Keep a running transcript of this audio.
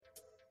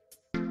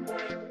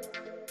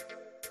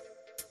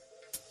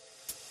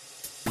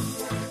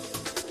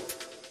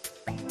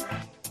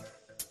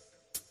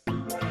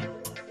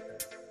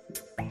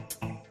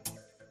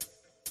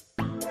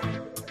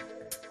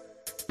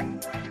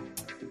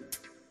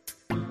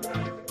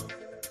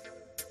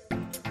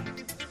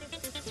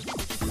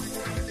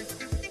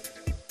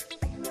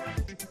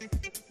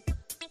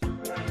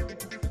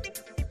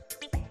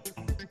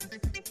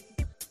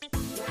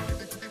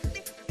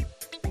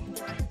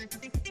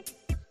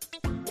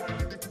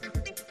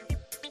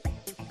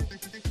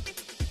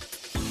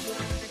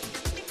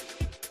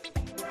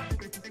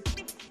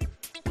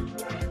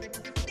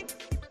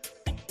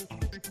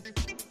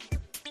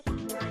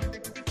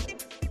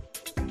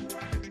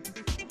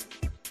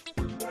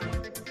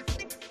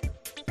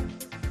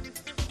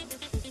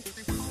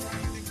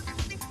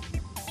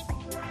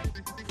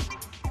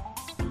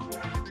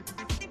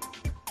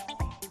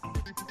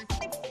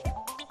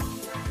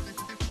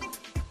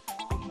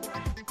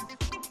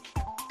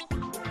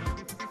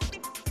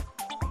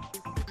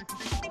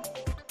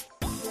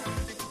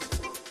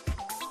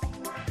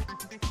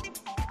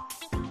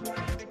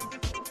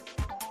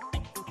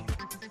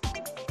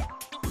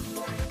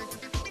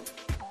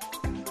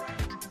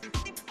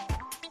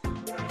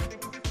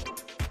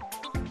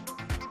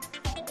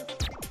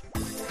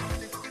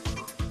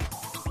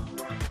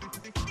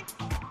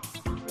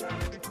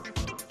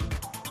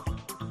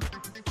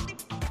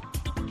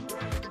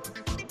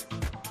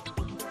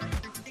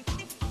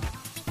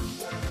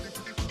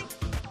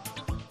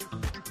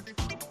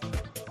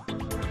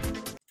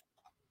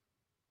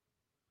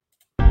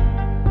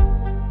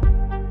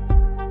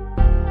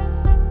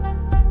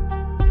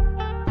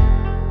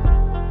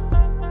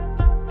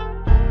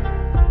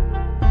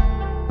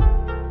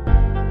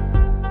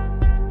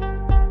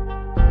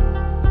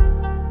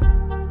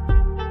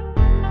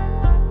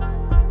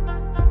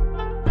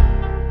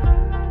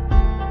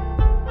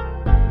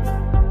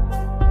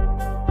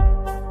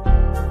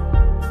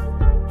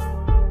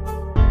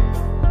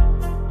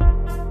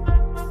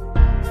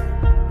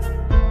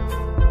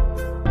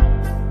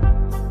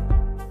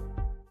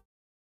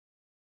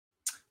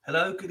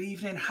Hello, good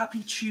evening,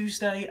 happy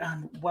Tuesday,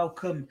 and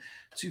welcome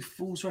to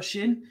Fools Rush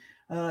In.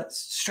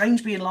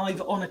 Strange being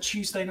live on a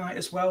Tuesday night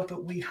as well,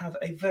 but we have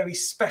a very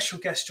special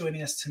guest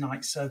joining us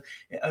tonight, so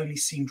it only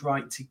seemed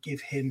right to give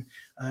him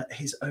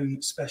his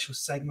own special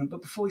segment.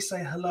 But before we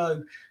say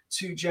hello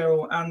to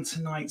Gerald and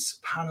tonight's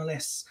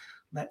panelists,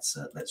 let's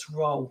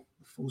roll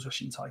the Fools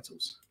Rush In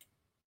titles.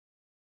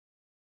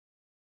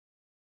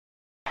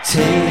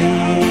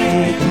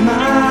 Take my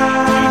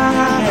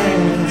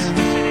hand,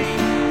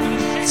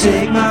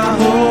 take my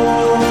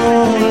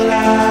whole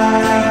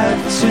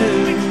life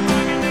too,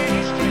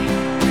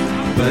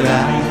 but I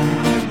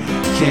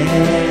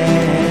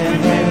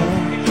can't help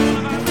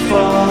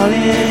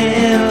falling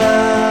in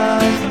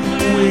love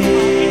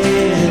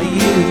with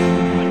you.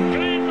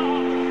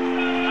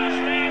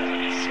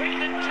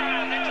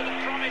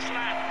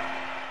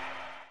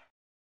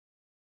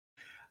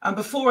 And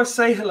before I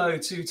say hello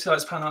to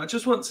tonight's panel, I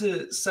just want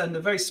to send a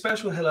very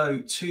special hello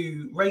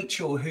to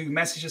Rachel, who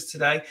messaged us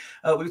today.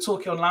 We were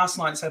talking on last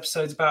night's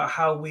episodes about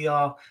how we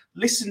are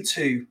listened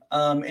to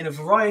in a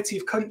variety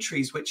of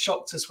countries, which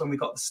shocked us when we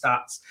got the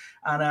stats.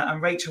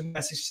 And Rachel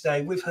messaged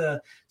today with her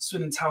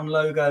Swindon Town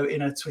logo in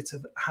her Twitter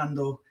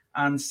handle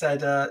and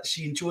said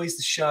she enjoys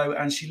the show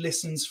and she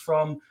listens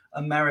from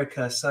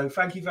America. So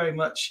thank you very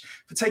much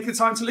for taking the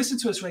time to listen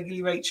to us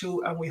regularly,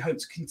 Rachel, and we hope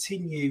to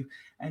continue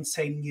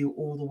entertaining you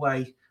all the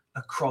way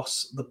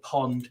across the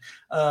pond.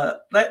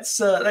 Let's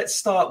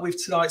start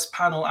with tonight's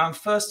panel. And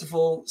first of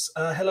all,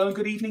 hello and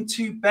good evening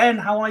to Ben.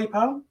 How are you,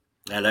 pal?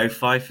 Hello,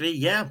 Fifey.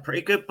 Yeah,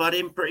 pretty good, buddy.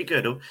 I'm pretty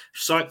good. I'm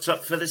psyched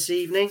up for this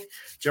evening.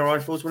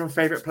 Gerard was one of my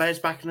favourite players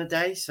back in the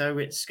day, so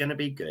it's going to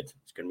be good.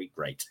 It's going to be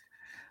great.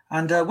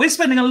 And we're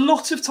spending a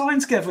lot of time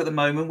together at the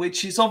moment,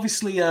 which is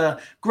obviously a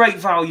great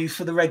value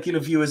for the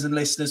regular viewers and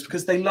listeners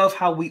because they love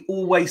how we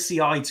always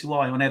see eye to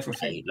eye on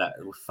everything. Hey, look,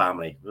 we're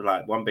family. We're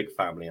like one big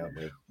family, aren't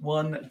we?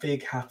 One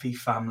big happy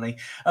family.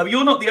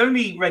 You're not the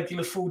only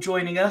regular fool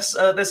joining us.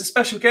 There's a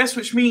special guest,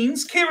 which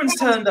means Kieran's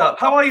turned up.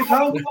 How are you,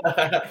 pal?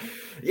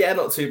 Yeah,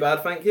 not too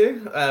bad, thank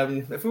you.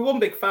 If we're one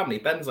big family,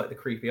 Ben's like the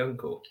creepy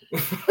uncle.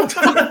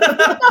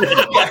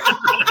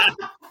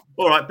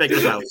 All right, big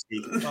about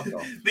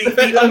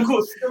the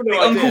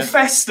Uncle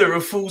Fester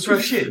of Fools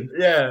Rush In.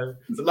 Yeah,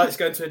 it's like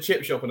going to a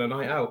chip shop on a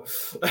night out.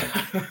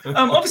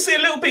 Obviously a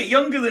little bit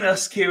younger than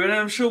us, Kieran, and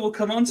I'm sure we'll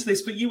come on to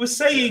this, but you were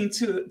saying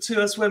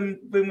to us when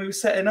we were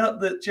setting up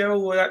that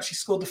Gerald actually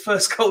scored the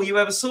first goal you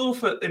ever saw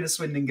in a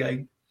Swindon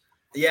game.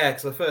 Yeah,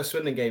 because the first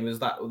Swindon game was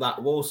that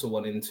Walsall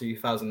one in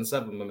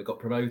 2007 when we got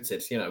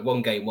promoted. You know,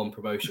 one game, one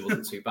promotion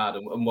wasn't too bad,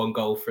 and one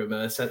goal from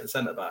a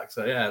centre back.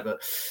 So yeah, but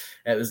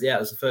it was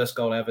the first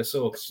goal I ever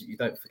saw. Because you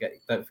don't forget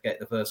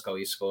the first goal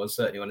you scored.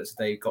 Certainly when it's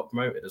the day you got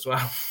promoted as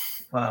well.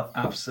 Well,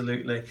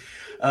 absolutely.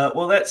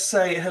 Well, let's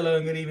say hello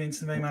and good evening to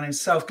the main man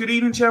himself. Good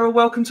evening, Gerald.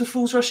 Welcome to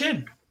Fools Rush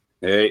In.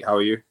 Hey, how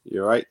are you?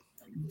 You all right?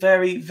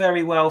 Very,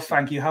 very well,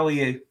 thank you. How are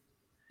you?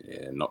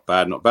 Yeah, not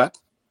bad, not bad.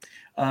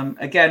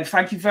 Again,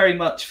 thank you very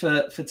much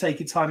for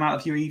taking time out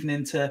of your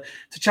evening to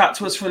chat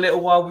to us for a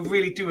little while. We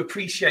really do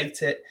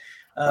appreciate it.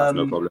 That's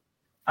no problem.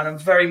 And I'm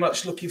very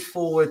much looking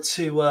forward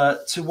to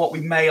what we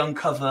may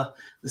uncover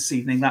this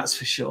evening, that's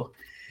for sure.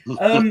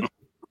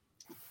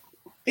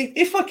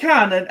 If I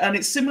can, and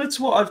it's similar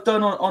to what I've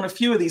done on a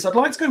few of these, I'd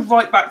like to go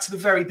right back to the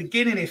very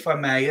beginning, if I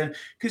may,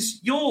 because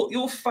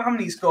your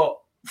family's got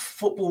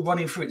football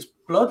running through its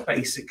blood,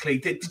 basically.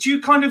 Did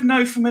you kind of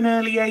know from an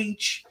early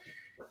age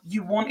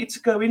you wanted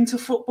to go into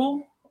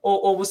football,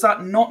 or was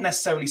that not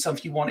necessarily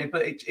something you wanted,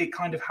 but it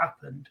kind of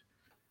happened?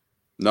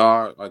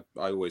 No,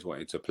 I always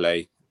wanted to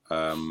play,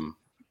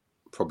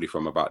 probably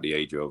from about the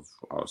age of,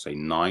 I would say,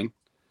 9.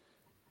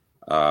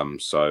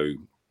 So,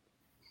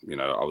 you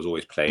know, I was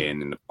always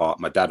playing in the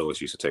park. My dad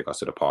always used to take us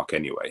to the park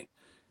anyway,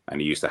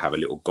 and he used to have a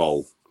little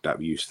goal that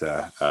we used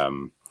to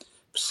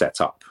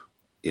set up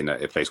in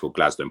a place called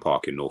Gladstone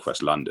Park in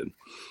northwest London,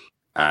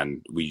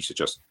 and we used to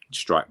just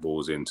strike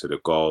balls into the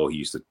goal. He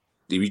used to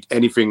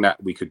anything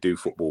that we could do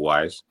football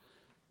wise,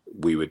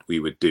 we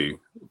would do,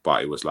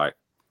 but it was like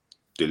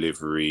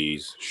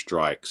deliveries,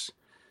 strikes,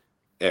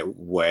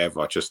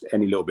 whatever, just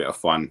any little bit of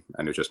fun.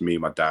 And it was just me,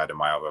 my dad, and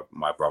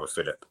my brother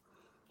Philip.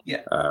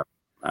 Yeah.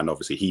 And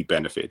obviously he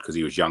benefited because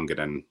he was younger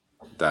than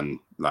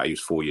like he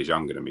was 4 years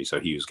younger than me, so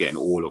he was getting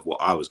all of what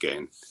I was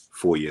getting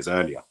 4 years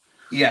earlier.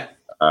 Yeah.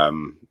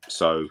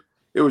 So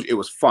it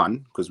was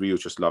fun because we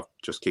just loved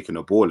just kicking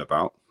the ball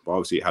about, but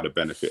obviously it had a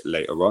benefit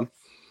later on.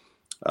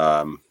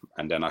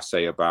 And then I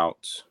say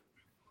about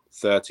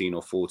 13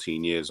 or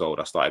 14 years old,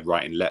 I started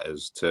writing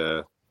letters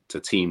to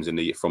teams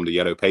from the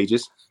Yellow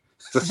Pages.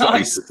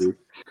 Nice.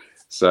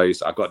 So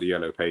I got the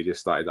Yellow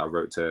Pages, I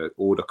wrote to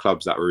all the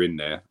clubs that were in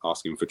there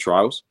asking for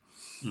trials.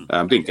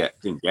 Didn't get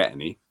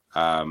any.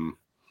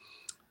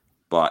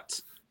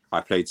 But I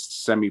played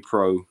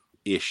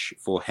semi-pro-ish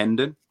for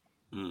Hendon.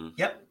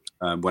 Yep.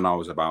 When I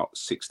was about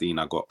 16,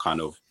 I got kind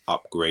of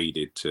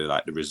upgraded to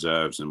like the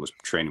reserves and was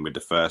training with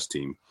the first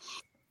team.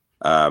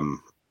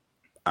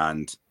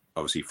 And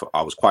obviously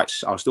I was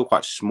still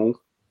quite small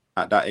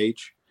at that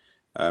age.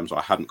 So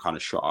I hadn't kind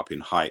of shot up in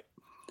height.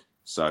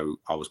 So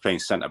I was playing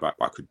centre back,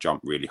 but I could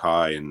jump really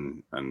high,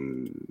 and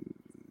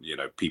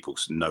people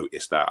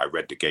noticed that I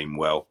read the game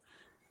well,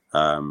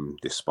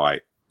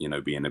 despite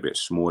being a bit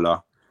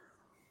smaller.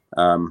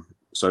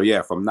 So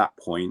yeah, from that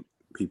point,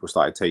 people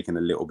started taking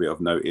a little bit of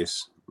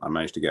notice. I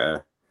managed to get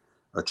a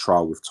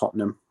trial with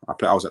Tottenham.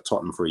 I was at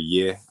Tottenham for a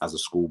year as a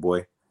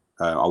schoolboy.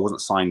 I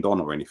wasn't signed on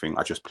or anything.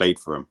 I just played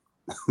for them,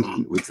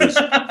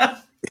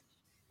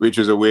 which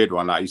was a weird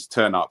one. I used to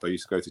turn up. I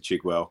used to go to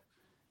Chigwell,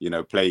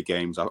 play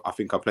games. I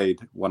think I played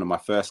one of my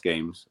first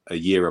games a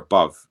year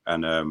above,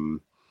 and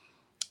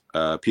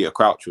Peter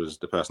Crouch was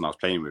the person I was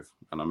playing with.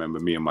 And I remember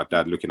me and my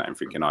dad looking at him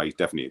thinking, he's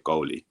definitely a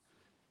goalie.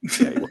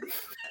 Yeah,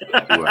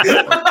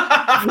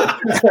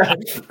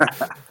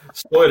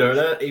 Spoiler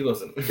alert, he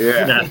wasn't.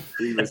 Yeah,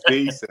 he was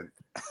decent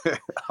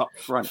up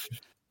front.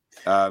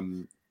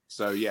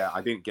 So yeah,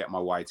 I didn't get my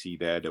YT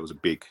there. There was a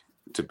big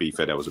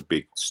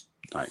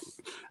a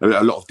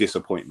lot of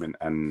disappointment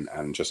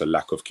and just a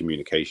lack of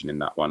communication in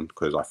that one,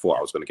 because I thought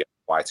I was going to get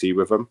YT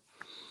with them.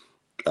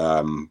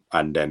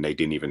 And then they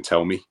didn't even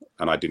tell me,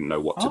 and I didn't know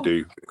what to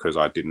do, because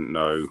I didn't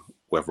know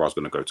whether I was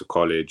going to go to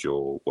college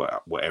or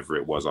whatever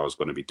it was I was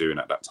going to be doing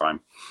at that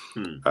time.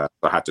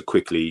 I had to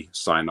quickly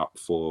sign up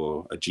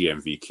for a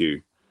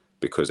GMVQ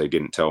because they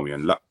didn't tell me.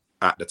 And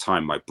at the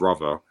time, my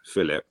brother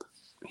Philip,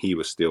 he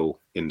was still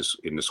in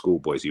the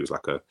schoolboys. He was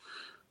like I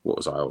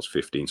was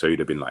 15, so he'd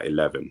have been like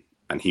 11,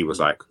 and he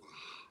was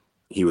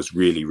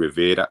really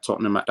revered at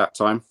Tottenham at that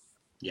time.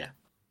 Yeah.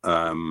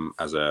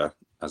 As a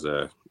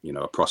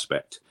a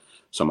prospect.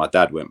 So my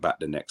dad went back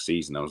the next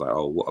season. I was like,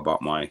 what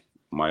about my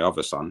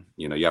other son?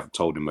 You haven't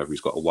told him whether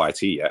he's got a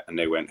YT yet. And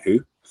they went,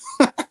 who?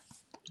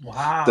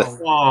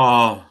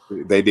 Wow.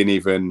 They didn't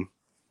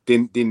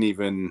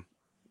even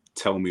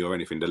tell me or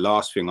anything. The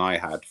last thing I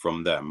had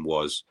from them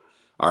was,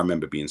 I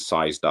remember being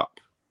sized up.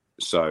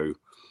 So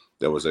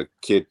there was a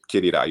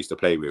kiddie that I used to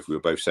play with. We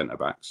were both centre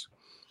backs.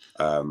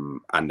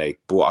 And they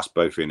brought us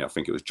both in. I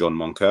think it was John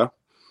Moncur.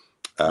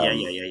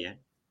 Yeah.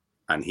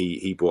 And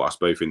he brought us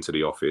both into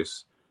the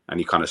office, and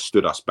he kind of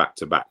stood us back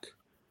to back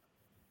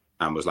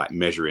and was like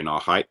measuring our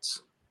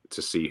heights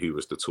to see who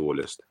was the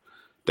tallest.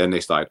 Then they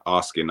started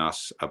asking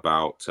us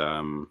about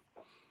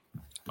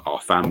our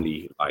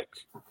family, like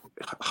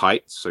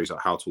heights. So he's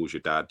like, how tall's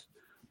your dad?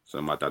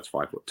 So my dad's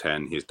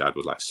 5'10". His dad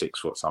was like 6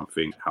 foot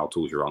something. How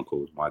tall's your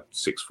uncle? My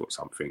 6 foot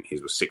something.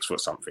 His was 6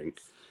 foot something,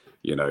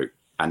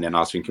 And then I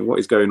was thinking, what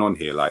is going on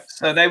here?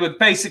 So they were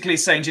basically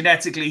saying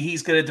genetically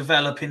he's going to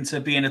develop into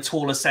being a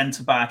taller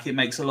centre back. It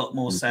makes a lot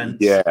more sense.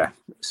 Yeah.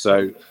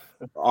 So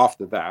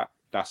after that,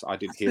 I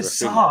didn't hear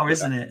bizarre,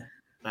 isn't it?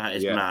 That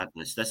is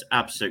madness. That's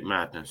absolute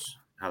madness.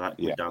 How that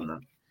we've done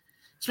that.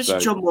 Especially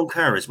So- John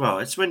Moncur as well.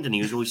 At Swindon,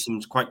 he always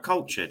seems quite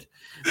cultured.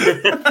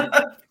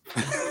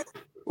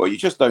 Well, you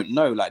just don't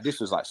know. Like, this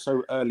was like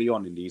so early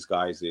on in these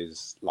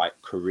guys'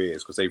 like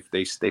careers, because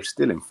they're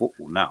still in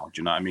football now.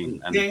 Do you know what I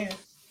mean? And Yeah.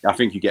 I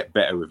think you get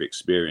better with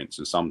experience,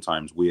 and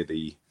sometimes we're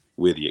the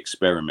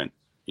experiment,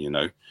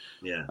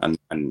 Yeah. And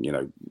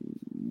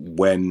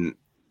when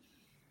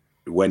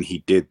he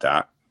did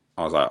that,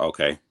 I was like,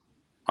 okay,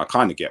 I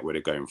kind of get where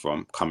they're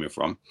coming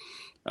from,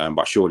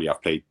 but surely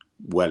I've played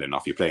well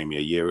enough. You're playing me a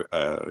year.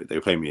 They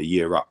were playing me a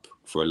year up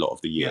for a lot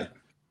of the year,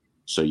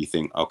 so you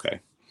think,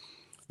 okay,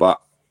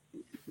 but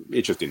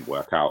it just didn't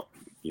work out,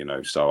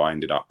 So I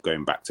ended up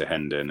going back to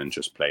Hendon and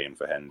just playing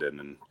for Hendon,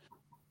 and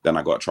then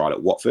I got a trial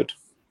at Watford.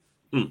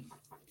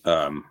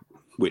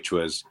 Which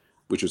was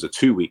a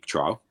 2-week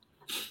trial,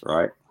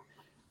 right?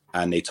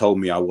 And they told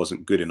me I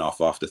wasn't good enough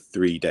after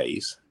 3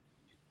 days,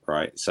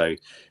 right? So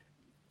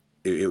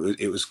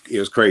it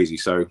was crazy.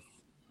 So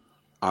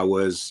I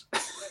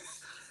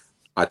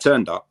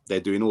turned up.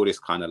 They're doing all this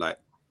kind of like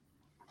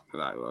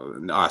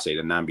I say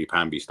the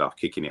namby-pamby stuff,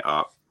 kicking it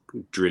up,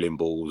 drilling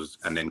balls,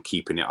 and then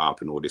keeping it up,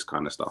 and all this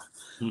kind of stuff.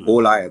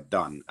 All I had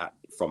done at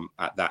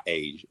that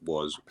age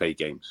was play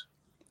games.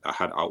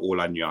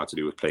 All I knew how to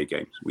do was play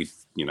games. We,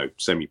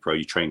 semi-pro,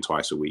 you train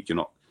twice a week. You're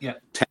not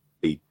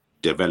technically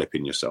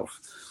developing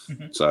yourself.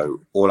 So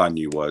all I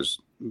knew was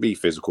be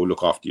physical,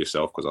 look after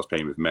yourself, because I was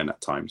playing with men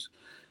at times,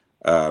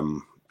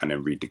 and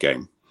then read the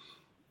game.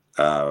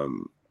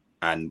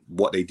 And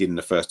what they did in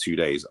the first 2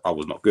 days, I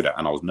was not good at,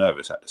 and I was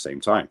nervous at the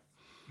same time.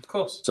 Of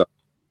course. So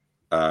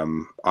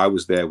I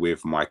was there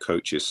with my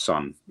coach's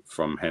son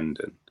from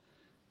Hendon,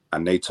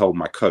 and they told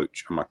my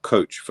coach, and my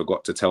coach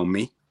forgot to tell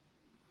me.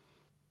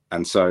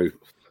 And so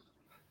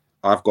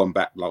I've gone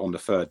back like on the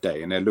 3rd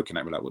day, and they're looking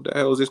at me like, what the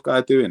hell is this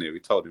guy doing here?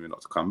 We told him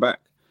not to come back.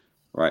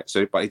 Right.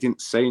 So, but he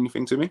didn't say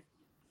anything to me.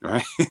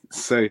 Right.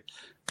 So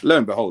lo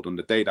and behold, on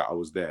the day that I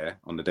was there,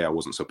 on the day I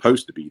wasn't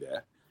supposed to be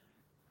there,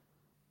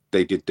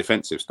 they did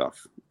defensive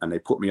stuff, and they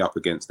put me up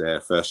against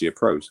their first year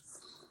pros.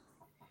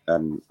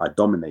 And I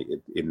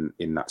dominated in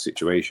that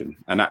situation.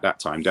 And at that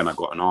time, then I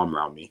got an arm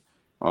around me.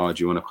 Oh,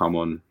 do you want to come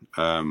on?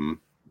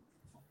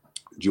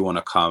 Do you want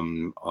to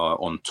come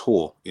on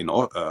tour in,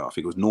 I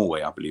think it was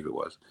Norway, I believe it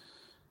was.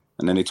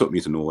 And then they took me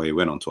to Norway,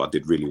 went on tour. I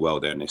did really well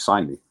there, and they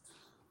signed me.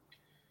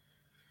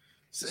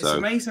 It's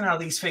amazing how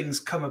these things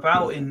come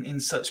about in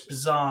such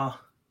bizarre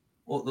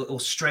or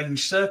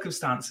strange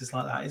circumstances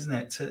like that, isn't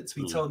it? To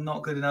be told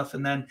not good enough,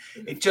 and then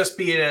it just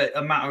be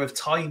a matter of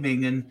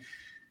timing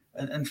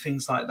and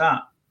things like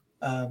that.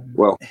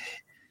 Well,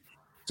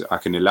 I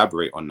can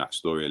elaborate on that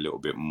story a little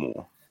bit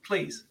more.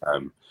 Please.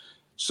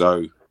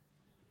 So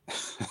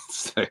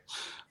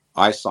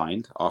I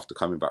signed after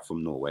coming back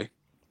from Norway.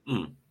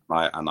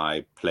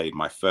 I played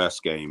my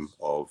first game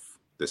of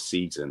the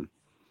season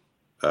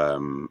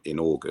in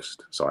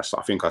August. So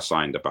I think I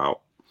signed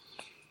about,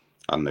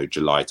 I don't know,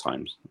 July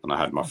times, and I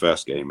had my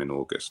first game in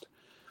August,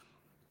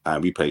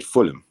 and we played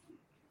Fulham.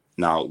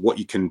 Now, what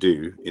you can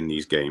do in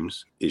these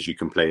games is you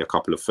can play a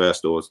couple of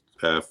first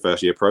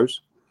year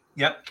pros.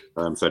 Yep.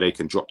 So they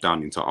can drop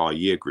down into our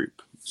year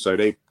group. So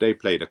they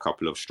played a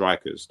couple of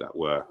strikers that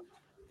were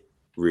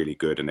really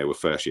good, and they were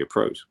first year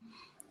pros.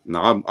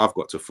 Now I've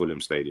got to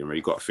Fulham Stadium, where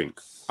you got to think,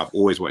 I've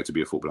always wanted to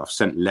be a footballer. I've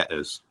sent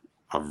letters.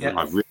 I've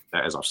written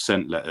letters. I've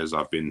sent letters.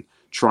 I've been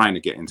trying to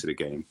get into the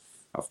game.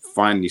 I've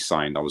finally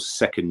signed. I was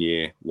second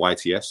year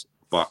YTS,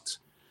 but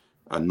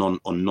on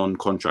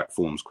non-contract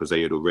forms, because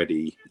they had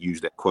already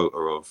used their quota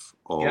of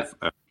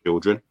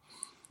children.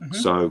 Mm-hmm.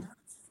 So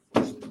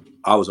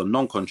I was on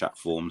non-contract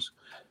forms.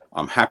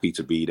 I'm happy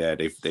to be there.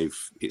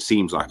 It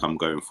seems like I'm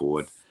going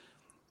forward.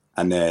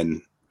 And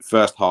then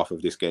first half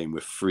of this game, we're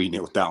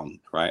 3-0 down,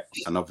 right?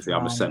 And obviously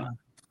I'm a centre.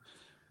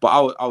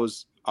 But I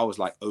was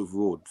like,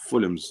 overall,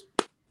 Fulham's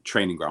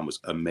training ground was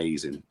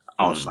amazing.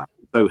 I was like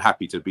so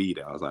happy to be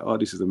there. I was like, oh,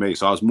 this is amazing.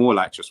 So I was more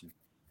like just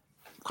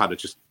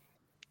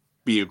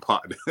being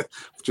part of it,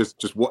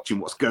 just watching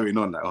what's going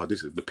on. Like, oh,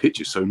 the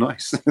pitch is so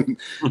nice.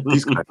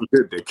 These guys are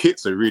good. Their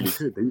kits are really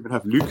good. They even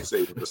have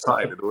Lucasade on the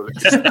side and all that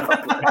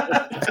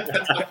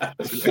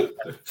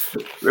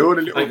stuff. They're all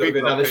a little bit.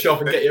 Go down the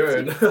shop and get your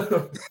own.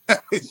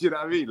 You know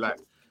what I mean? Like,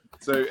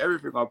 so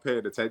everything I'm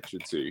paying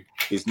attention to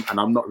is, and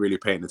I'm not really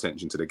paying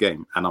attention to the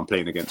game, and I'm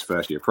playing against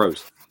first year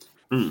pros.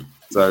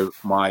 So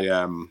my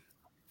I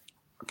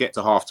get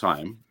to half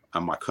time,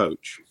 and my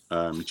coach,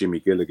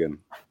 Jimmy Gilligan,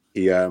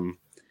 he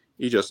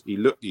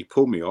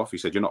pulled me off. He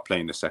said, "You're not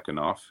playing the second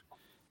half."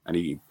 And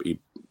he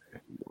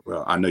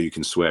well, I know you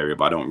can swear it,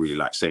 but I don't really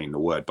like saying the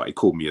word, but he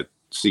called me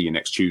see you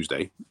next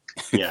Tuesday.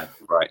 Yeah.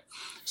 Right.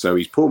 So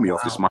he's pulled me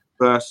off. This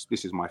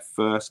is my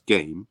first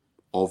game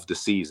of the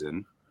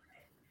season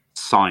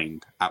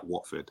signed at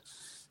Watford.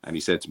 And he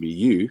said to me,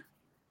 you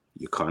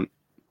cunt,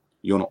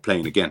 you're not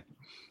playing again.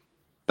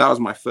 That was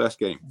my first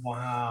game.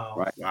 Wow.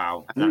 Right.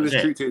 Wow. And he was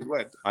true to his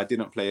word. I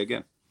didn't play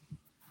again.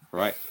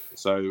 Right.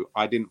 So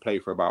I didn't play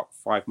for about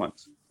 5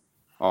 months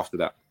after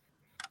that.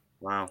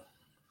 Wow.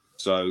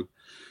 So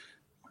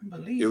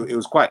it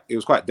was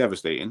quite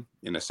devastating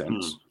in a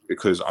sense,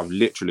 because I'm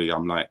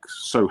like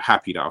so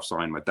happy that I've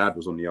signed. My dad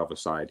was on the other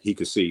side. He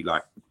could see I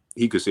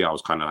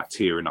was kind of like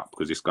tearing up,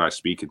 because this guy's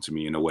speaking to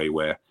me in a way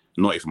where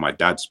not even my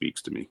dad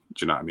speaks to me.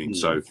 Do you know what I mean?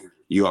 So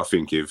you gotta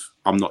think, if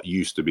I'm not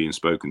used to being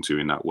spoken to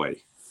in that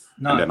way,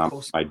 and then I'm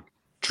my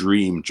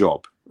dream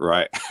job,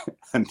 right?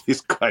 And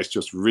this guy's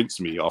just rinsed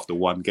me after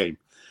one game.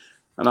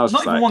 And I was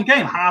not even one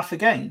game, half a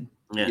game.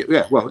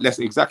 Yeah. Well, less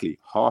exactly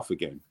half a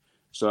game.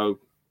 So,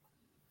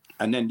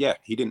 and then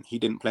he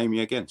didn't play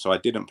me again. So I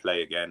didn't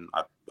play again.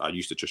 I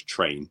used to just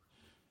train,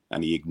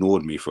 and he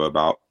ignored me for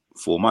about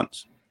 4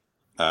 months.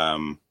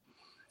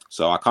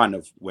 So I kind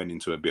of went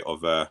into a bit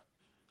of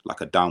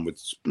not downward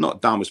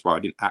spiral. I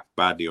didn't act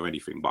badly or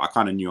anything, but I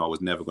kind of knew I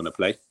was never going to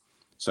play.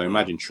 So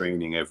imagine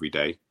training every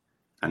day,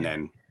 and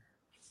then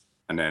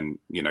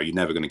you're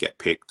never going to get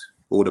picked.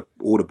 All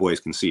the boys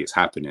can see it's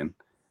happening,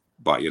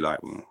 but you're like,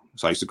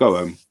 So I used to go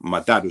home.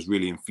 My dad was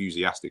really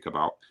enthusiastic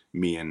about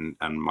me and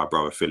my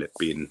brother Philip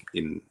being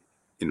in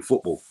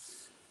football.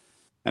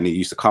 And he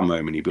used to come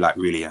home and he'd be like,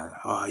 really,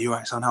 oh, you all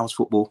right, son? How's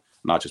football?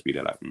 And I'd just be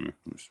there like,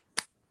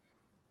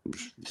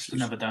 Just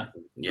another day.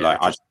 Yeah,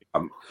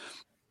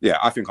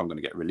 I think I'm going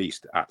to get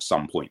released at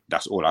some point.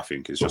 That's all I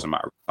think. It's just a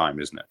matter of time,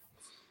 isn't it?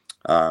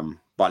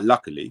 But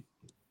luckily,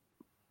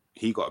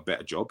 he got a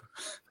better job.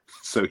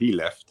 So he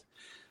left.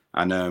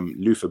 And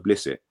Luther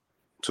Blissett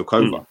took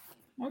over.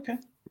 Okay.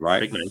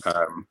 Right.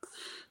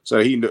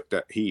 So he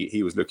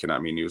was looking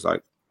at me and he was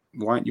like,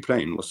 why aren't you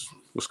playing?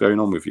 What's going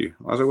on with you?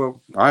 I was like,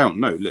 well, I don't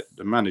know. Look,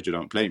 the manager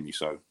don't play me.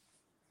 So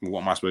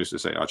what am I supposed to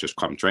say? I just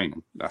come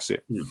training. That's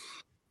it. Yeah.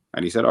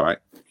 And he said, all right.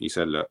 He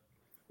said, look,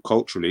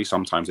 culturally,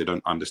 sometimes they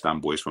don't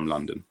understand boys from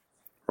London.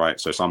 Right.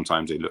 So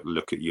sometimes they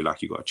look at you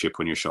like you got a chip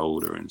on your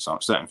shoulder, and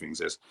certain things.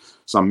 There's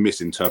some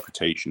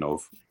misinterpretation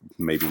of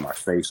maybe my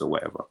face or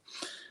whatever.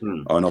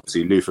 And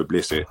obviously Luther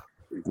Blissett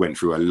went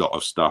through a lot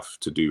of stuff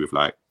to do with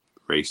like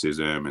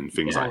racism and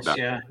things like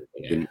that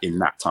in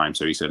that time.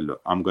 So he said,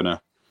 look, I'm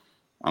gonna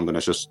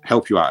just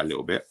help you out a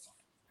little bit,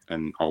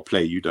 and I'll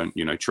play you, don't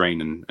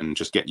train and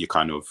just get you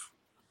kind of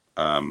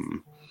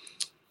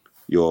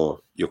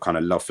your kind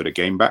of love for the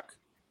game back.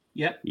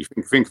 Yeah. You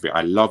think of it,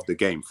 I loved the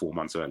game 4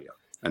 months earlier,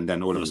 and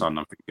then all of a sudden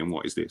I'm thinking,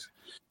 what is this?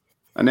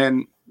 And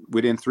then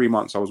within 3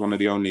 months I was one of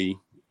the only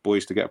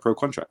boys to get a pro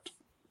contract.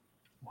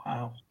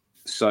 Wow.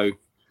 So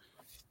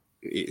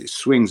it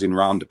swings in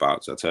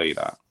roundabouts, I'll tell you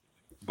that.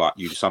 But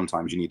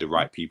sometimes you need the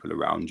right people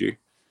around you.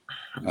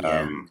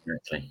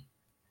 Exactly.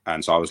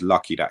 And so I was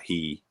lucky that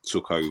he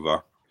took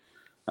over,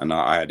 and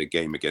I had a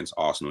game against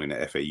Arsenal in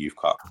the FA Youth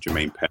Cup.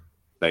 Jermaine Pennant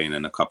playing,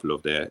 and a couple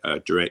of their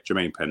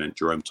Jermaine Pennant,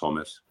 Jerome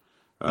Thomas,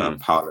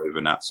 Paolo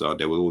Venazza.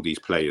 There were all these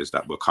players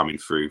that were coming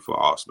through for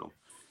Arsenal,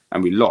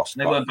 and we lost.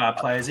 They weren't bad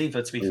players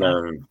either, to be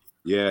fair.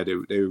 Yeah, they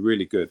were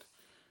really good,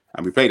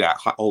 and we played at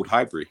Old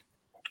Highbury.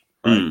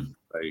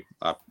 Right?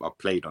 I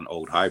played on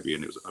Old Highbury,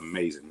 and it was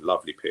amazing,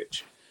 lovely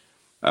pitch.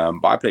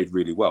 But I played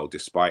really well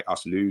despite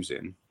us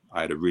losing. I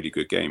had a really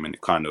good game, and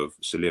it kind of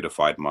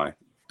solidified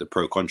the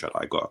pro contract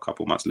I got a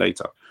couple months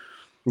later.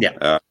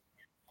 Yeah.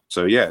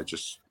 So yeah,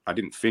 I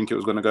didn't think it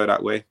was going to go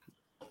that way,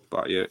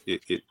 but yeah,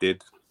 it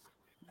did.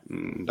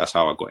 And that's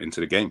how I got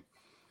into the game.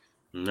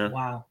 No.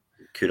 Wow.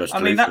 Kudos to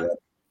I mean, Lou for that.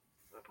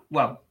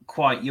 Well,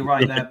 quite. You're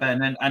right there,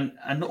 Ben.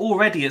 And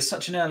already at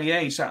such an early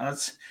age,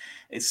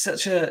 it's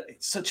such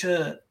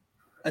a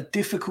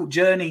difficult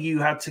journey you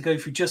had to go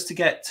through just to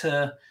get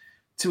to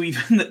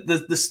even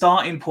the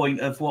starting point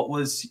of what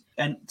was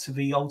meant to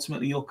be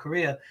ultimately your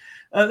career.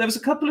 There was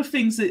a couple of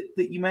things that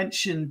you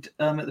mentioned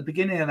at the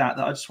beginning of that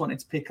I just wanted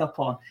to pick up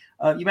on.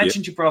 You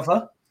mentioned your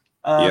brother,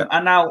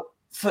 and now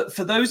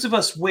for those of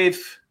us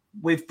with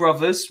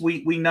brothers,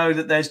 we know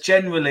that there's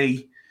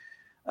generally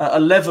a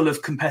level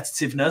of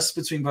competitiveness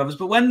between brothers,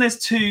 but when there's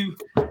two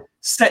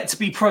set to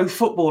be pro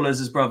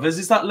footballers as brothers,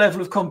 is that level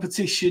of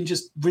competition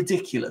just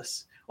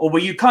ridiculous? Or were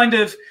you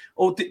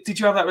did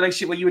you have that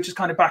relationship where you were just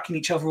kind of backing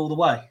each other all the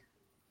way?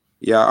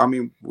 Yeah, I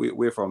mean,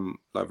 we're from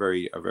a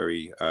very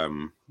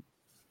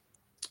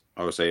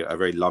I would say a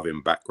very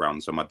loving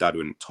background. So my dad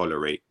wouldn't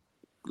tolerate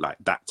like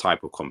that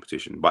type of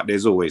competition, but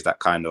there's always that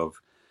kind of,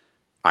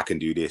 I can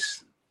do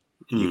this,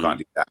 you can't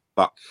do that.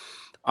 But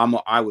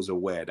I was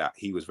aware that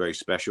he was very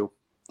special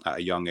at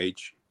a young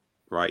age,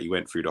 right? He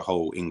went through the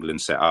whole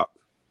England setup.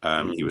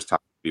 He was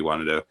tapped to be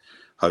one of the,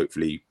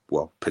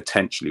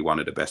 potentially one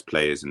of the best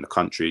players in the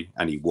country.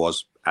 And he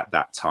was at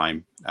that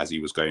time as he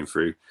was going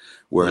through.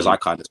 Whereas I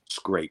kind of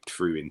scraped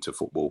through into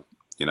football,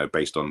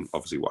 based on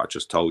obviously what I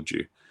just told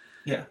you.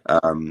 Yeah.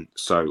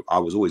 So I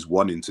was always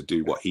wanting to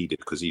do what he did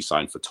because he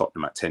signed for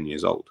Tottenham at 10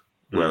 years old.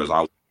 Whereas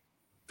I was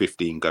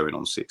 15 going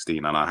on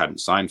 16 and I hadn't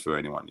signed for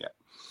anyone yet.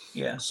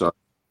 Yeah. So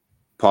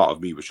part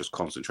of me was just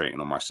concentrating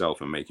on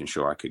myself and making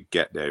sure I could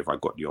get there if I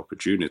got the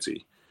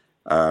opportunity.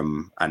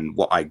 And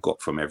what I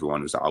got from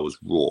everyone was that I was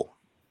raw.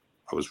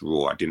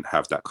 I didn't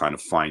have that kind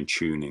of fine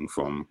tuning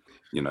from,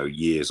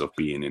 years of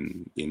being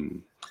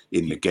in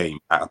the game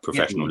at a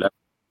professional level.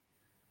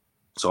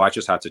 So I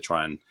just had to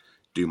try and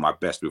do my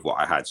best with what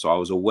I had. So I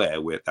was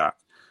aware with that,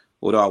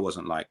 although I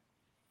wasn't like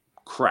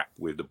crap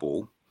with the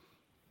ball,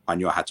 I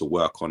knew I had to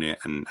work on it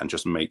and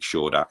just make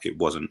sure that it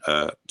wasn't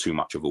too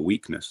much of a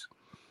weakness.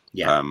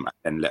 Yeah.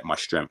 And let my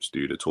strengths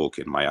do the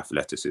talking, my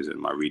athleticism,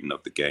 my reading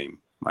of the game,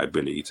 my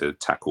ability to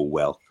tackle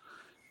well.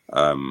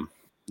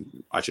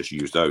 I just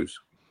used those.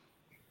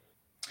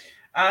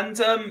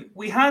 And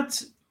we had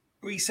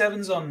Rhys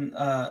Evans on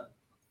a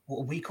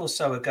week or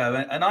so ago,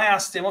 and I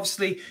asked him,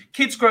 obviously,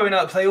 kids growing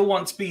up, they all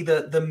want to be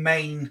the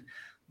main,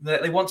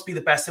 they want to be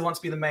the best, they want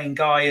to be the main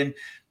guy. And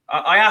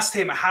I asked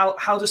him,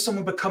 how does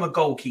someone become a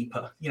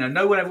goalkeeper?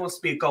 No one ever wants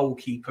to be a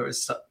goalkeeper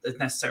as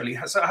necessarily.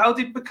 So how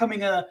did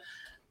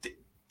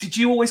did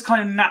you always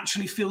kind of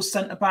naturally feel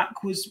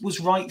centre-back was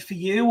right for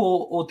you?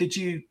 Or did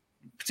you,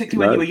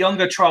 particularly when you were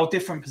younger, trial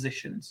different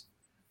positions?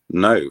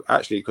 No,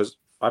 actually, because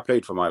I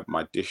played for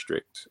my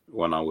district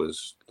when I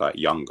was like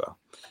younger.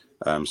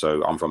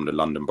 So I'm from the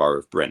London Borough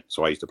of Brent.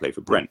 So I used to play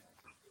for Brent.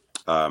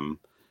 And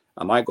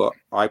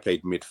I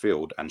played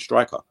midfield and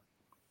striker.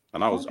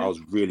 And I was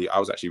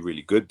actually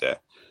really good there.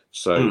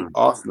 So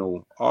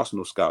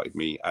Arsenal scouted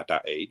me at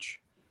that age,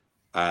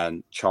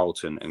 and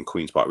Charlton and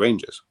Queen's Park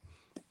Rangers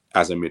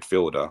as a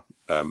midfielder,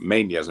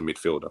 mainly as a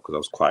midfielder because I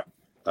was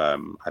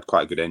had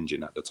quite a good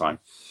engine at the time.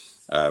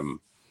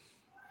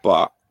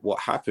 But what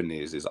happened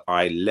is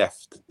I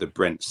left the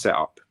Brent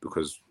setup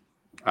because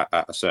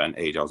at a certain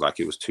age I was like,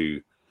 it was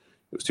too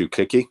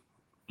cliquey.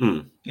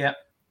 Yeah.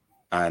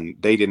 And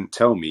they didn't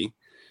tell me.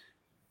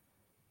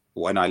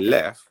 When I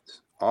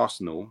left,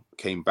 Arsenal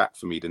came back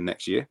for me the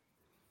next year,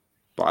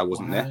 but I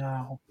wasn't there.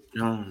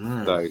 Oh,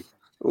 no. So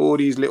all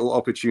these little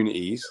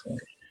opportunities,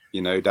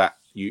 that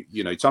you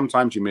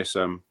sometimes you miss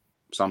them,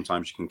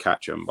 sometimes you can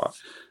catch them, but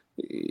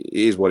it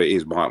is what it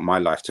is. My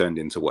life turned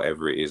into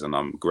whatever it is, and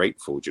I'm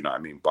grateful. Do you know what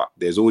I mean? But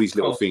there's all these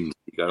little things.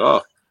 You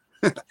go,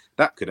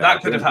 that could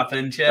have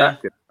happened. Yeah.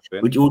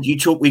 We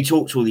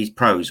talk to all these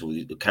pros, all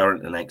the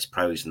current and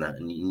ex-pros and that,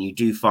 and you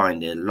do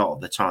find a lot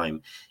of the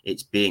time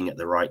it's being at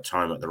the right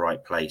time at the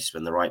right place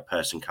when the right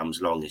person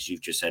comes along, as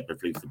you've just said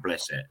with Luther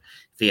Blissett.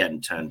 If he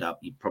hadn't turned up,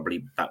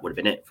 that would have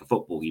been it for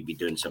football. You'd be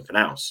doing something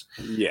else.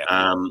 Yeah.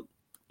 And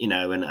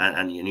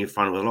you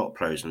find with a lot of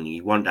pros, and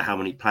you wonder how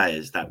many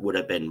players that would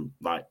have been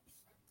like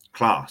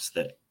class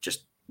that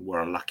just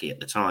were unlucky at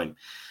the time.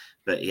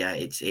 But yeah,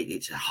 it's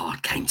a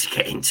hard game to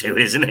get into,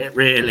 isn't it?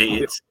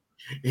 Really,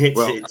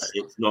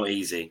 it's not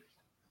easy.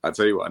 I'll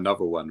tell you what,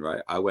 another one,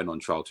 right? I went on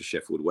trial to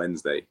Sheffield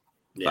Wednesday,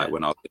 like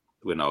when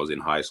I was in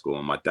high school,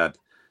 and my dad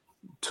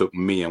took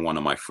me and one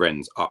of my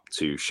friends up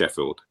to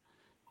Sheffield,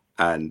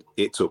 and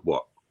it took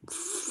 4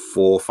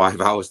 or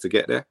 5 hours to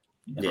get there.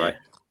 Yeah. Right?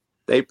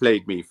 They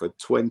played me for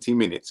 20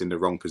 minutes in the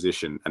wrong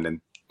position, and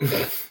then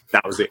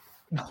that was it.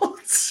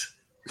 What?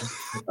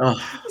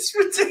 Oh. It's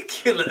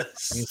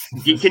ridiculous.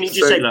 Can you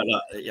just say like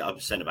yeah, I'm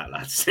saying about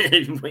lads.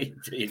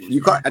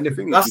 You can't, and the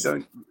thing is, you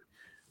don't.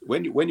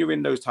 When you're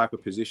in those type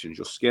of positions,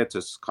 you're scared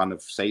to kind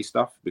of say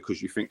stuff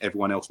because you think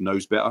everyone else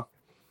knows better,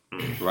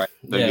 right?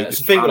 So Yeah,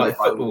 it's a thing like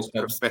football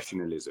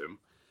professionalism,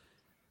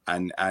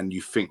 and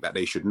you think that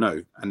they should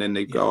know, and then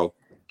they go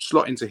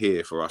slot into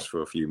here for us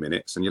for a few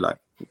minutes, and you're like,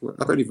 well,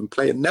 I don't even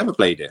play it, never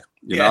played there.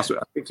 You know, so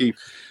I think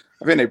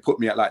they put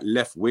me at like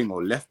left wing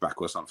or left back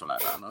or something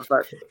like that, and I was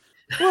like,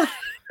 what?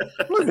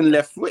 I'm not even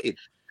left footed.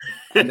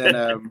 And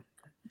then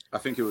I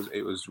think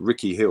it was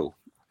Ricky Hill,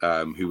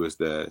 who was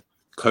the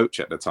coach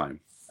at the time.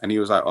 And he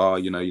was like, oh,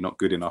 you're not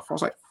good enough. I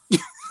was like,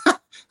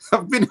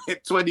 I've been here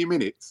 20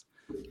 minutes,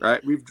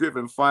 right? We've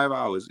driven 5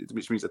 hours,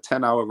 which means a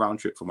 10-hour round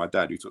trip for my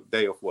dad, who took a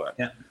day off work.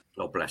 Yeah.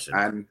 God bless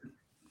him.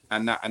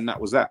 And that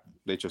was that.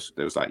 They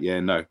was like, yeah,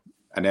 no.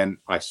 And then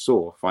I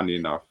saw, funny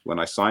enough, when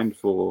I signed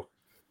for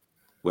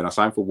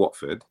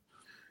Watford,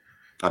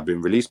 I'd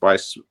been released by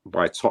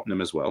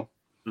Tottenham as well.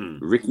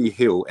 Ricky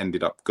Hill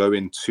ended up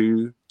going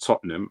to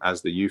Tottenham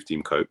as the youth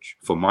team coach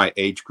for my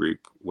age group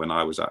when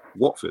I was at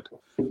Watford.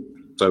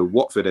 So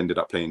Watford ended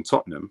up playing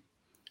Tottenham.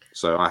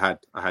 So I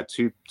had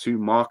two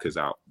markers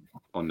out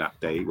on that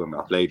day when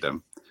I played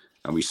them,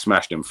 and we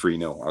smashed them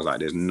 3-0. I was like,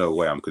 there's no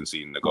way I'm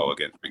conceding the goal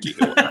against Ricky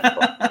Hill.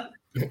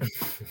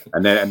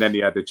 And then he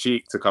had the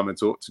cheek to come and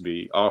talk to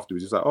me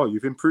afterwards. He's like, oh,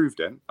 you've improved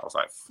then? I was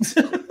like,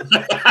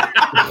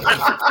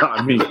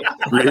 I mean,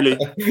 really?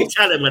 You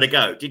tell him where to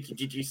go.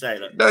 Did you say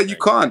that? No, you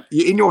can't.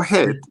 In your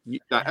head,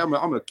 I'm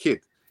a kid.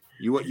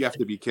 You have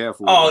to be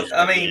careful. Oh,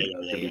 I mean,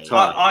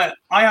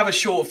 I have a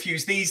short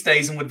fuse these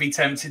days and would be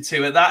tempted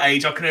to. At that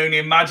age, I can only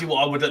imagine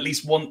what I would at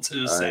least want to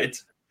have said.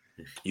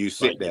 You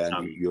sit there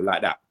and you're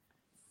like that.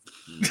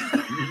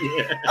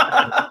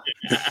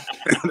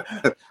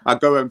 I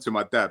go home to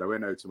my dad. I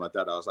went home to my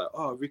dad. I was like,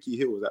 oh, Ricky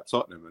Hill was at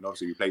Tottenham. And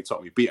obviously we played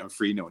Tottenham. We beat him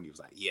 3-0. And he was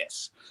like,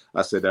 yes.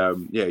 I said,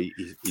 yeah, he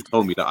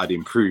told me that I'd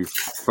improved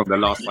from the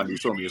last one he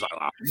saw me. He was like,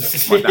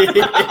 my dad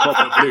blues.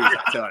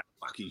 I tell him,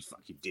 fuck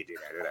you did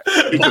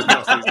it. He just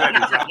lost his head.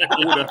 He's like,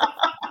 all the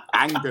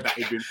anger that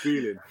he'd been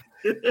feeling.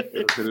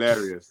 It was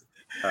hilarious.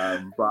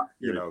 But,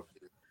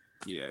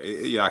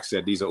 like I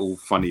said, these are all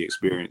funny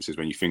experiences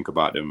when you think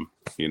about them,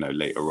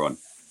 later on.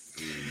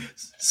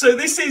 So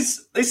this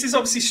is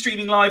obviously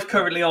streaming live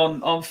currently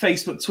on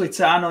Facebook,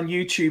 Twitter, and on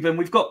YouTube, and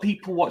we've got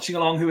people watching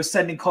along who are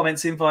sending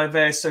comments in via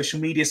various social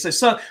media.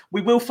 So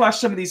we will flash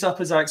some of these up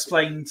as I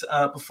explained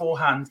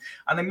beforehand,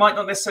 and they might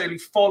not necessarily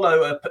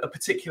follow a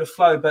particular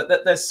flow,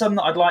 but there's some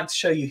that I'd like to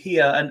show you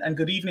here. And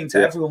good evening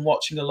to everyone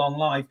watching along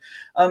live.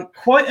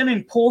 Quite an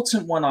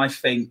important one, I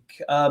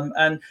think,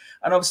 and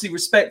obviously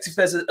respect if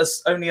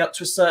there's only up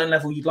to a certain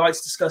level you'd like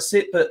to discuss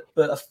it, but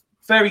a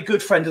very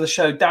good friend of the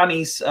show,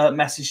 Danny's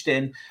messaged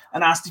in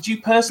and asked, did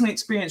you personally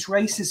experience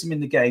racism in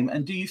the game?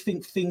 And do you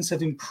think things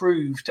have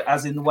improved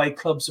as in the way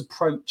clubs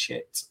approach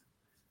it?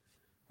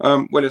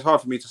 Well, it's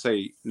hard for me to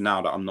say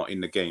now that I'm not in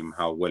the game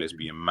how well it's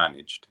being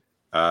managed.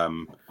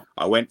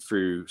 I went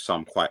through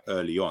some quite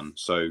early on.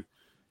 So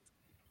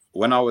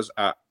when I was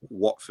at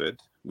Watford,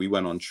 we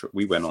went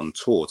on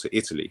tour to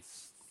Italy,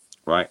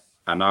 right?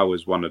 And I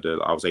was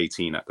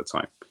 18 at the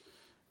time.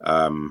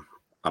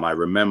 And I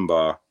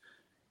remember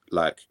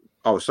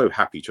I was so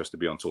happy just to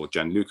be on tour.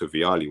 Gianluca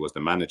Vialli was the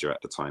manager at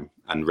the time,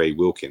 and Ray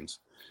Wilkins.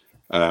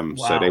 Wow.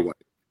 So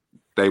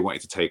they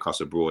wanted to take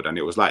us abroad, and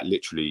it was like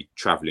literally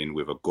traveling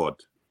with a god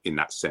in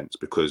that sense.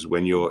 Because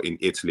when you're in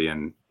Italy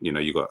and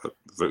you got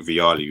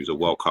Vialli, who's a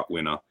World Cup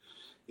winner,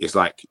 it's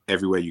like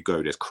everywhere you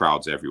go, there's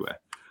crowds everywhere.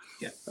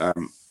 Yeah.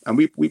 And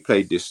we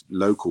played this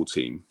local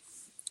team,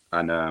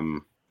 and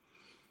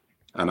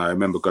I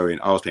remember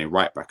I was playing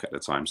right back at the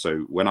time. So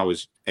when I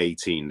was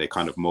 18, they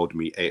kind of molded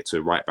me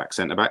to right back,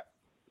 centre back.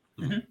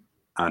 Mm-hmm.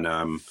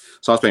 And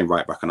so I was playing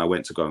right back, and I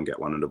went to go and get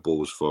one of the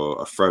balls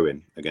for a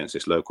throw-in against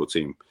this local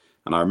team.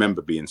 And I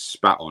remember being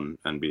spat on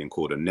and being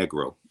called a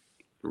negro,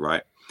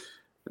 right?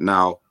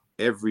 Now,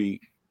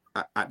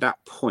 at that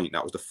point,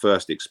 that was the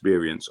first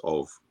experience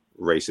of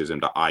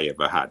racism that I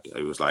ever had.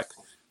 It was like,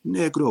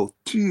 negro,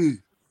 too.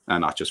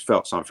 And I just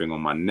felt something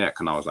on my neck,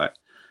 and I was like,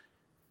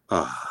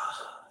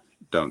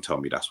 don't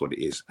tell me that's what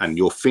it is. And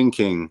you're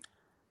thinking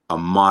a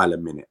mile a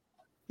minute.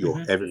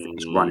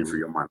 Everything's running through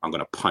your mind. I'm going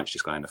to punch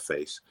this guy in the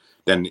face.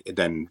 Then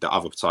the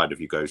other side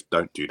of you goes,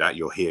 don't do that.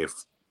 You're here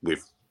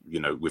with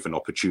an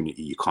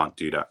opportunity. You can't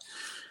do that.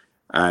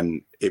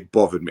 And it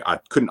bothered me. I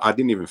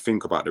didn't even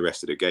think about the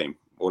rest of the game.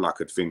 All I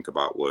could think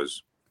about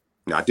was,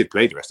 I did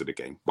play the rest of the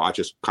game, but I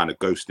just kind of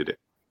ghosted it.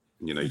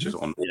 Just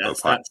on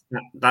autopilot.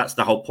 That's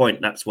the whole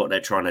point. That's what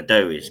they're trying to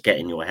do, is get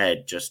in your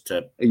head just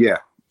to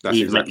that's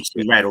either make you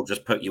see red or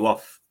just put you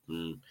off.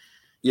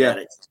 Yeah,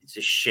 it's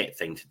a shit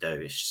thing to do.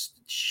 It's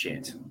just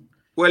shit.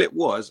 Well, it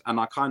was,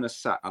 and I kind of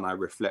sat and I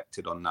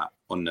reflected on that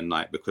on the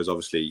night, because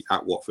obviously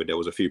at Watford there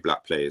was a few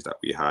black players that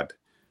we had,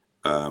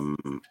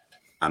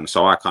 And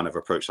so I kind of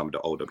approached some of the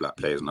older black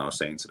players, and I was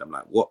saying to them,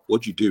 like, what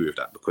do you do with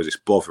that? Because it's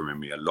bothering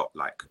me a lot.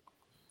 Like,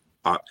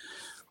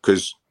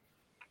 because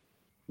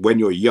when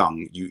you're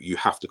young, you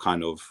have to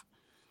kind of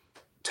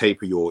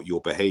taper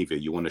your behavior.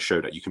 You want to show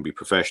that you can be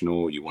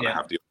professional. You want to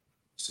have the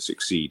opportunity to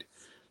succeed.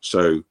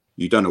 So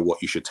you don't know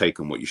what you should take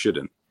and what you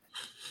shouldn't.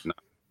 Now,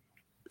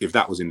 if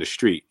that was in the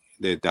street,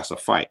 that's a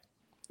fight,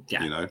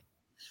 you know.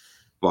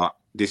 But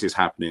this is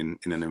happening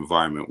in an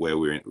environment where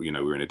we're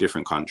in a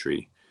different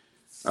country.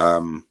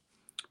 So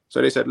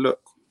they said, look,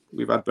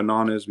 we've had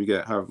bananas. We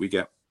get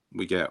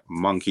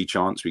monkey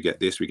chants. We get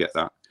this. We get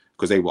that,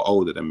 because they were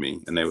older than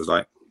me, and they was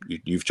like,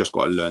 you've just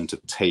got to learn to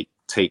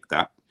take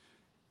that,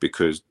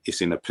 because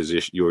it's in a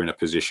position. You're in a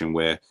position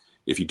where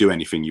if you do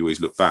anything, you always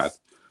look bad.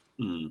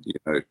 You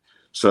know.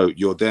 So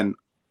you're then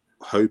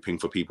hoping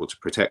for people to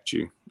protect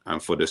you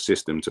and for the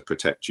system to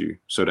protect you,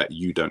 so that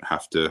you don't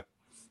have to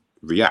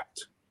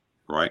react.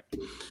 Right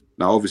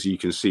now, obviously, you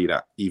can see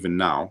that even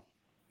now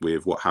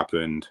with what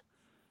happened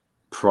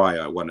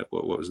prior. What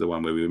was the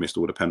one where we missed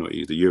all the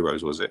penalties? The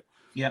Euros, was it?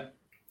 Yeah.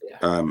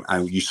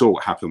 And you saw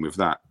what happened with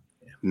that.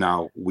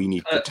 Now we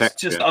need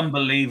protection. It's just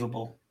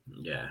unbelievable.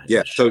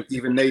 Yeah. So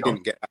even they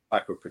didn't get that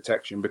type of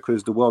protection,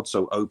 because the world's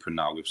so open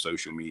now with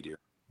social media.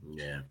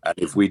 Yeah. And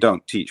if we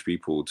don't teach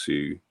people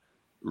to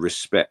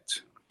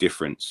respect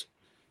difference,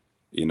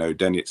 you know,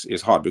 then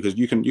it's hard, because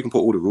you can put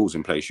all the rules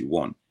in place you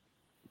want,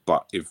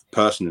 but if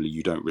personally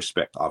you don't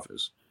respect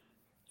others,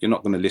 you're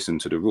not going to listen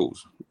to the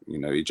rules. You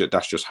know,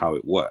 that's just how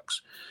it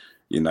works.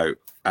 You know,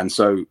 and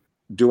so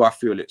do I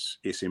feel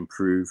it's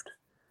improved?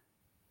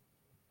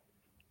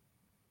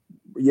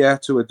 Yeah,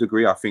 to a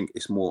degree. I think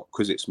it's more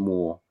because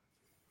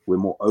we're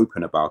more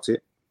open about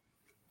it,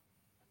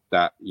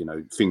 that, you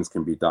know, things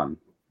can be done.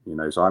 You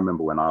know, so I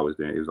remember when I was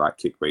doing it, it was like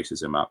kick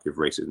racism out, give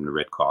racism the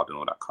red card and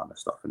all that kind of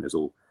stuff. And there's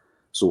all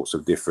sorts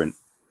of different,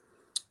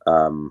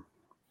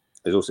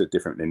 there's also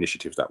different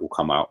initiatives that will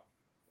come out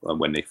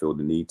when they feel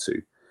the need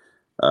to.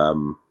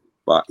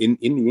 But in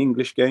the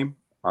English game,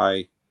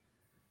 I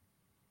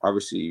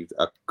received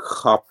a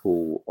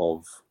couple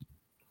of,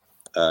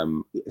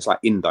 it's like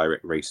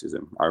indirect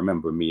racism. I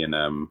remember me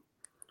and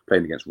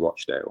playing against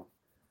Rochdale,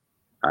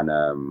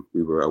 and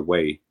we were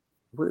away.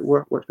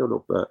 Rochdale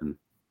or Burton?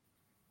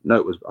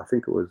 No, I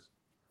think it was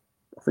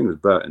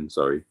Burton.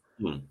 Sorry.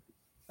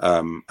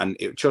 And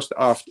it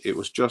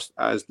was just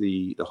as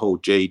the whole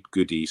Jade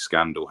Goody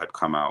scandal had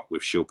come out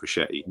with Shilpa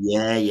Shetty.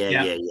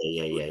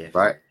 Yeah.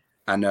 Right.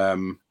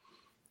 And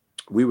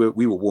we were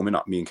warming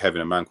up. Me and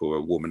Kevin and Mankell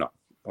were warming up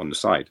on the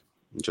side,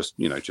 and just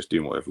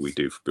doing whatever we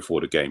do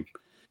before the game.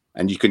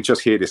 And you can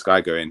just hear this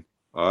guy going,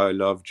 "I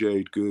love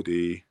Jade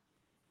Goody.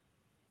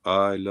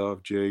 I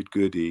love Jade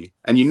Goody,"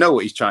 and you know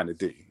what he's trying to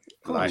do.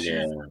 Like,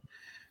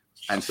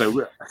 and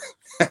so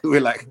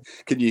we're like,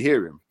 "Can you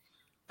hear him?"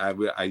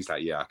 And he's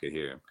like, "Yeah, I can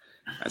hear him."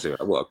 I said,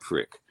 "What a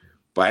prick."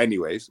 But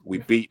anyways, we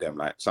beat them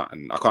like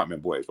something. I can't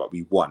remember what it was, but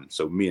we won.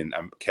 So me and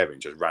Kevin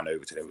just ran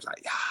over to them. It was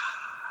like,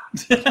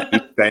 yeah,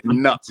 they're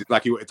nuts. It's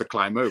like he wanted to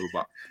climb over.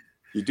 But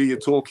you do your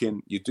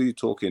talking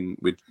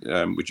with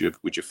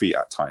your feet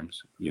at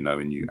times, you know.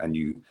 And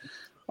you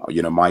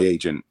know, my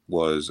agent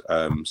was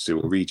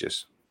Cyril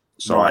Regis,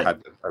 so I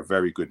had a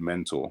very good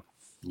mentor.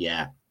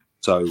 Yeah.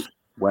 So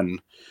when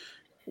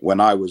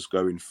I was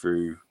going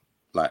through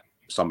like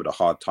some of the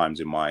hard times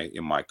in my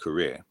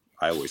career,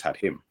 I always had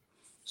him.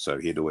 So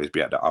he'd always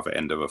be at the other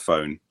end of a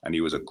phone, and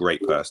he was a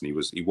great person.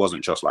 He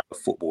wasn't just like a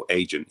football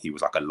agent. He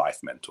was like a life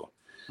mentor.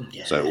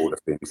 Yeah. So all the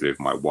things with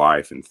my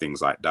wife and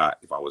things like that,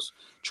 if I was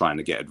trying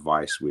to get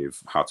advice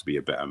with how to be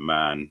a better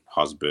man,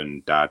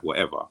 husband, dad,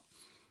 whatever,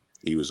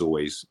 he was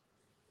always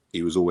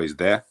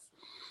there.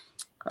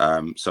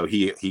 So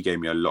he gave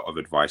me a lot of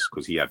advice,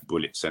 because he had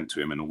bullets sent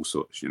to him and all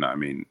sorts, you know what I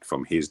mean,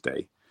 from his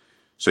day.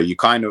 So you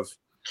kind of,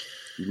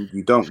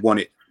 you don't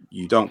want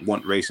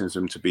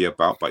racism to be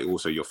about, but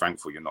also you're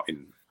thankful you're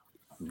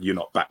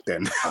not back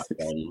then.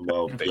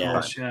 Well,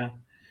 Yeah.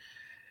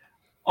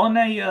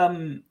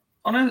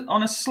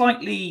 On a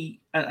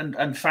slightly,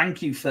 and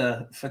thank you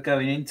for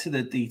going into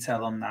the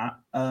detail on that.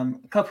 A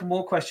couple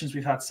more questions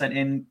we've had sent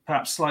in,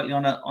 perhaps slightly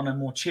on a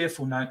more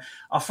cheerful note.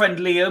 Our friend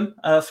Liam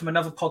from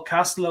another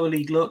podcast, Lower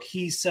League Look,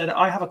 he said,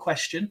 "I have a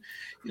question.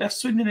 You left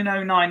Swindon in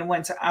 2009 and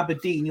went to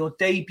Aberdeen. Your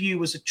debut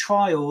was a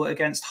trial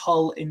against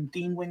Hull in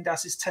Dean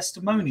Windas's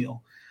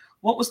testimonial.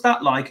 What was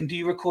that like, and do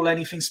you recall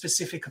anything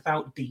specific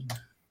about Dean?"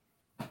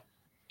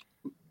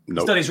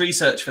 Nope. He's done his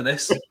research for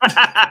this. I'm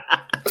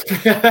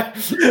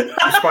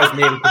surprised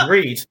Liam can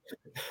read.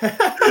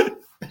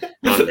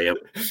 Liam.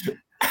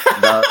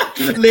 No.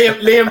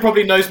 Liam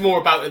probably knows more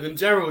about it than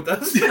Gerald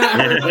does.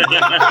 Gerald's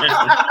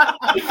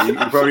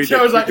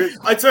like,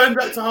 I turned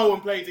up to Hull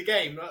and played a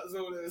game. That's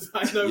all it is.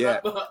 I know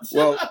that much.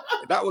 Well,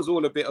 that was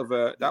all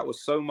that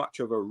was so much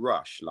of a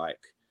rush. Like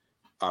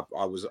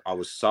I was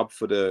sub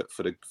for the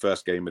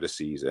first game of the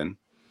season.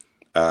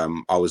 I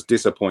was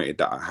disappointed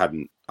that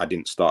I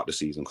didn't start the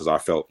season, because I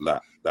felt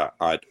that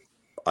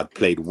I'd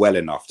played well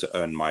enough to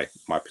earn my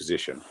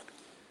position.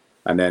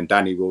 And then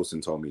Danny Wilson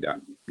told me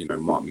that, you know,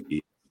 Mark McGee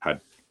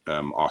had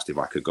asked if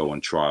I could go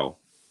on trial.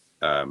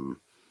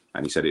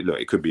 And he said, "Look,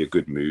 it could be a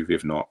good move.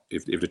 If not,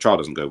 if the trial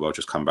doesn't go well,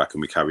 just come back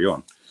and we carry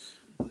on."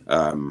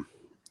 And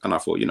I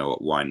thought, you know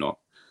what, why not?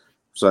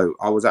 So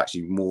I was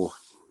actually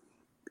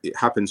it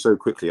happened so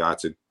quickly. I had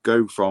to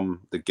go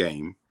from the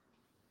game,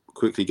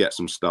 quickly get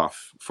some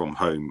stuff from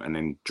home, and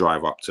then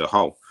drive up to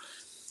Hull.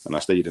 And I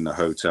stayed in a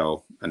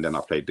hotel, and then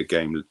I played the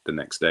game the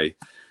next day.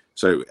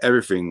 So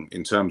everything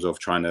in terms of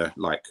trying to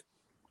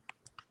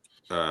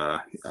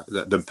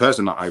the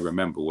person that I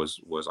remember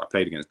was I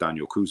played against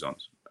Daniel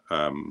Couzons,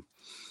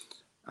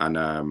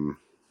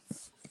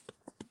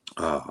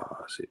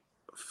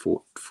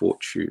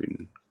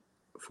 Fortune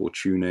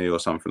or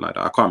something like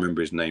that. I can't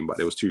remember his name, but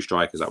there was two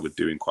strikers that were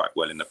doing quite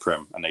well in the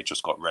Prem, and they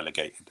just got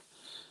relegated.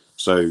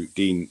 So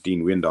Dean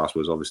Windass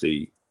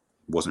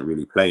wasn't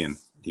really playing.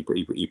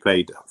 He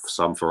played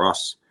some for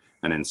us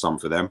and then some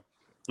for them.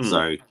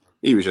 So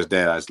he was just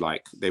there as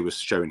they were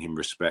showing him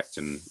respect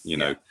and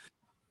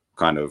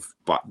kind of.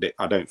 But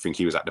I don't think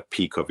he was at the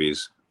peak of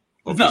his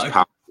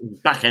power.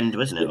 Back end,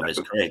 wasn't it? Of his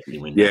career,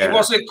 yeah, it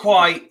wasn't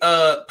quite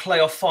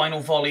playoff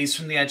final volleys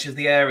from the edge of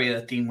the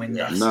area. Dean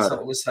Windass, no. Is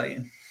what we're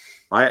saying.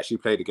 I actually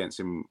played against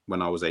him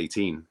when I was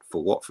 18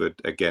 for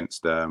Watford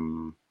against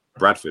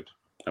Bradford,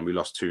 and we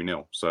lost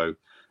 2-0. So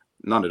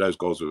none of those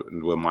goals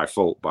were my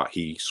fault, but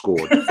he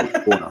scored from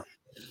the corner.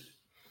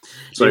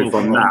 So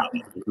from that,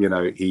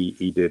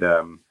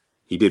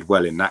 he did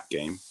well in that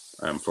game,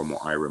 from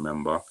what I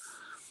remember,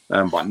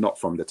 but not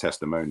from the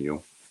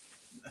testimonial.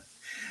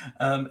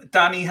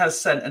 Danny has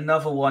sent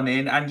another one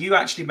in, and you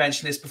actually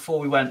mentioned this before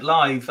we went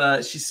live.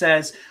 She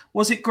says,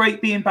 "Was it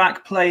great being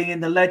back playing in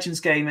the Legends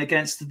game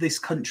against this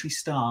country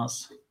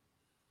stars?"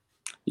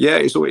 Yeah,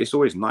 it's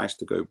always nice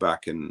to go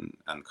back and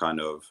kind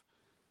of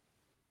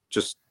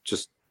just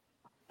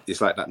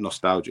it's like that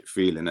nostalgic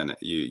feeling, and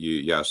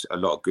you have a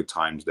lot of good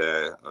times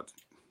there.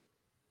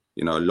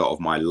 A lot of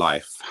my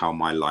life, how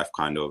my life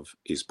kind of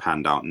is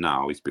panned out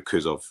now, is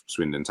because of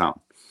Swindon Town.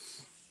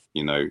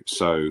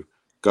 So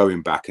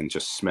going back and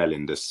just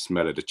smelling the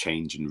smell of the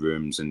changing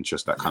rooms and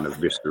just that kind of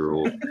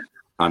visceral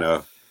kind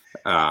of,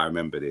 I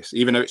remember this.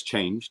 Even though it's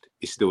changed,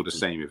 it's still the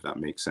same, if that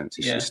makes sense.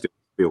 It still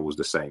feels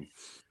the same,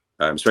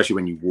 especially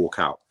when you walk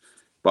out.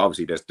 But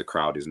obviously, the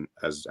crowd isn't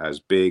as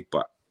big,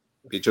 but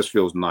it just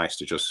feels nice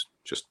to just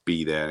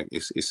be there.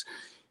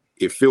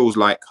 It feels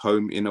like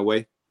home in a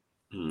way.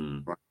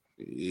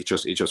 It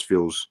just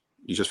feels,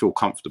 you just feel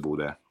comfortable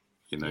there.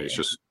 It's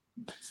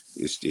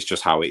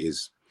just how it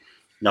is.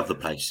 Love the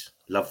place.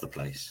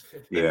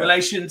 In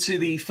relation to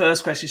the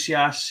first question she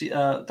asked,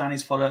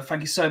 Danny's follow-up,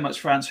 thank you so much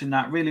for answering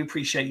that. Really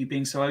appreciate you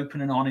being so open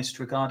and honest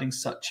regarding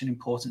such an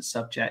important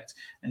subject.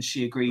 And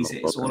she agrees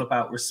it's all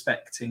about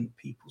respecting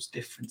people's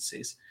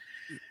differences.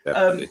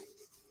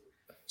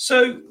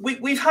 So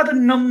we've had a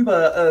number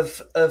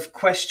of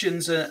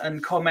questions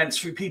and comments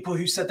from people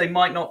who said they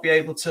might not be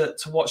able to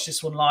watch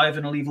this one live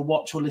and will either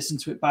watch or listen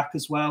to it back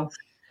as well.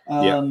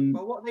 Well,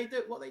 what they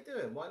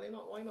doing? Why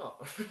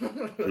not?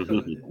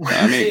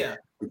 I mean,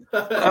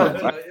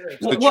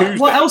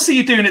 what else are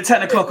you doing at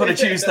 10 o'clock on a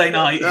Tuesday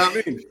night?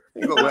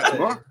 You got work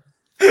tomorrow.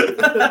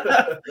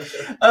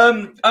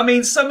 I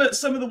mean, some of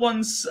the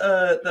ones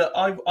that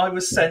I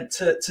was sent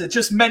to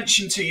just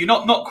mention to you,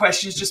 not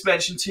questions, just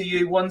mention to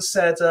you. One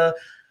said,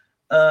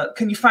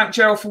 "Can you thank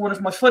Gerald for one of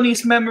my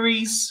funniest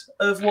memories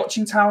of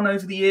watching Town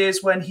over the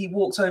years, when he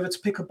walked over to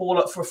pick a ball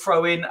up for a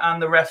throw-in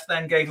and the ref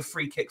then gave a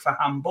free kick for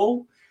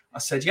handball?" I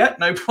said, "Yeah,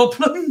 no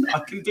problem. I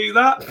can do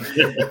that."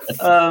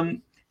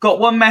 Got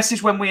one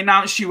message when we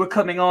announced you were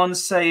coming on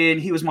saying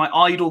he was my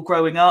idol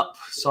growing up.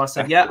 So I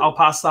said, "Yeah, I'll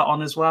pass that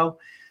on as well."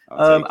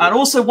 And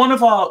also one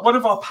of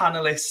our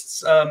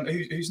panelists,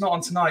 who's not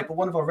on tonight, but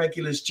one of our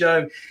regulars,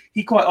 Joe,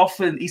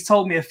 he's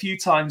told me a few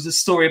times a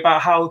story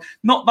about how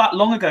not that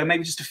long ago,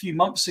 maybe just a few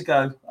months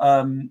ago,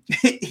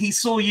 he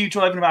saw you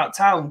driving about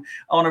town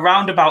on a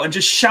roundabout and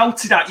just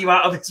shouted at you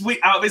out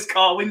of his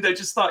car window,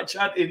 just started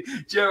chanting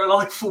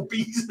 "Gerald Eiffel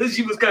beats" as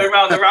you was going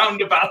around the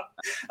roundabout.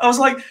 I was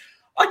like,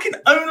 I can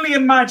only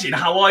imagine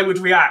how I would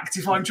react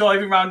if I'm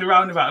driving around a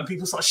roundabout and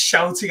people start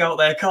shouting out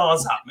their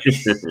cars at me.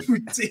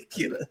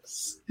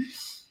 Ridiculous.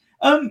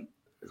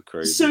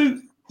 Crazy.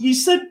 So you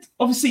said,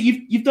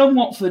 obviously, you've done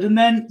Watford, and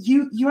then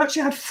you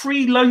actually had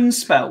 3 loan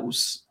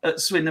spells at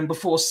Swindon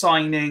before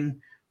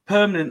signing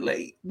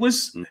permanently.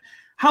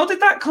 How did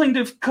that kind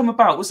of come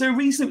about? Was there a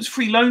reason it was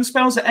 3 loan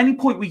spells? At any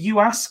point were you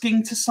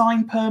asking to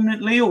sign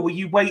permanently, or were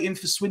you waiting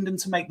for Swindon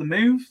to make the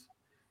move?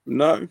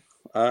 No.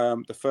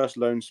 The first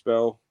loan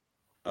spell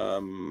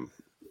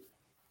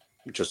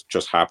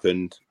just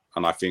happened,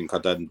 and I think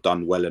I'd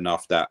done well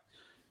enough that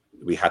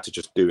we had to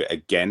just do it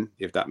again,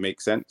 if that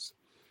makes sense.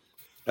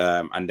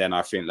 And then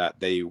I think that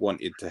they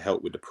wanted to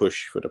help with the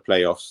push for the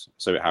playoffs,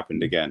 so it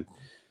happened again.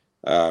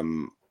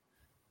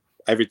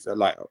 Every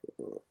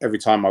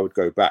time I would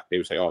go back, they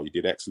would say, "Oh, you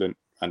did excellent,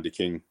 Andy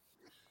King.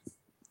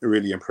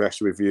 Really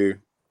impressed with you.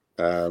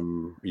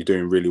 You're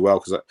doing really well."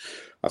 Because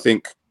I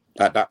think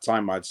at that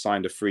time I'd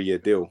signed a 3-year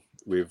deal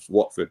with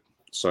Watford.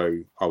 So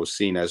I was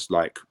seen as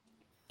like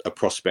a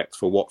prospect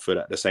for Watford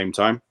at the same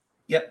time.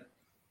 Yep.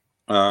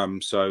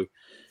 So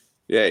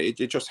yeah, it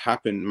just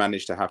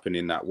managed to happen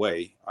in that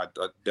way.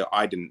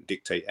 I didn't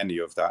dictate any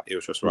of that. It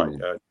was just right.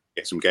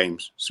 Get some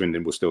games.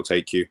 Swindon will still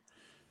take you.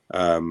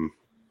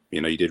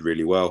 You did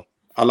really well.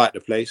 I like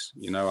the place.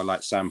 I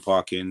like Sam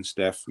Parkin,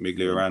 Steph,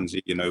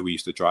 Miglioranzi. We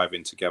used to drive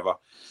in together.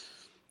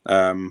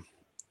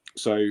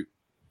 So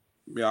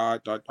yeah,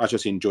 I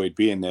just enjoyed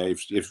being there.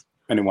 If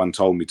anyone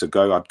told me to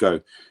go, I'd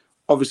go.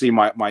 Obviously,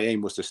 my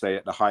aim was to stay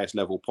at the highest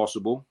level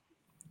possible.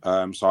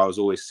 So I was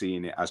always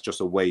seeing it as just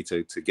a way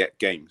to get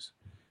games,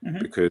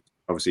 because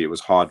obviously it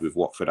was hard with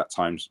Watford at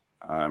times,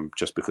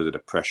 just because of the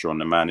pressure on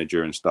the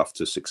manager and stuff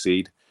to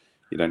succeed.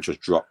 You don't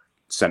just drop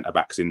centre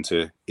backs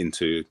into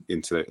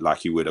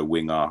like you would a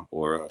winger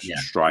or a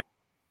striker,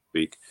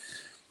 because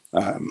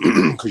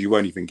you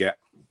won't even get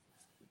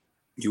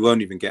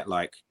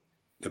like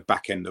the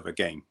back end of a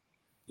game,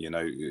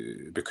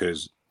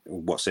 because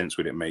what sense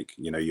would it make?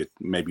 You're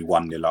maybe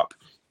 1-0 up,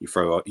 you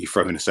throw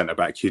in a centre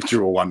back, you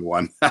draw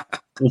 1-1.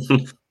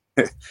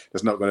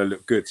 That's not going to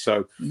look good.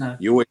 So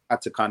you always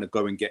had to kind of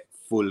go and get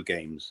full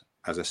games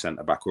as a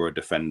centre back or a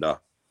defender.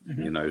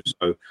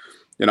 So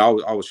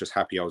I was just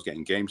happy I was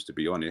getting games, to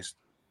be honest.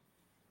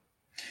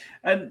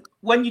 And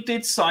when you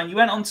did sign, you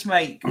went on to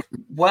make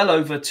well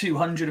over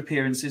 200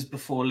 appearances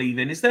before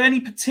leaving. Is there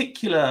any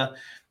particular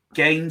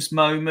games,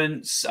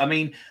 moments? I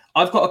mean,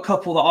 I've got a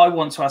couple that I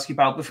want to ask you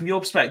about, but from your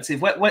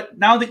perspective,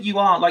 now that you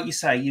are, like you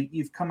say,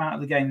 you've come out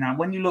of the game now,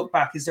 when you look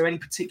back, is there any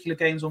particular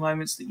games or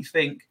moments that you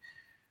think,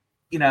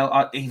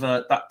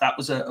 either that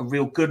was a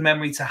real good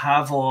memory to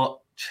have,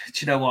 or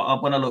do you know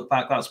what, when I look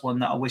back, that's one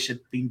that I wish had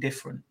been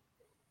different?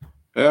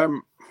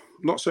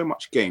 Not so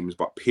much games,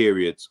 but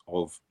periods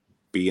of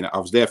being. I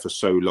was there for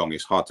so long,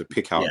 it's hard to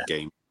pick out a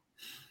game,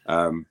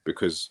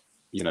 because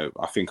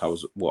I think I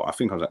was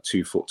at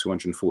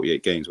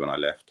 248 games when I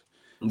left.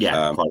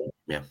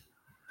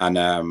 And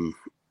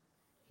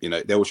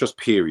there was just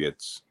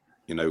periods.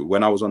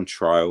 When I was on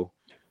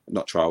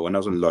when I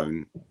was on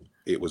loan,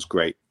 it was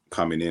great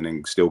coming in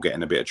and still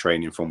getting a bit of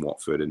training from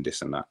Watford and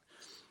this and that.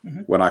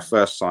 When I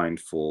first signed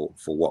for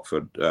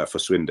Watford, for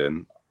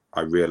Swindon,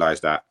 I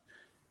realised that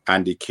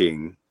Andy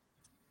King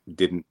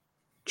didn't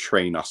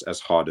train us as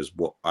hard as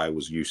what I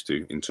was used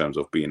to in terms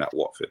of being at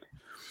Watford.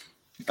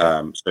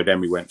 So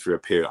then I went through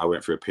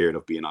a period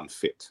of being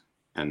unfit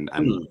and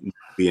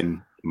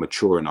being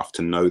mature enough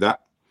to know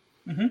that.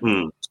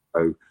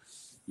 So,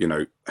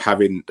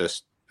 having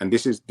this, and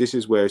this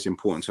is where it's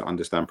important to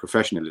understand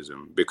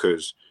professionalism,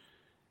 because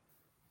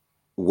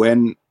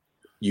when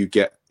you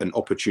get an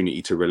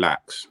opportunity to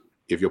relax,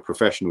 if you're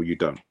professional, you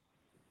don't.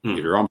 If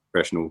you're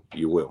unprofessional,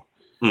 you will.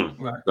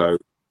 Right.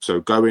 So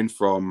going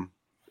from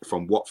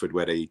Watford,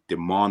 where they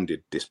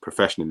demanded this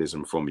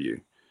professionalism from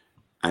you,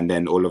 and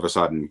then all of a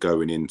sudden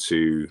going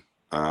into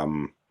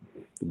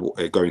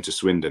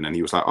Swindon, and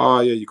he was like, "Oh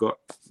yeah, you got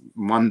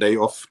Monday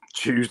off,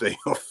 Tuesday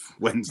off,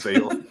 Wednesday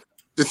off,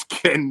 just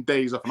getting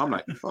days off," and I'm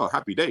like, "Oh,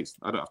 happy days!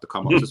 I don't have to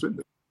come up to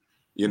Swindon,"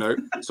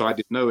 So I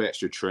did no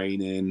extra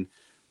training,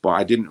 but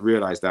I didn't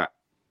realize that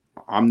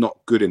I'm not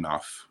good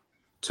enough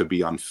to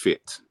be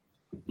unfit,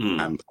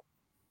 and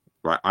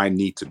right, I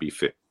need to be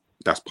fit.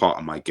 That's part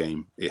of my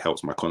game. It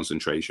helps my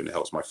concentration. It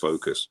helps my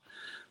focus.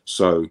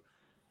 So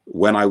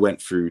when I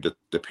went through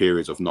the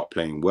periods of not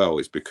playing well,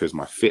 it's because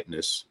my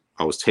fitness,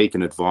 I was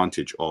taking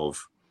advantage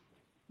of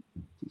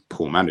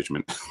poor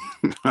management.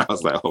 I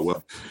was like, oh,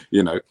 well,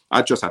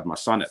 I just had my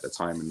son at the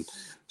time. And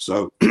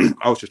so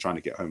I was just trying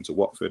to get home to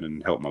Watford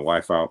and help my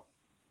wife out,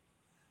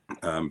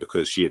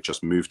 because she had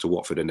just moved to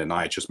Watford and then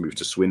I had just moved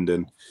to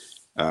Swindon.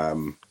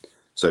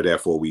 So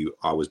therefore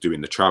I was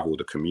doing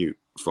the commute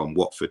from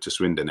Watford to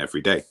Swindon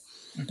every day.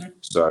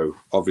 So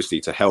obviously,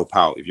 to help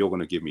out, if you're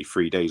going to give me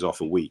 3 days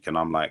off a week and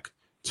I'm like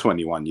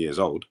 21 years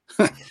old,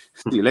 see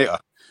you later.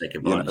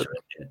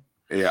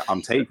 Yeah,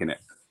 I'm taking it.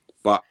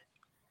 But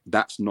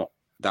that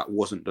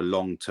wasn't the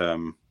long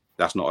term.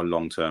 That's not a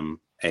long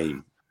term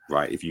aim,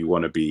 right? If you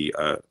want to be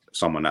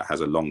someone that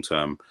has a long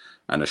term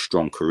and a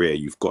strong career,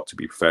 you've got to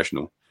be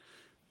professional,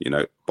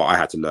 But I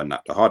had to learn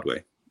that the hard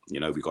way.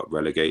 We got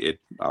relegated.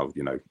 I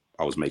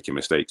was making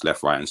mistakes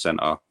left, right, and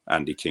centre.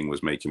 Andy King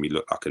was making me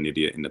look like an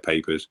idiot in the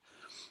papers.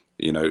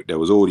 There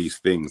was all these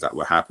things that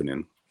were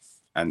happening,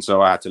 and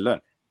so I had to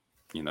learn.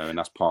 And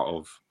that's part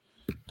of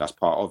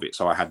it.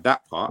 So I had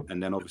that part,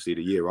 and then obviously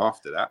the year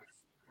after that,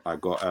 I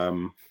got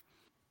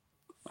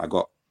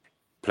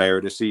Player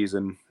of the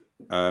Season,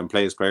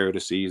 Players Player of the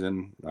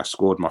Season. I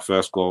scored my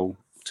first goal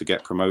to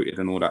get promoted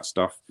and all that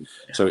stuff.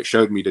 So it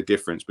showed me the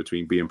difference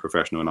between being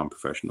professional and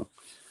unprofessional.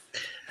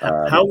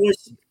 How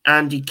was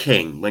Andy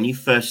King when you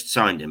first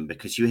signed him?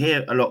 Because you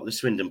hear a lot of the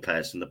Swindon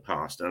players in the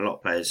past, and a lot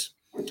of players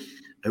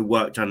who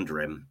worked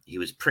under him. He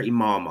was pretty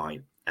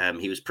Marmite.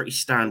 He was pretty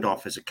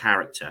standoff as a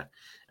character,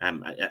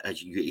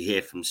 as you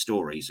hear from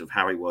stories of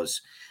how he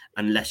was,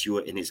 unless you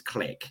were in his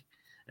clique,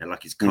 and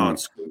like his card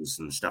schools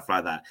and stuff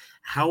like that.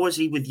 How was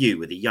he with you,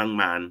 with a young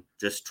man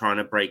just trying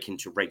to break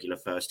into regular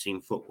first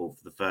team football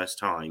for the first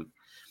time?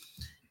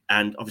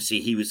 And obviously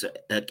he was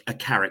a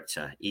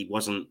character. He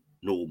wasn't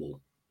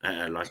normal.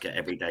 like an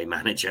everyday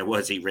manager,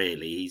 was he?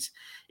 Really,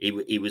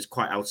 he was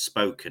quite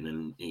outspoken,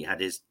 and he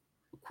had his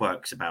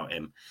quirks about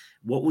him.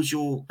 What was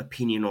your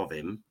opinion of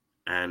him,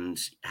 and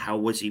how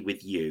was he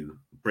with you,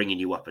 bringing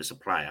you up as a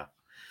player?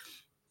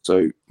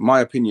 So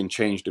my opinion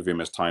changed of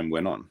him as time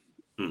went on,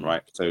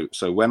 right?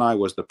 So when I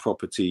was the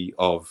property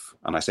of,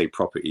 and I say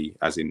property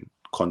as in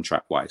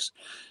contract-wise,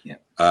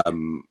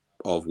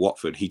 of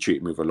Watford, he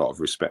treated me with a lot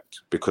of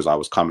respect because I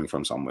was coming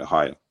from somewhere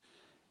higher,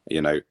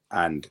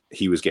 and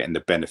he was getting the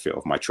benefit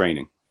of my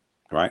training,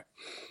 right?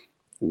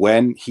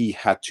 When he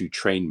had to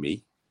train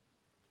me,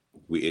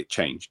 it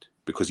changed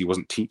because he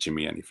wasn't teaching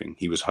me anything.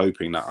 He was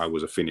hoping that I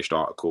was a finished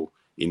article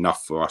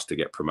enough for us to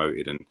get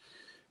promoted. And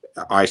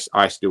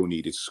I still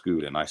needed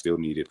schooling. I still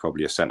needed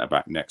probably a centre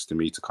back next to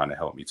me to kind of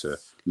help me to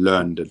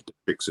learn the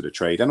tricks of the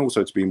trade and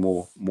also to be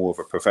more of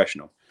a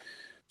professional.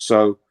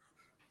 So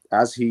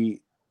as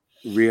he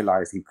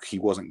realized he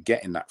wasn't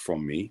getting that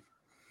from me,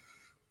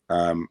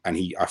 and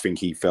I think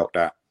he felt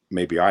that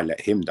maybe I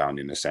let him down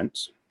in a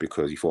sense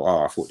because he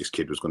thought, I thought this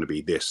kid was going to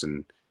be this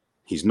and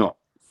he's not.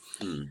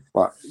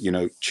 But,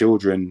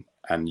 children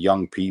and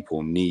young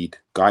people need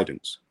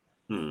guidance,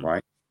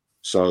 right?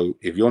 So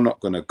if you're not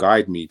going to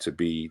guide me to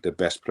be the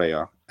best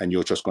player and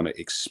you're just going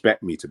to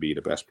expect me to be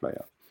the best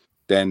player,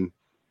 then,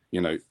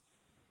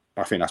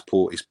 I think that's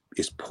poor.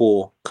 It's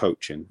poor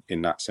coaching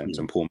in that sense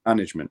and poor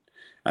management.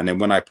 And then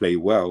when I play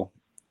well,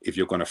 if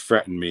you're going to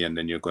threaten me and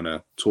then you're going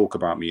to talk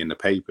about me in the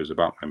papers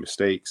about my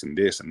mistakes and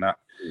this and that,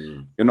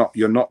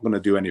 you're not going to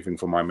do anything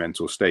for my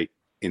mental state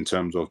in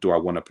terms of, do I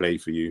want to play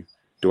for you?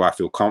 Do I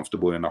feel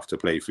comfortable enough to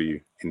play for you?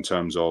 In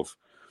terms of,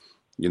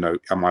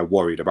 am I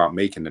worried about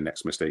making the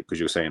next mistake because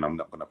you're saying I'm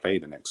not going to play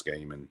the next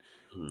game? And,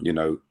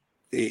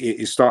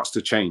 it starts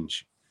to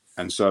change.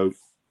 And so,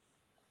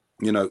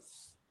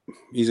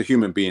 he's a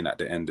human being at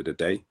the end of the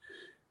day.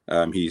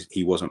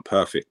 He wasn't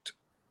perfect.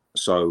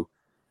 So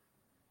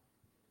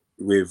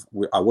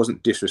I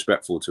wasn't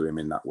disrespectful to him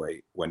in that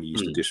way when he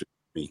used to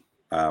disrespect me.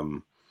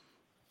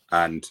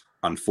 And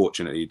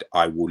unfortunately,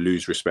 I will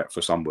lose respect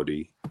for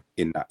somebody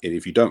in that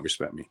if you don't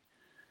respect me.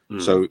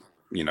 So,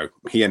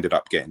 he ended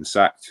up getting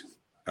sacked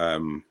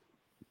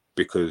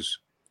because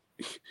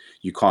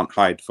you can't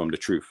hide from the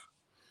truth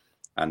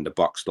and the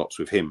buck stops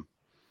with him,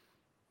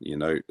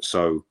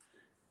 So,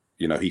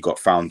 he got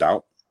found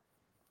out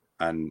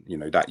and,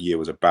 that year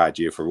was a bad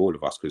year for all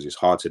of us because it's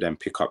hard to then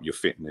pick up your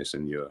fitness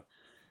and your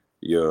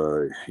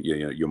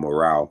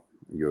morale,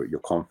 your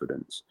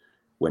confidence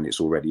when it's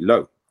already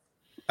low.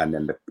 And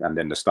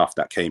then the stuff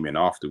that came in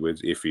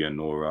afterwards, Iffy and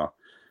Nora,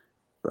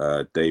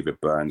 David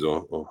Burns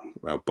or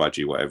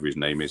Budgie, whatever his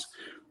name is,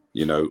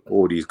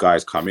 all these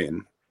guys come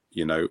in,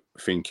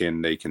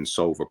 thinking they can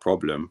solve a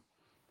problem,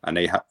 and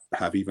they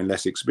have even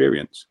less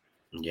experience.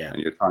 Yeah,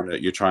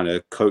 and you're trying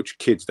to coach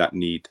kids that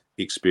need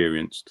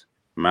experienced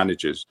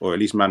managers, or at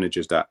least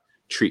managers that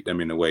treat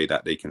them in a way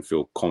that they can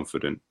feel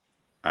confident.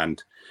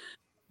 And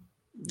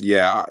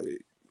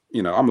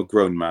I'm a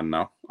grown man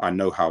now. I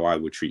know how I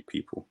would treat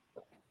people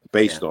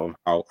based on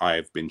how I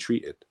have been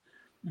treated,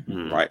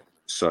 right?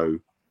 So,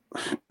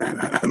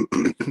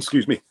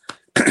 excuse me.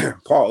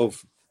 part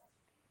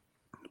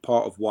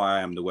of why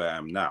I am the way I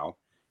am now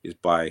is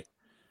by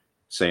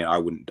saying I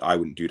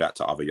wouldn't do that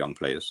to other young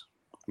players.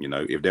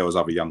 If there was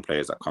other young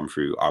players that come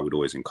through, I would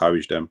always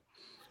encourage them.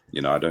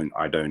 I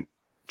don't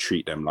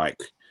treat them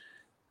like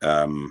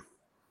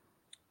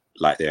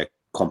their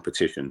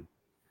competition.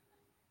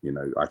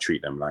 I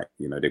treat them like,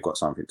 they've got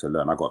something to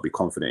learn. I got to be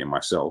confident in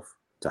myself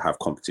to have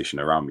competition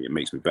around me. It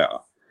makes me better,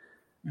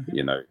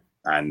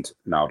 and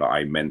now that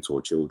I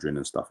mentor children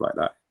and stuff like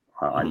that,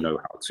 I know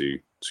how to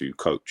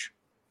coach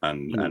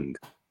and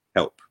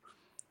help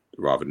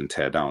rather than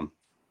tear down.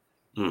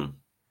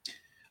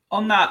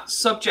 On that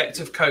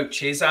subject of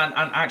coaches, and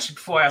actually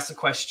before I ask the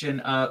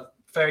question,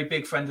 very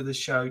big friend of the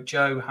show,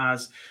 Joe,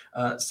 has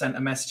sent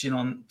a message in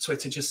on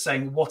Twitter just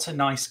saying, what a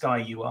nice guy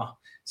you are.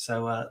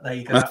 So there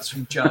you go. That's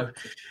from Joe.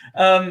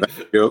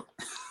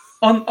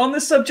 On the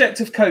subject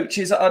of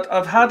coaches,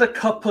 I've had a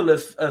couple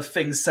of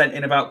things sent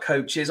in about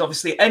coaches.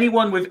 Obviously,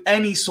 anyone with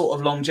any sort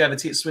of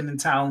longevity at Swindon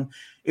Town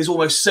is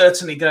almost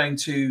certainly going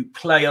to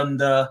play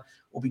under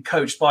or be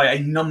coached by a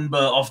number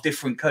of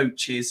different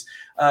coaches,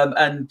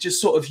 and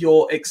just sort of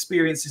your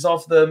experiences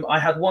of them. I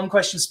had one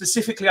question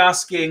specifically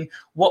asking,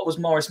 what was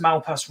Maurice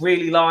Malpas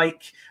really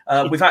like?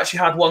 We've actually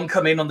had one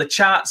come in on the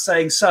chat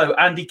saying, so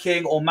Andy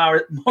King or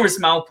Maurice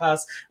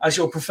Malpas as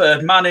your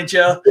preferred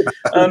manager?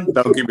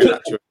 Don't give me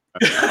that choice.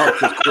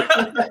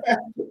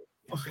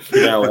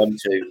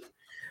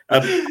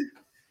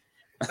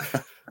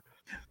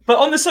 But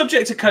on the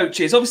subject of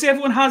coaches, obviously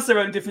everyone has their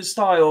own different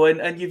style,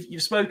 and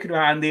you've spoken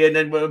about Andy, and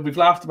then we've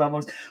laughed about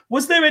Maurice.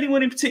 Was there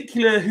anyone in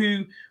particular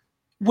who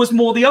was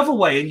more the other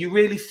way, and you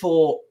really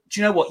thought,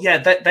 do you know what? Yeah,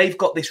 they've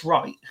got this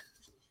right.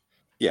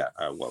 Yeah,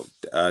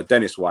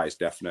 Dennis Wise,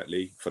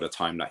 definitely, for the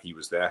time that he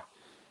was there.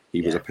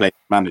 He was a player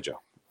manager,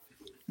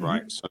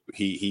 right? So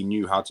he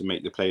knew how to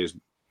make the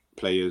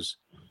players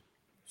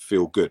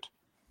feel good.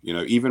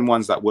 Even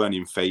ones that weren't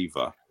in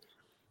favour,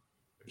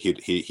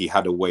 he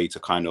had a way to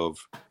kind of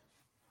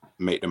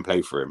make them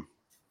play for him,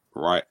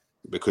 right?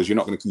 Because you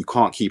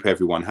can't keep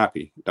everyone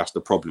happy. That's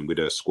the problem with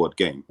a squad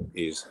game.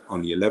 Is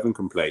only 11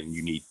 can play, and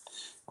you need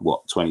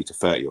 20 to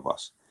 30 of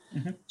us.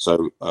 Mhm.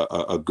 So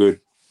a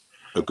good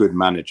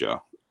manager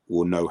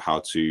will know how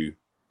to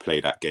play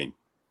that game,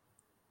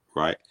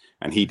 right?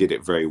 And he did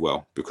it very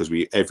well because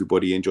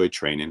everybody enjoyed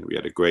training. We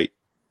had a great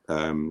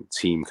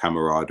team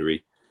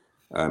camaraderie.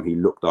 He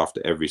looked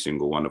after every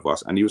single one of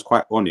us, and he was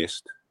quite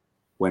honest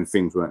when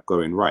things weren't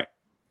going right.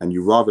 And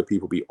you rather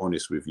people be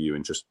honest with you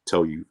and just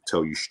tell you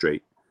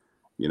straight,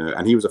 you know.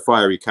 And he was a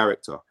fiery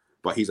character,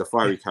 but he's a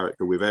fiery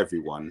character with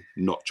everyone,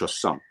 not just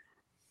some.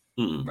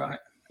 Right.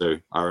 So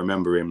I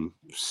remember him.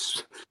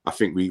 I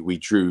think we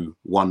drew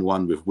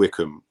 1-1 with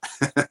Wickham,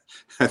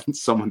 and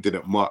someone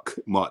didn't mark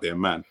their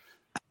man.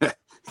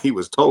 He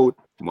was told,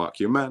 "Mark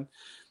your man,"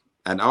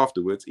 and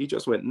afterwards he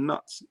just went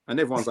nuts,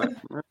 and everyone's like,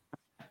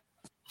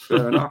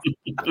 "Fair enough."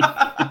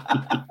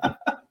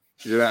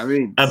 You know what I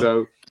mean?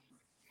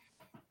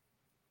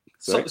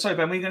 Sorry,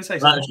 Ben, were you going to say I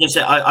something? was going to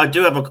say, I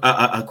do have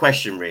a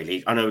question,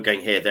 really. I know we're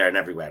going here, there, and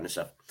everywhere and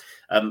stuff.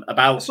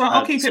 About. So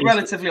I'll keep it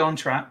relatively on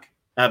track.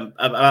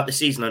 About the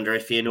season under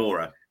Ife and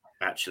Aura,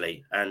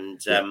 actually, and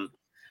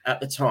at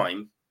the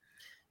time,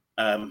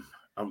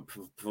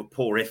 for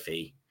poor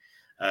Ife,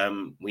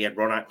 we had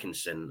Ron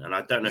Atkinson, and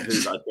I don't know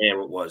whose idea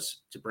it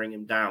was to bring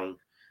him down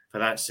for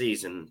that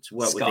season to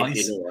work with Ife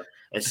and Aura,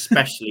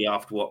 especially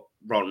after what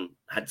Ron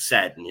had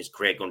said and his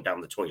career gone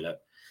down the toilet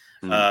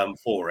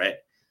for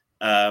it.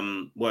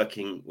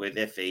 Working with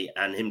Ife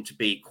and him to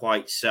be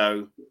quite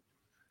so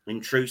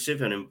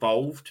intrusive and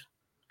involved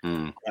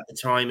at the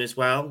time as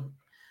well.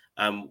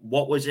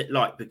 What was it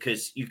like?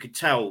 Because you could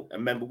tell, I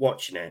remember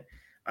watching it,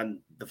 and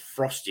the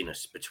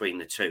frostiness between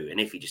the two. And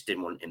if he just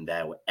didn't want him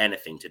there with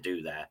anything to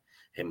do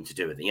him to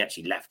do with it, he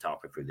actually left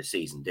halfway through the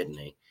season, didn't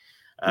he?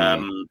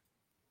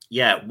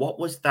 Yeah, what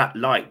was that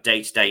like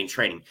day to day in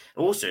training?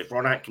 Also,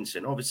 Ron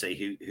Atkinson, obviously,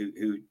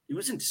 who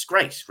was in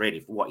disgrace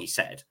really for what he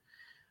said.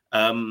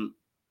 Him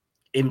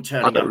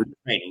turning up in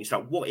training, it's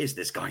like, what is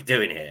this guy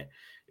doing here?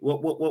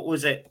 What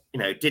was it? You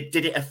know, did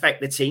it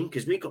affect the team?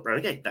 Because we got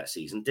relegated that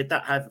season. Did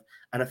that have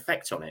an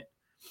effect on it?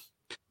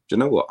 Do you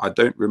know what? I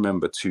don't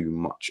remember too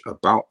much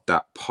about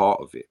that part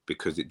of it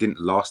because it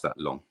didn't last that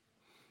long.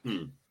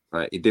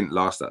 Right? It didn't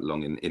last that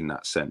long in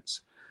that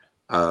sense.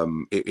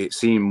 It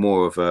seemed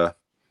more of a.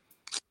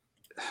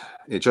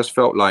 It just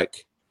felt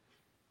like.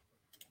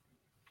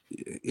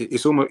 It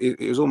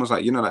was almost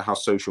like, you know, like how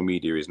social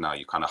media is now.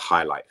 You kind of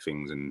highlight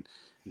things and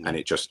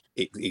it just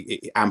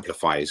it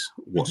amplifies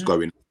what's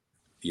going on,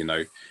 you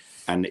know.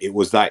 And it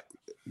was like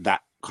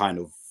that kind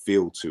of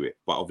feel to it,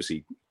 but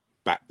obviously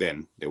back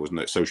then there was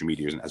no social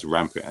media isn't as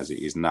rampant as it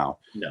is now.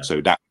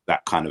 So that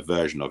kind of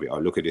version of it, I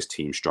look at this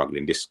team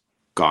struggling, this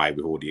guy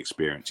with all the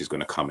experience is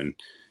going to come and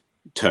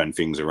turn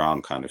things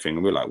around, kind of thing.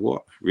 And we're like,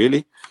 what,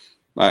 really?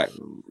 Like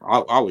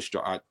I was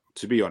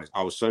to be honest,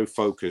 I was so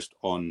focused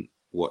on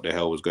what the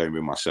hell was going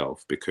with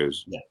myself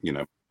because you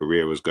know,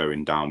 career was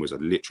going down, was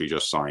literally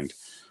just signed,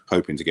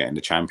 hoping to get in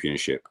the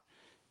Championship,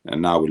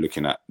 and now we're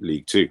looking at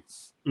League Two.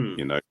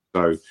 You know,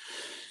 so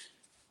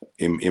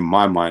in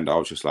my mind, I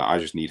was just like, I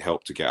just need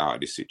help to get out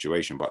of this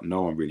situation, but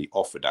no one really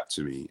offered that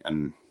to me.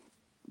 And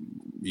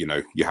you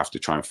know, you have to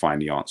try and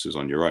find the answers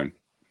on your own.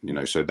 You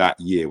know, so that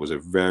year was a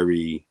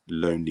very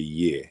lonely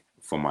year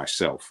for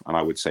myself, and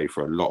I would say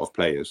for a lot of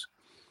players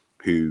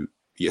who,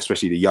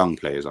 especially the young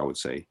players, I would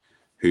say,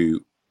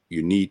 who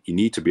you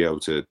need to be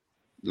able to,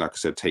 like I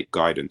said, take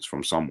guidance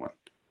from someone,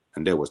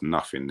 and there was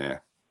nothing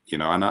there. You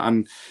know,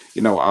 and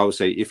you know, I would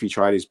say if he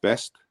tried his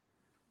best,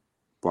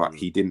 but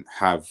he didn't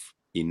have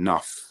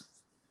enough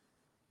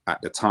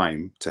at the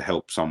time to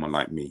help someone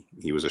like me.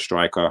 He was a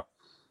striker,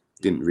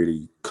 didn't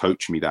really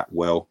coach me that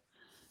well.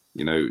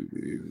 You know,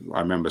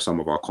 I remember some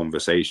of our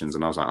conversations,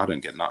 and I was like, I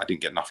didn't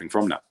get nothing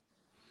from that.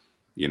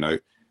 You know,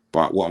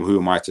 but who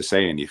am I to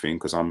say anything?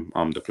 Because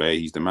I'm the player,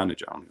 he's the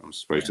manager. I'm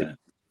supposed to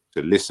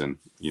listen.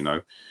 You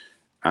know,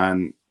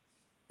 and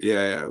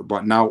yeah,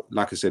 but now,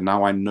 like I said,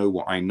 now I know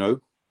what I know.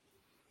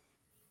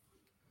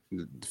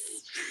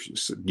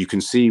 You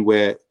can see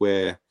where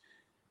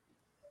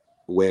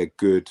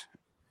good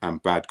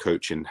and bad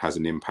coaching has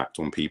an impact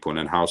on people,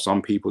 and how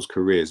some people's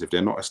careers, if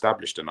they're not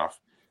established enough,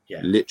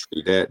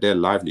 literally their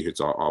livelihoods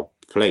are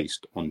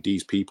placed on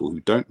these people who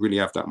don't really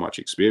have that much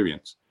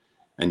experience,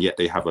 and yet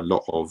they have a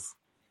lot of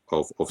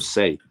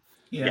say.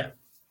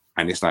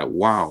 And it's like,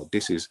 wow,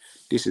 this is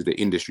the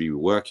industry we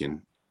work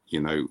in,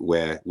 you know,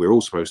 where we're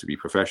all supposed to be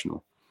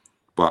professional.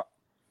 But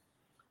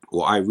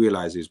what I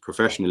realize is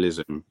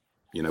professionalism,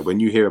 you know, when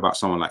you hear about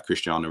someone like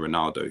Cristiano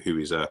Ronaldo, who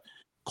is a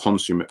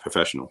consummate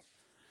professional,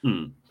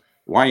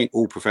 why ain't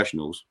all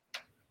professionals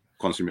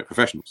consummate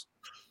professionals,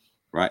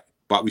 right?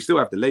 But we still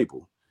have the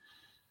label.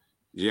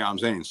 You know what I'm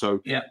saying?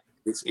 So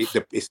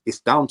it's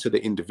down to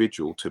the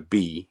individual to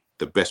be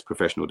the best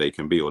professional they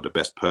can be, or the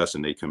best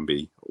person they can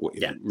be,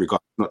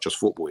 regardless, not just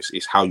football.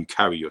 It's how you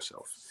carry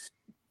yourself,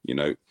 you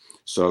know.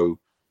 So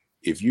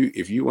if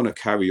you want to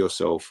carry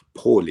yourself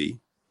poorly,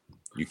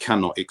 you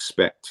cannot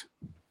expect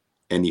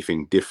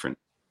anything different.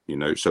 you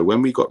know. So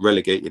when we got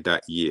relegated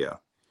that year,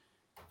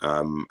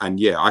 and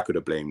yeah, I could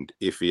have blamed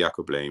Iffy, I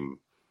could blame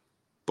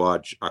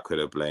Budge, I could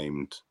have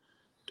blamed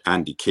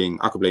Andy King,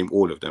 I could blame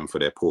all of them for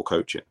their poor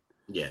coaching.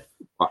 Yeah.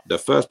 But the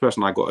first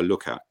person I got to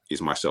look at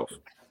is myself,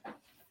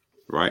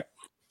 right?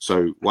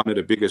 So one of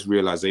the biggest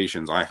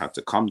realizations I had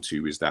to come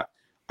to is that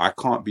I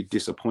can't be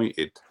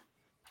disappointed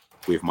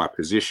with my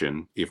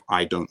position if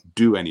I don't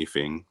do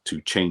anything to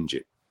change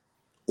it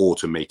or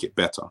to make it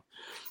better,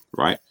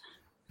 right?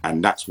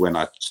 And that's when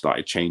I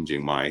started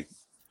changing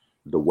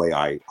the way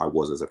I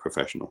was as a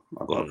professional.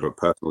 I got a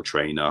personal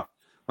trainer.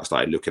 I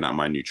started looking at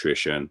my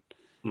nutrition.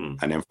 And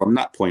then from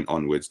that point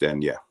onwards,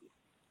 then, yeah,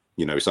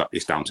 you know,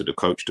 it's down to the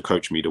coach to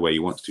coach me the way he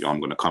wants to. I'm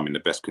going to come in the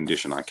best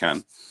condition I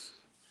can,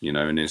 you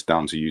know, and it's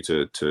down to you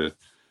to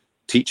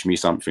teach me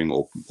something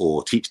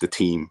or teach the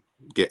team,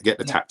 get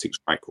the tactics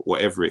right,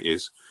 whatever it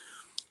is,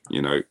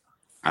 you know.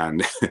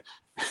 And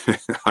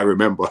I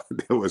remember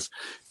there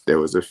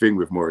was a thing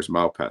with Maurice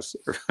Malpass,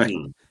 right?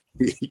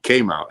 He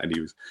came out and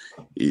he's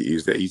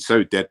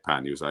so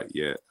deadpan. He was like,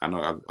 yeah, I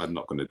know I'm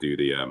not going to do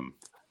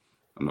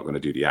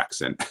the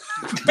accent.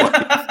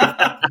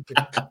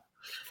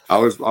 I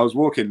was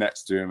walking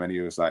next to him and he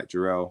was like,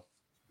 Jarrell,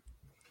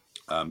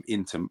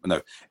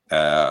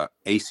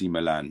 AC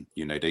Milan,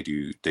 you know, they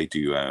do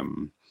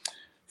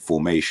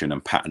formation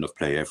and pattern of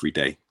play every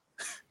day.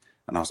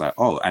 And I was like,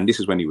 oh, and this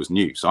is when he was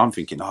new. So I'm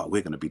thinking, oh,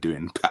 we're going to be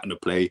doing pattern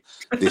of play,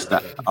 this,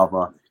 that,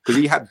 other. Because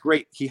he had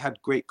great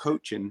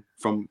coaching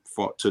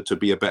to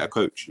be a better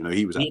coach. You know,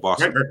 he was at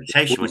Barcelona. Great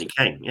reputation when he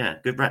came. Yeah,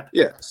 good rep.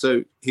 Yeah.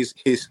 So his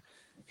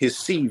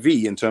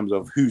CV in terms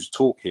of who's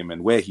taught him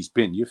and where he's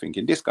been, you're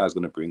thinking this guy's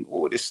going to bring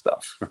all this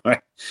stuff,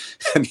 right?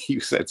 And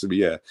he said to me,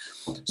 yeah.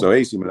 So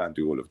AC Milan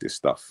do all of this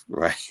stuff,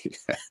 right?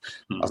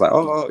 I was like,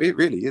 oh, it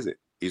really is it?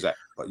 He's like,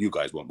 but you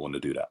guys won't want to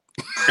do that.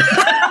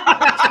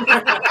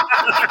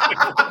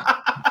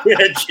 Yeah,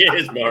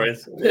 cheers,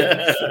 Morris.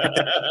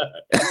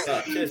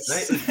 Cheers,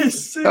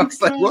 mate. I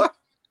was like, what?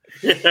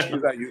 He's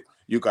like,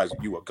 you guys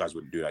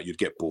wouldn't do that. You'd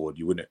get bored.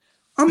 You wouldn't.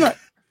 I'm like,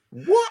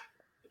 what?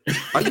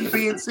 Are you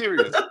being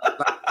serious?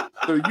 Like,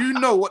 so you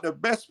know what the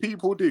best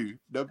people do,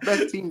 the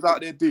best teams out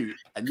there do,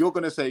 and you're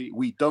going to say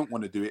we don't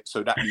want to do it,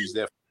 so that means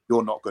therefore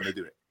you're not going to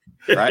do it,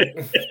 right?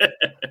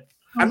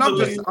 And I'm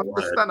just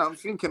standing, I'm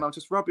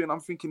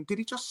thinking, did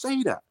he just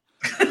say that?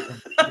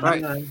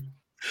 Right?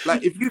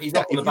 Like if you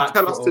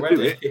tell us to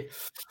do it,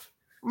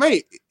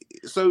 mate.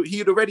 So he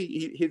had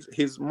already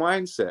his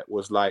mindset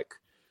was like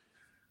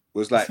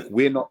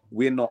we're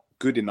not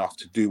good enough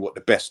to do what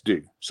the best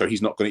do, so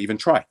he's not going to even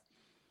try.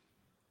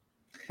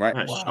 Right?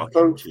 So, it's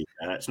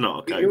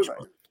not a coach.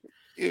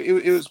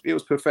 It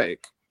was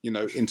pathetic, you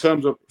know. In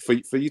terms of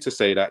for you to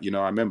say that, you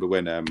know, I remember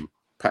when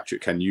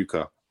Patrick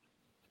Kanyuka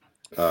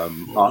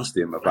asked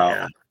him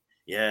about.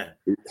 Yeah.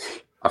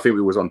 I think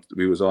we was on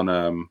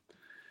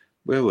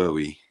where were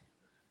we?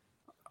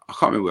 I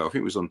can't remember. I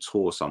think it was on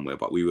tour somewhere,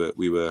 but we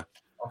were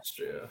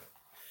Austria.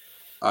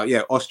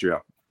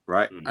 Austria,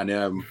 right?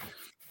 And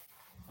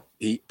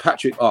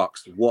Patrick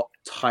asked, "What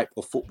type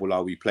of football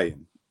are we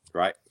playing?"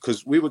 Right?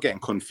 Because we were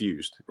getting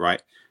confused,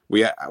 right?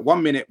 We at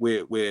 1 minute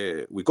we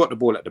got the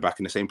ball at the back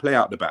and they're saying play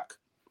out the back,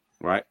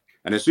 right?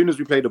 And as soon as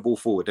we play the ball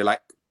forward, they're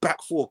like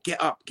back four,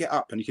 get up,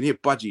 and you can hear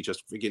Budgie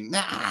just freaking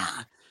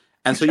nah.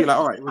 And so you're like,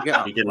 all right, we'll get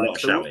up. He did a lot of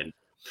shouting.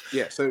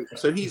 Yeah, so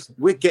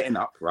we're getting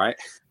up, right?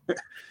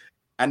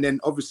 And then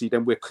obviously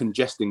then we're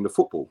congesting the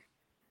football,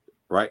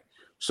 right?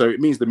 So it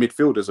means the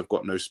midfielders have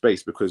got no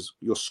space because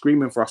you're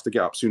screaming for us to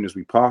get up as soon as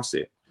we pass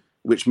it,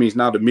 which means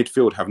now the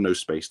midfield have no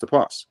space to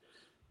pass,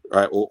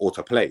 right? Or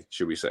to play,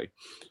 should we say.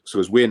 So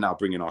as we're now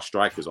bringing our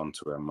strikers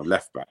onto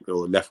left back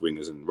or left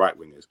wingers and right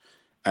wingers.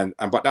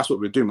 But that's what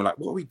we're doing. We're like,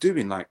 what are we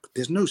doing? Like,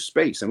 there's no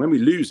space. And when we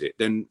lose it,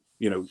 then,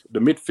 you know, the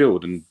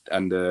midfield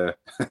and the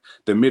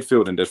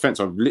midfield and defense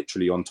are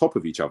literally on top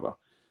of each other.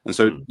 And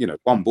so, you know,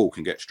 one ball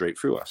can get straight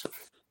through us.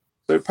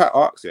 So Pat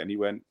asked it and he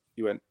went,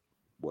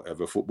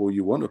 whatever football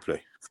you want to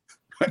play.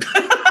 It's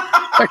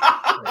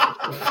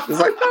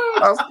like,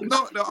 that's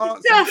not the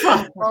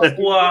answer.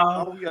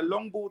 Wow. Are we a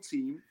long ball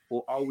team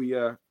or are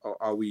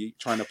we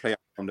trying to play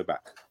from the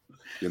back?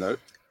 You know?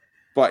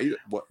 But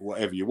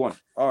whatever you want.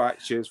 All right,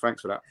 cheers,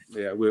 thanks for that.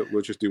 Yeah,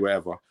 we'll just do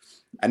whatever.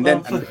 And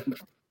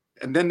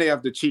then they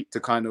have the cheek to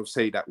kind of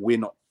say that we're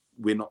not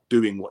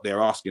doing what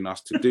they're asking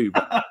us to do.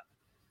 But,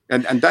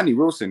 and Danny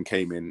Wilson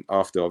came in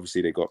after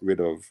obviously they got rid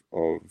of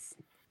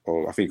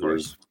I think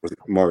Morris. Was it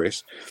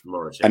Morris?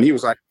 Morris, yeah. And he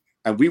was like,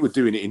 and we were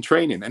doing it in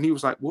training, and he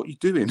was like, "What are you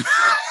doing?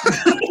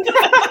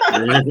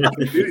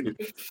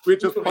 We're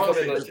just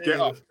passing, just get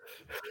up."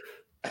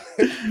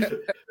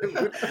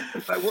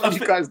 Like, what are you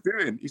guys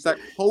doing? He's like,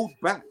 hold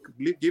back,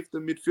 give the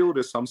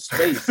midfielders some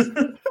space, you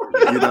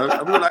know.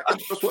 And we were like,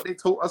 that's what they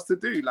taught us to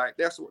do. Like,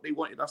 that's what they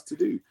wanted us to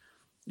do,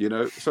 you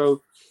know.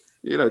 So,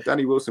 you know,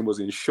 Danny Wilson was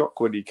in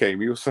shock when he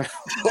came. He was like,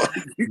 what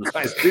are you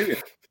guys doing?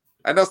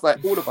 And that's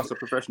like, all of us are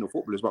professional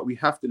footballers, but we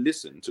have to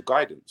listen to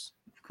guidance.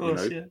 Of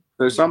course, you know? Yeah.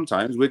 So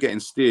sometimes we're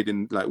getting steered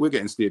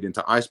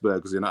into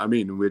icebergs, you know what I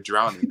mean, and we're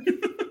drowning.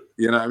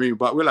 You know what I mean?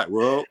 But we're like,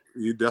 well,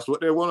 that's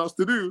what they want us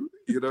to do.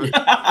 You know,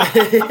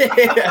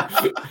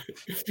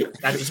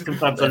 That just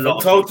confirms a If lot. I'm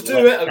of told to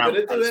people do it, like I'm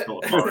gonna that do it.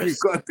 sort of Forest. you've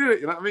got to do it.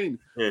 You know what I mean?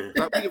 Yeah.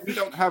 Like,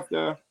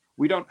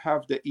 we don't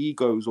have the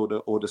egos or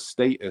the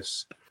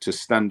status to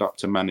stand up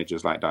to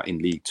managers like that in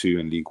League Two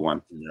and League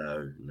One.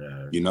 No.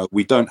 You know,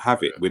 we don't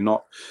have it. We're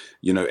not,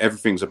 you know,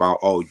 everything's about,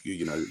 oh,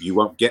 you know, you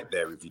won't get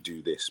there if you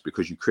do this,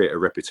 because you create a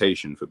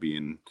reputation for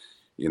being,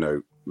 you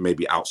know,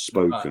 maybe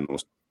outspoken, or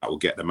that will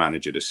get the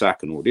manager the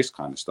sack and all this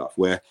kind of stuff.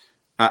 Where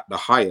at the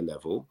higher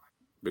level,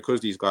 because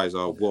these guys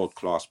are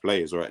world-class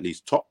players, or at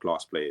least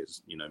top-class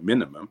players, you know,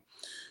 minimum,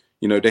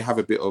 you know, they have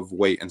a bit of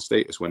weight and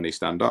status when they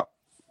stand up.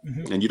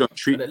 And you don't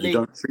treat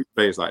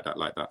players like that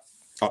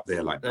up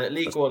there like that.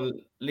 League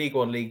One,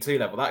 League Two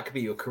level, that could be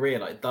your career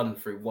like done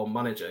through one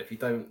manager. If you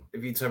turn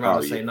around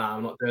and say, "Nah,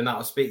 I'm not doing that,"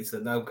 I'll speak to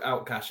them. They'll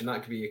outcash, and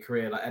that could be your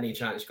career. Like any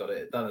chance you got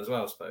it done as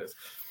well, I suppose.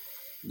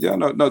 Yeah,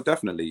 no,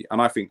 definitely.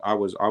 And I think I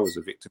was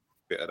a victim of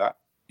a bit of that.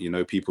 You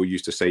know, people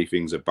used to say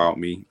things about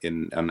me,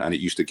 and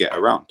it used to get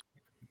around.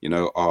 You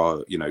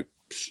know,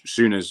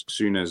 soon as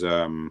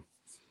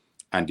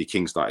Andy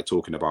King started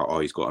talking about, oh,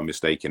 he's got a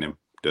mistake in him,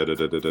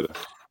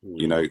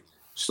 you know,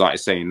 started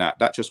saying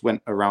that just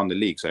went around the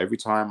league. So every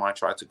time I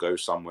tried to go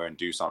somewhere and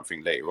do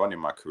something later on in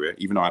my career,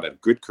 even though I had a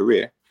good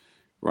career,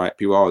 right?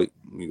 People, oh,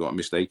 you got a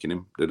mistake in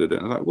him. I was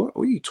like, what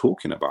are you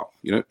talking about?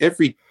 You know,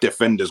 every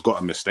defender's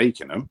got a mistake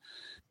in them.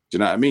 Do you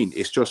know what I mean?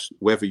 It's just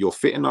whether you're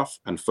fit enough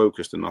and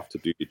focused enough to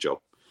do your job.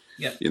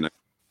 Yeah. You know,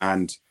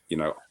 and you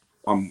know,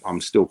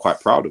 I'm still quite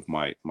proud of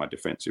my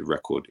defensive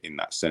record in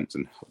that sense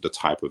and the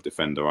type of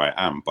defender I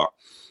am. But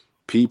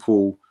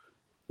people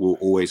will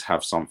always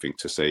have something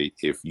to say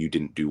if you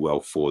didn't do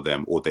well for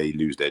them, or they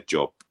lose their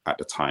job at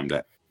the time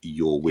that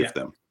you're with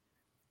them.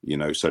 You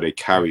know, so they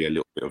carry a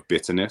little bit of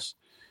bitterness,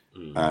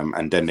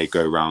 and then they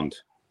go around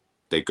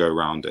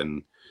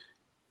and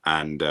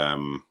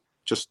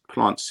just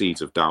plant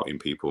seeds of doubt in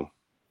people.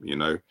 You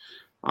know,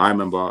 I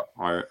remember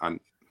I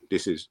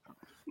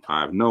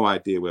have no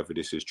idea whether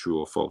this is true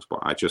or false, but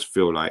I just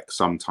feel like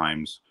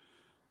sometimes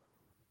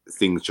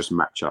things just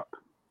match up,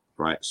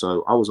 right?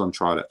 So I was on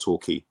trial at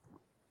Torquay.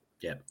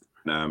 Yeah.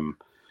 I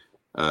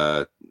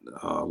can't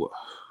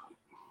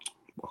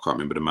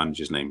remember the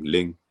manager's name.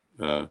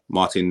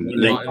 Martin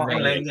Ling.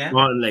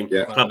 Martin Ling,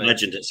 yeah. Club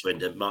legend at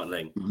Swindon, Martin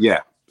Ling. Yeah.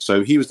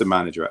 So he was the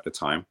manager at the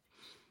time,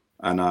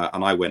 and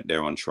I went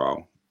there on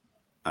trial,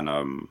 and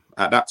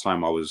at that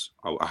time I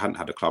hadn't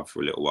had a club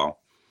for a little while.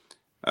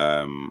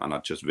 And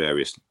I'd just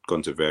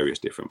gone to various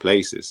different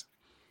places,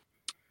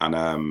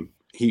 and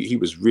he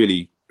was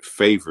really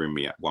favouring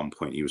me at one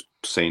point. He was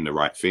saying the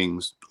right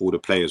things. All the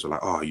players were like,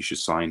 "Oh, you should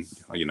sign.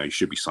 You know, you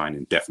should be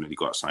signing. Definitely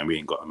got to sign. We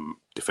ain't got a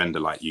defender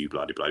like you."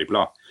 Blah blah blah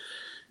blah.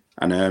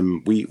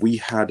 And we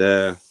had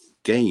a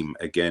game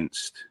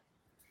against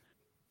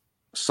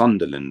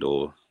Sunderland,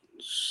 or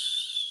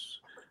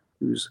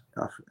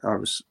I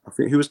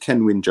think who was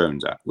Ken Wynne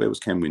Jones at? Where was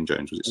Ken Wynne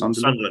Jones? Was it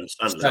Sunderland?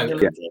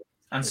 Sunderland. Yeah.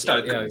 And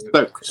Stoke.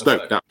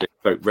 Stoke. That bit.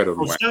 Stoke, red on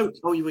white. Stoke.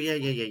 Oh,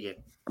 yeah.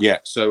 Yeah.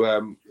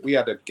 So we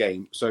had a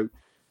game. So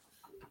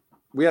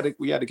we had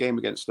a game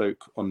against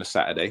Stoke on the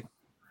Saturday,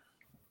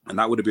 and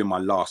that would have been my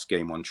last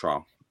game on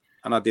trial.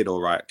 And I did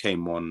all right.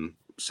 Came on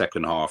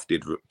second half.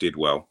 Did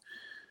well.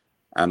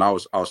 And I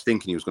was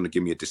thinking he was going to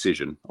give me a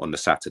decision on the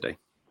Saturday,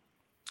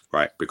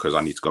 right? Because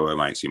I need to go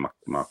home and see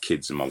my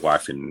kids and my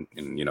wife in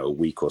a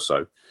week or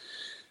so.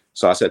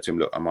 So I said to him,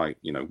 look,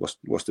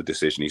 what's the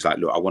decision? He's like,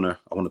 look, I want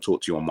to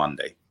talk to you on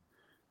Monday,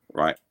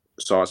 right?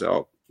 So I said,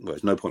 oh, well,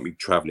 there's no point me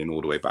traveling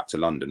all the way back to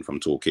London from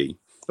Torquay.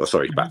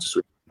 Back to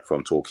Sweden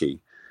from Torquay.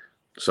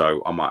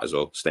 So I might as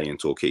well stay in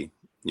Torquay,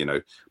 you know.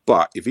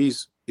 But if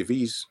he's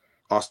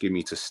asking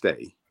me to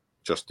stay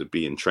just to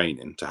be in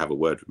training, to have a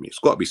word with me, it's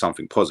got to be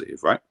something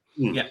positive, right?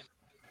 Yeah.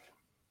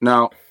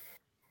 Now,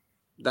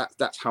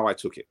 that's how I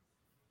took it.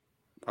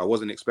 I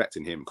wasn't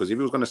expecting him, because if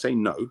he was going to say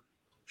no,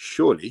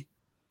 surely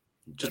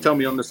just tell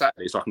me on the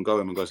Saturday so I can go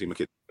home and go see my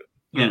kids.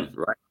 Yeah.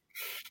 Right.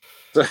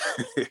 So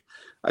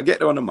I get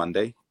there on a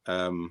Monday,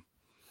 and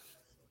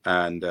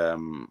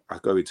I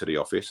go into the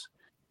office,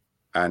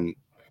 and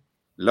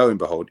lo and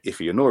behold,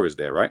 Ife Onora's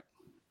there, right?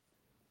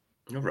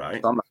 All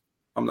right. So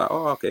I'm like,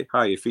 oh, okay,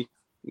 hi Ife.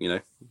 You know,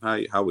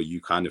 how are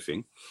you, kind of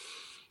thing.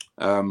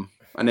 And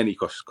then he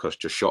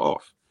just shot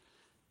off.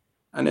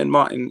 And then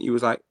Martin, he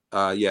was like,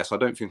 yes, I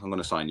don't think I'm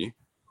going to sign you.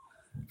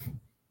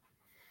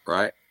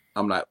 Right?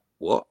 I'm like,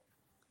 what?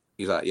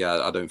 He's like,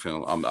 yeah, I don't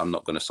think I'm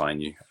not going to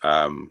sign you.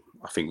 I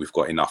think we've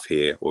got enough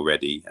here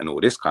already and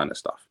all this kind of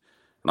stuff.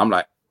 And I'm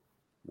like,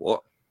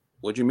 what?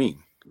 What do you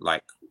mean?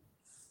 Like,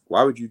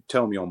 why would you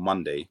tell me on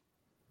Monday,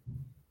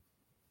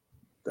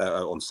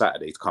 on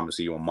Saturday to come and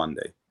see you on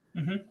Monday?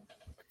 Mm-hmm.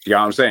 You know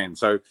what I'm saying?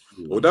 So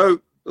although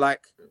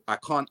like I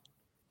can't,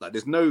 like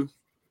there's no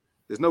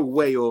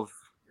way of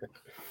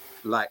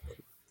like,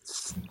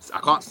 I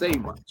can't say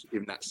much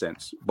in that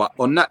sense. But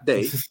on that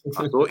day,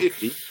 I saw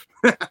Iffy.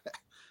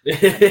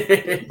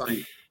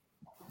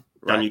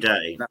 Done you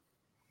dirty.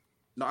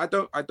 No, I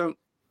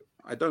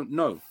don't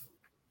know.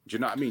 Do Do you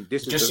know what I mean?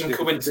 This is Just some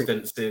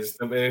coincidences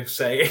that we'll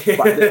say.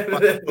 But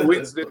the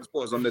coincidence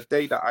was on the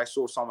day that I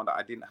saw someone that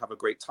I didn't have a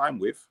great time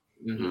with,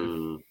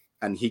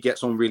 and he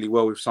gets on really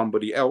well with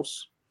somebody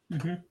else.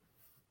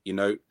 You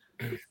know,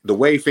 the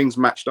way things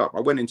matched up, I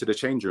went into the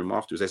change room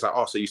afterwards. They're like,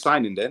 "Oh, so you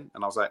signing then?"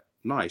 And I was like,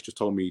 "No, he's just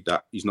told me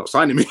that he's not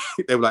signing me."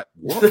 They were like,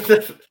 "What?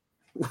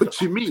 What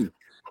do you mean?"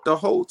 The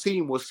whole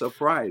team was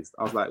surprised.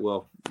 I was like,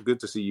 "Well, good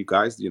to see you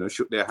guys." You know,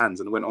 shook their hands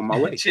and went on my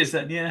way. Cheers,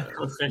 then. Yeah.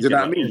 You know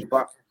what I mean?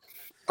 But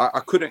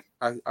I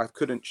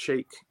couldn't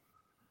shake.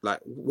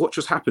 Like, what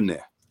just happened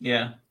there?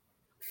 Yeah.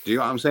 Do you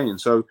know what I'm saying?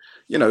 So,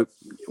 you know,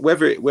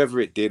 whether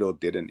it did or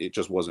didn't, it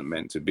just wasn't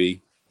meant to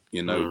be.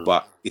 You know,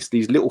 but it's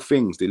these little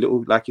things, the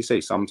little, like you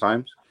say,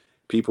 sometimes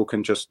people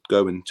can just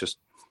go and just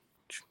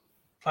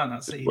plant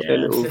that seed.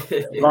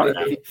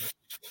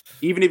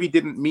 Even if he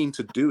didn't mean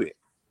to do it,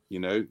 you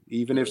know,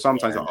 even if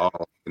sometimes, like, oh,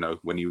 you know,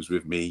 when he was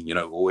with me, you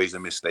know, always a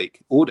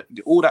mistake, all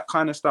that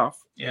kind of stuff.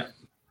 Yeah.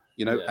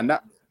 You know, and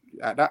that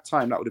at that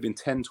time, that would have been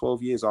 10,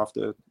 12 years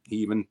after he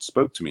even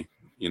spoke to me,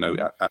 you know,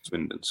 at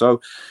Swindon.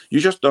 So you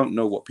just don't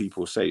know what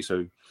people say.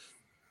 So,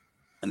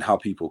 and how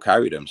people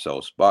carry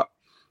themselves. But,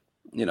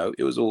 you know,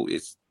 it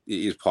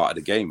is part of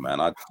the game,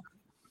 man.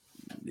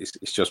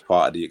 It's just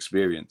part of the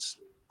experience.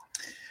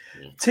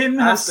 Tim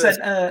has sent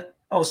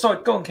oh,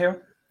 sorry, go on, Kieran.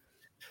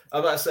 I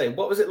was about to say,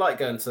 what was it like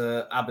going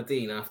to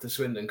Aberdeen after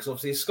Swindon? Because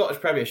obviously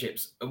Scottish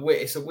Premiership's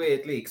it's a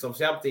weird league. Because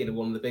obviously Aberdeen are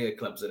one of the bigger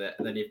clubs in it,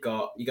 and then you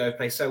go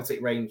play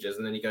Celtic Rangers,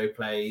 and then you go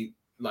play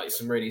like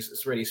some really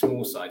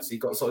small sides. So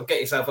you've got to sort of get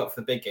yourself up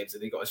for the big games,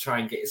 and you've got to try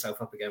and get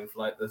yourself up again for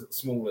like the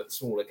smaller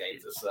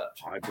games as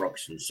such.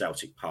 Ibrox and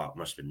Celtic Park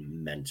must have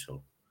been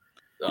mental.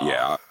 Oh.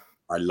 Yeah,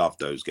 I love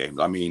those games.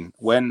 I mean,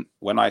 when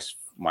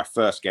my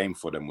first game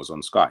for them was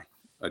on Sky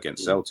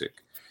against Celtic,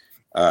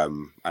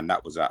 and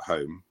that was at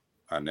home,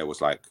 and there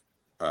was like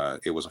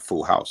it was a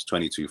full house,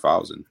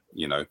 22,000.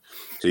 You know,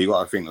 so you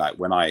got to think like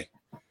when I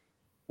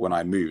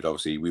moved,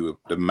 obviously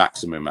the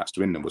maximum at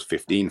Swindon was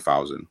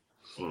 15,000.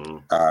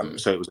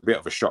 So it was a bit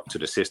of a shock to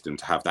the system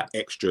to have that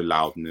extra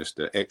loudness,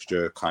 the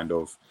extra kind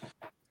of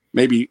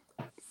maybe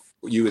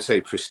you would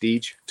say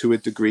prestige to a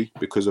degree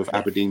because of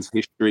Aberdeen's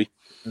history.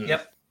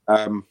 Yep.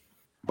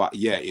 But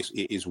yeah, it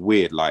is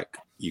weird. Like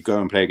you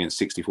go and play against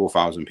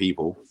 64,000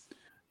 people,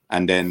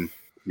 and then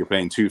you're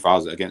playing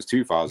 2,000 against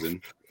 2,000,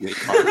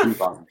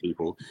 2,000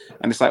 people,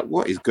 and it's like,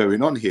 what is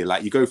going on here?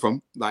 Like you go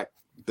from like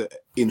the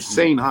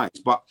insane heights,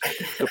 but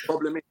the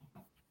problem is,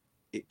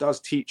 it does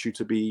teach you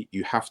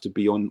you have to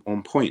be on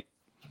point,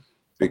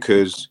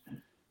 because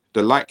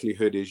the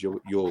likelihood is you're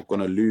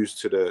going to lose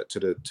to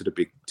the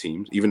big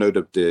teams, even though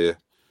the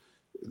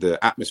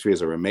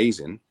atmospheres are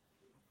amazing.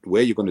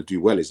 Where you're going to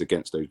do well is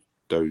against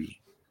those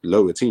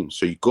lower teams.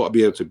 So you've got to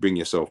be able to bring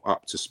yourself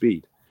up to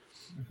speed,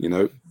 you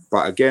know.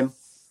 But again,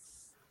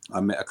 I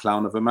met a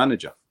clown of a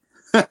manager.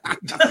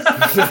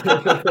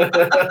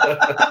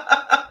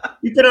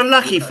 You've been a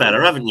lucky fella,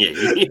 haven't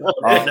you?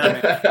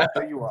 I'll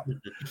tell you what,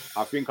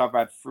 I think I've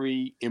had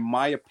 3, in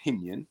my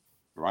opinion,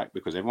 right?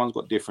 Because everyone's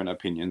got different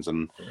opinions.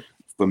 And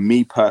for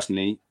me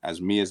personally, as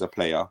a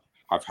player,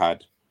 I've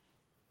had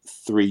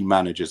 3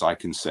 managers I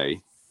can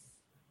say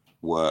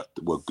were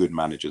good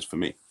managers for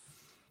me.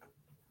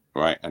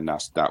 Right. And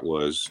that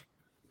was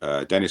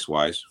Dennis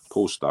Wise,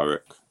 Paul Sturrock,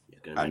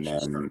 and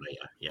then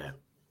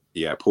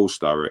Paul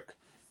Sturrock,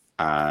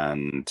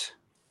 and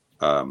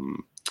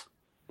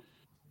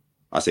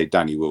I say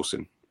Danny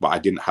Wilson, but I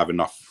didn't have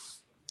enough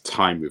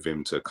time with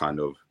him to kind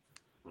of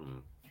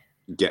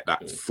get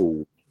that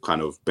full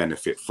kind of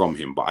benefit from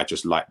him. But I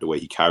just liked the way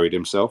he carried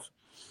himself.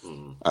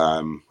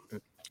 And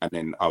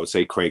then I would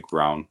say Craig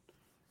Brown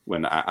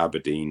when at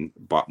Aberdeen,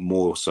 but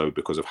more so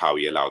because of how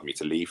he allowed me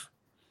to leave.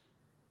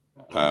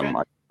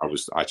 I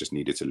just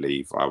needed to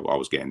leave. I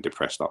was getting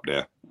depressed up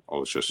there. I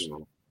was just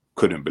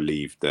couldn't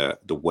believe the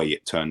way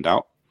it turned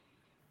out.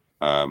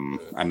 And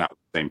that was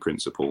the same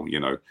principle,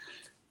 you know.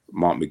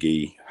 Mark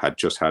McGee had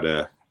just had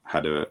a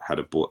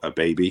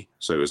baby,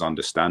 so it was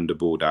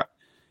understandable that,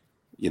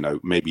 you know,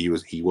 maybe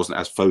he wasn't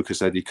as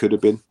focused as he could have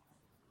been.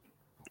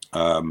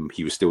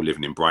 He was still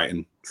living in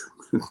Brighton.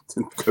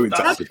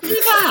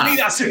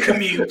 That's a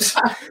commute.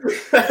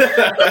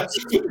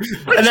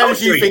 And then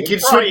you thinking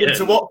Swindon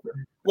to what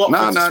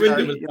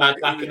Swindon was bad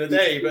back in the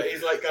day, but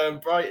he's like going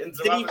Brighton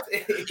to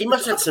he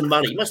must have had some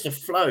money. He must have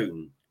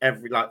flown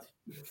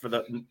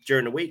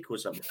during the week or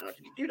something. How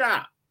did you do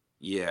that?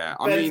 Yeah,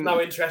 Ben's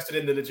now interested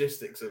in the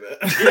logistics of it.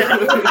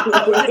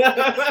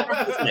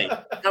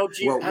 How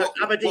do you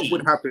what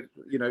would happen?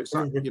 You know,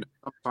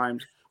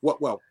 sometimes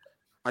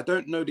I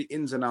don't know the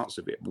ins and outs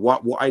of it.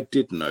 What I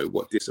did know,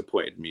 what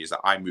disappointed me, is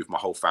that I moved my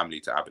whole family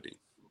to Aberdeen.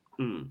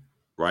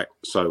 Right,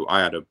 so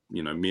I had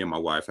me and my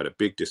wife had a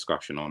big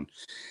discussion on,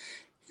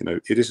 you know,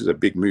 this is a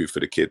big move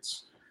for the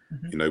kids.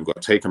 You know, we've got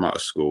to take them out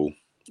of school.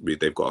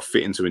 They've got to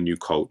fit into a new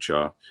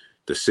culture.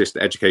 The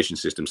education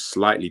system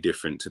slightly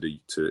different to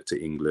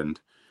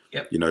England.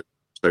 Yep. You know,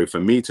 so for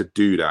me to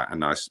do that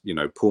and I, you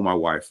know, pull my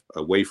wife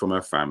away from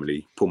her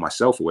family, pull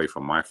myself away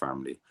from my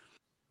family,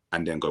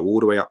 and then go all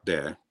the way up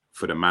there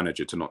for the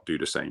manager to not do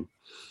the same.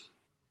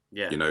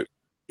 Yeah. You know,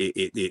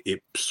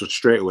 it so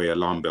straight away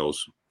alarm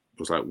bells. It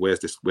was like, where's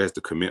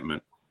the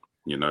commitment?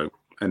 You know,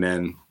 and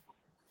then,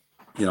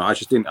 you know, I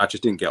just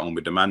didn't get on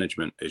with the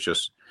management. It's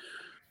just,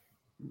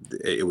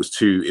 it was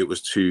too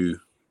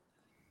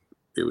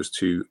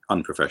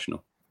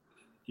unprofessional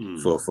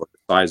for the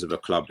size of a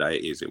club that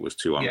it is. It was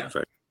too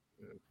unprofessional.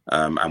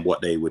 And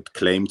what they would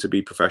claim to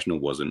be professional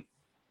wasn't,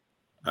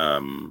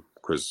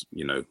 because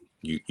you know,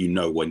 you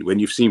know when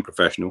you've seen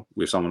professional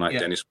with someone like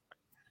Dennis,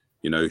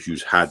 you know,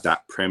 who's had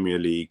that Premier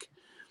League,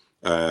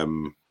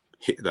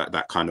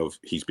 that kind of,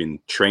 he's been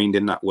trained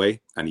in that way,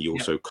 and he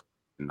also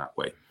in that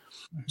way.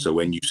 So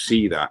when you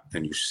see that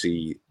and you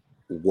see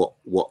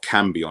what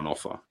can be on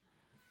offer,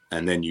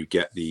 and then you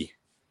get the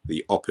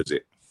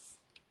opposite.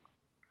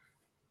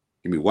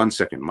 Give me 1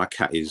 second. My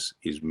cat is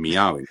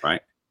meowing,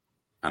 right?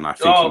 And I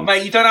think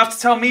mate, you don't have to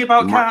tell me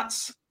about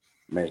cats.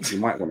 Mate, you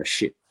might want to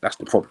shit. That's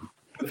the problem.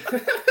 You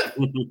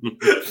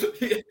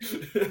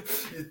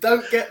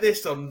don't get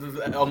this on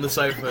the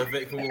sofa,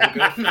 Vic Morgan.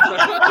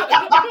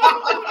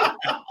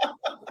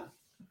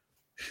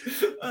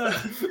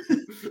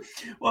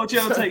 Well,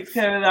 Joe will take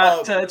care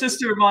of that.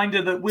 Just a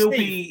reminder that we'll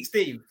be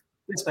Steve.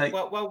 Yes, mate.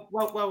 Well,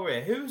 we're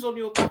here. Who's on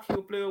your back of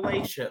your blue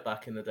away shirt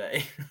back in the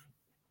day?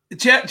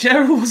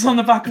 Gerald was on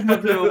the back of my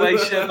blue away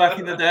shirt back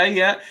in the day.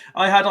 Yeah,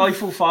 I had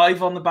Eiffel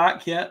 5 on the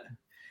back. Yeah,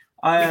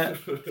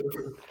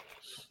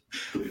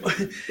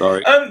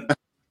 Sorry.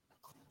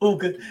 All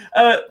good.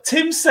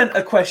 Tim sent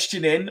a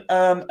question in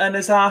and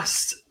has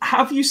asked,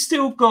 have you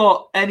still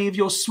got any of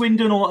your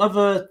Swindon or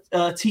other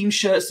team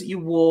shirts that you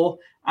wore?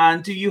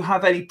 And do you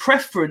have any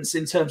preference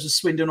in terms of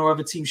Swindon or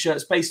other team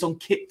shirts based on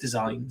kit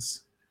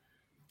designs?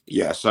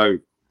 Yeah, so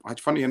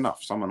funny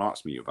enough, someone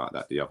asked me about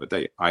that the other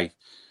day.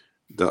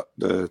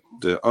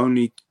 The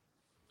only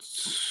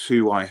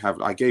two I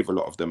have, I gave a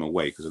lot of them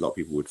away because a lot of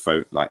people would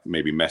like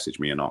maybe message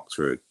me and ask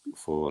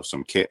for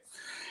some kit.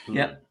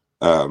 Yeah.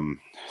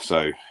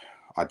 So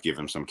I'd give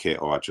them some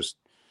kit, or I'd just.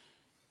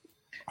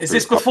 Is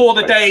this before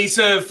the days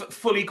of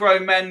fully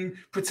grown men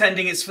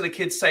pretending it's for the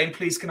kids, saying,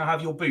 "Please, can I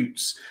have your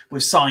boots?"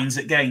 with signs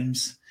at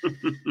games?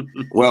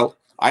 Well,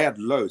 I had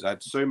loads. I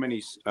had so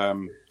many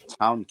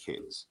town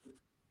kits,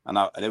 and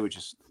they were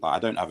just like, I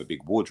don't have a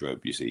big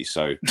wardrobe, you see.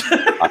 So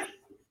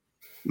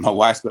my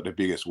wife's got the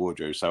biggest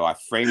wardrobe, so I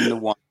framed the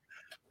one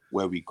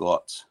where we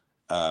got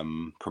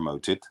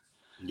promoted.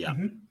 Yeah.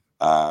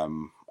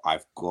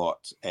 I've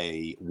got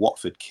a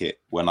Watford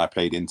kit when I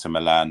played Inter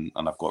Milan,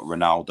 and I've got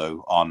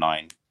Ronaldo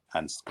R9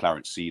 and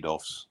Clarence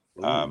Seedorf's.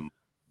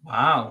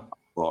 Wow.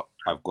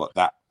 I've got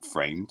that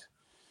framed.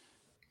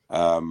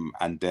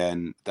 And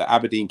then the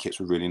Aberdeen kits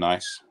were really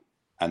nice.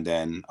 And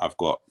then I've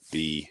got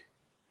the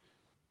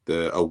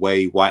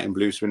away white and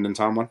blue Swindon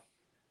Town one.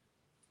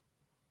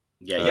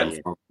 Yeah.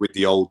 With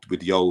the old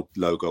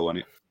logo on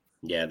it.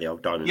 Yeah, the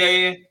old diamond.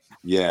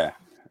 Yeah.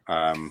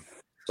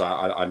 So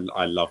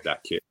I love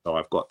that kit. So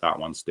I've got that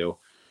one still.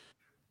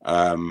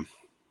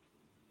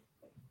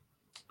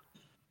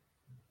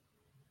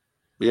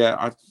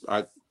 Yeah,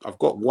 I've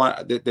got one.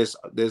 There's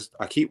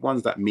I keep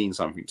ones that mean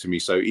something to me.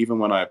 So even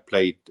when I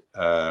played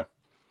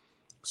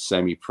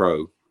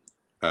semi-pro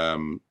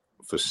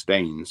for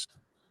Staines,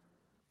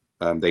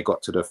 they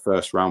got to the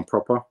first round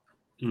proper.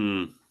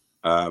 And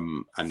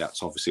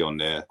that's obviously on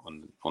there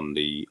on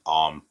the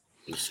arm.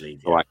 The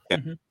sleeve, so I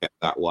get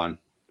that one.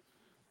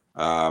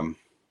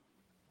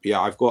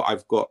 Yeah, I've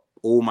got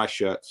all my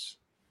shirts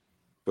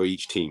for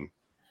each team.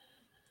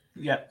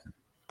 Yeah.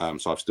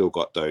 So I've still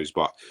got those,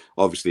 but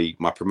obviously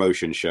my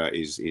promotion shirt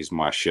is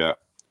my shirt,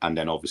 and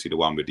then obviously the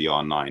one with the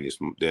R9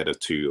 they're the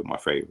two of my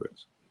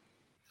favourites.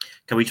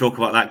 Can we talk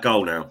about that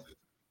goal now?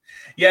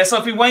 Yes,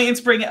 I've been waiting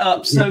to bring it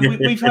up. So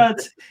we've had,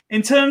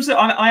 in terms of,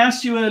 I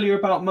asked you earlier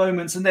about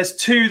moments, and there's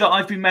two that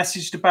I've been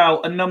messaged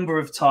about a number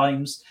of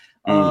times.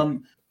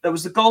 There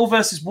was the goal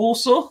versus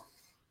Warsaw.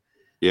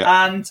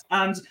 Yeah.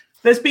 And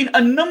there's been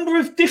a number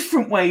of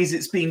different ways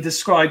it's been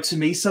described to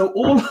me. So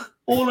all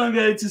I'm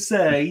going to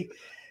say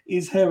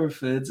is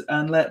Hereford,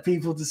 and let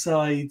people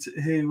decide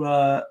who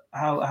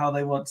how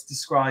they want to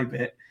describe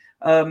it.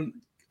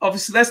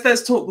 Obviously,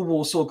 let's talk the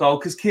Warsaw goal,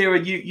 because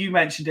Kieran, you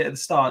mentioned it at the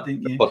start,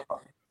 didn't you?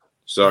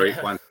 Sorry,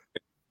 one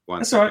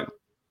That's second. all right.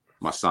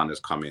 My son has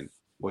come in.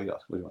 What you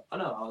got? I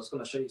know. I was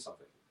going to show you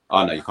something.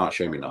 Oh no, you can't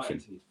show me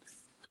nothing.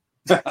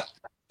 If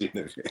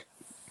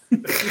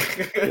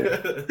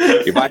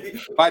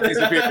I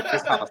disappear from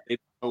this house, they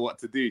don't know what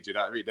to do. Do you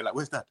know what I mean? They're like,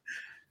 "Where's that?"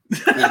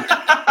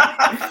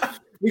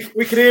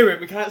 we can hear him.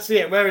 We can't see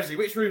him. Where is he?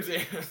 Which room is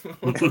he?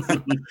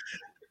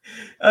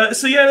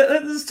 So yeah,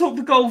 let's talk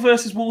the goal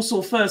versus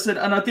Warsaw first. And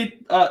I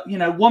did,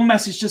 one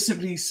message just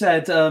simply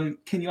said,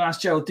 "Can you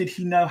ask Gerald? Did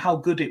he know how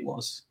good it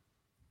was?"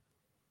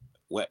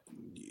 Well,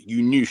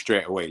 you knew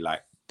straight away,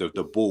 like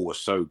the ball was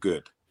so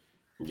good,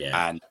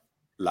 and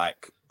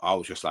like I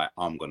was just like,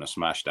 I'm gonna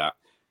smash that,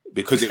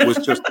 because it was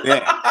just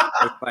there.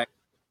 It's like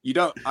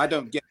I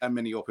don't get that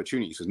many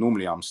opportunities, because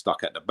normally I'm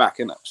stuck at the back,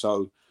 innit?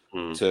 So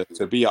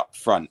to be up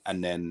front,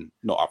 and then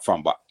not up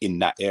front, but in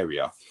that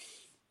area.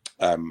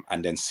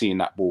 And then seeing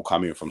that ball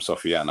come in from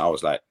Sofiane, I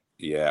was like,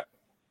 yeah,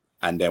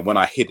 And then when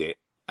I hit it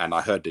and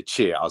I heard the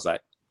cheer, I was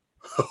like,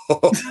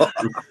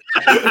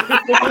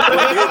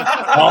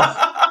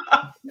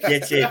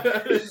 Get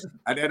it.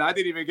 and then I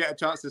didn't even get a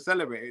chance to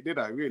celebrate it, did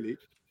I? Really?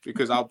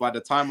 Because by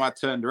the time I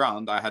turned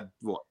around, I had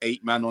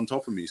 8 men on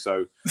top of me.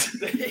 So,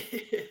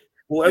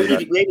 well,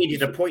 we only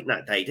did a point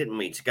that day, didn't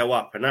we, to go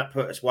up, and that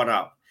put us one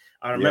up.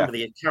 I remember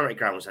the charity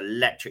ground was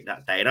electric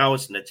that day, and I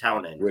was in the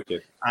town end.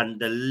 Wicked. And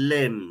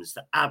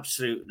the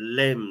absolute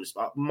limbs,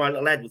 my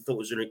little head thought it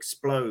was going to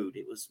explode.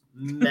 It was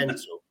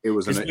mental. It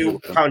was we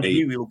kind of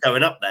knew we were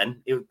going up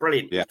then. It was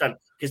brilliant. Yeah.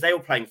 Because they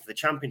were playing for the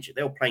championship.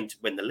 They were playing to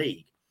win the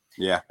league.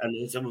 Yeah. And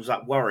it was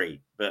that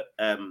worry. But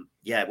when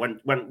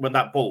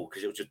that ball,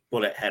 because it was just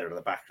bullet head on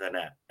the back of the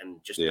net,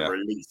 and just the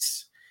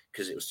release,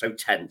 because it was so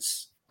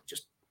tense,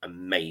 just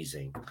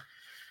amazing.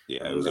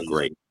 Yeah, it was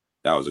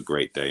that was a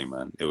great day,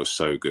 man. It was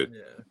so good.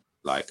 Yeah.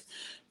 Like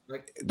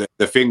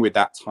the thing with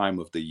that time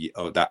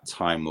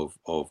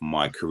of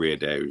my career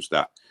there is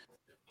that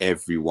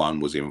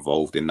everyone was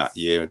involved in that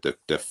year.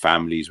 The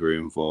families were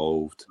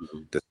involved.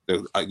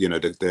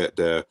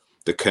 The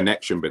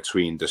connection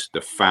between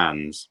the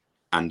fans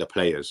and the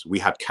players. We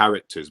had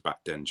characters back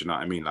then. Do you know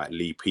what I mean? Like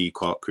Lee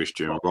Peacock,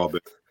 Christian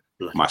Robert,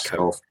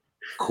 myself,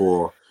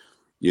 Core.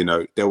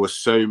 There were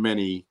so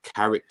many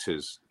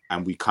characters,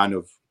 and we kind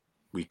of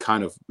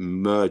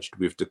merged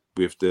with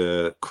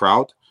the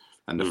crowd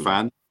and the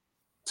fan.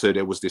 So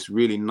there was this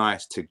really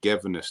nice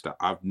togetherness that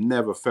I've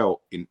never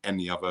felt in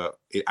any other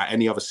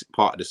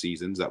part of the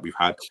seasons that we've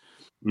had.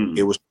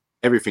 It was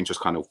everything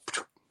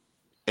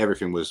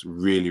was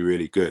really,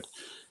 really good.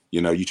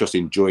 You just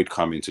enjoyed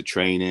coming to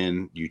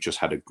training. You just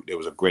there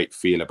was a great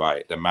feel about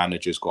it. The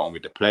managers got on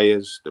with the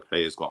players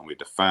got on with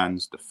the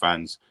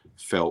fans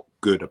felt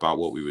good about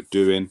what we were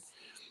doing,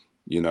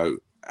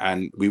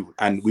 and we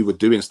were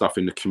doing stuff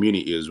in the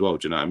community as well.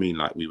 Do you know what I mean?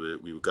 Like we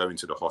were going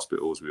to the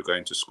hospitals, we were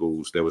going to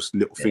schools. There was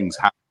little things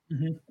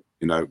happening,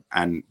 and I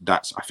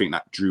think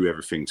that drew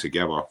everything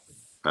together.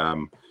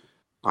 I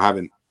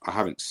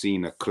haven't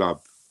seen a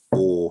club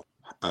or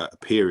a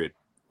period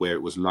where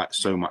it was like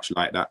so much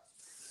like that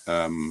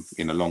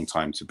in a long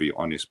time, to be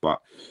honest.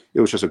 But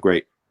it was just a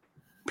great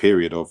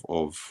period of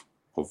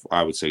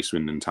I would say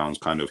Swindon Town's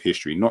kind of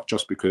history, not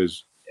just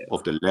because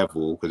of the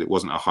level, because it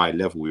wasn't a high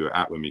level we were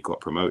at when we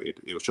got promoted.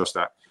 It was just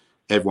that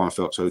everyone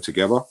felt so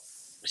together,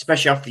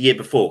 especially after the year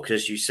before,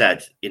 because as you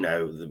said,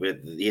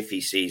 with the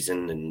iffy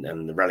season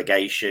and the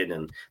relegation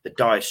and the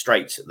dire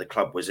straits that the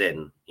club was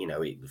in,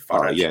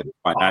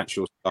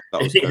 financial stuff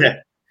that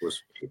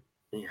was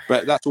going.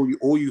 But that's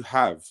all you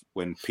have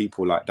when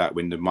people like that,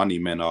 when the money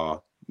men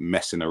are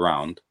messing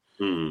around.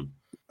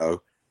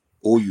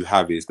 All you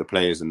have is the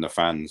players and the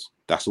fans.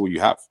 That's all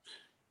you have,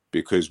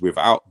 because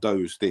without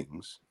those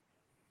things,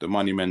 the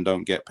money men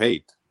don't get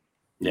paid.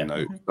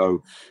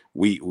 So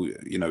we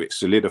it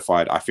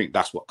solidified. I think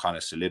that's what kind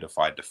of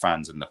solidified the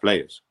fans and the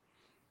players,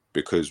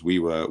 because we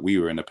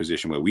were in a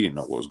position where we didn't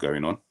know what was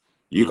going on.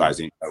 You guys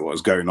didn't know what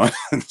was going on.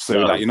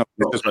 So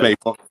just play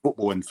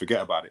football and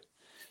forget about it.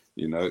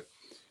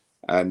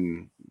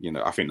 And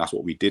I think that's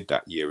what we did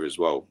that year as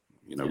well.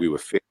 We were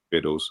fit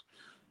fiddles.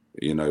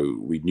 We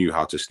knew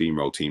how to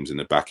steamroll teams in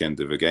the back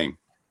end of a game.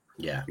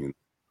 Yeah.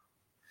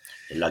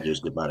 Luggy was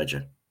a good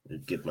manager.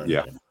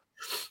 Yeah.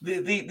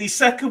 The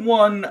second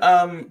one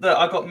that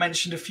I got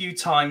mentioned a few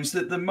times,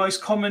 that the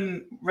most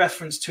common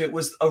reference to it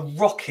was a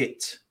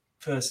rocket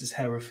versus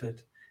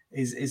Hereford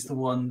is the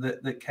one that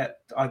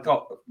I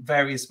got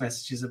various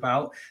messages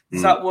about.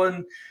 Does that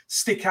one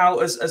stick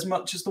out as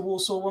much as the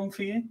Walsall one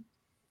for you?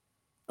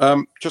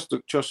 Just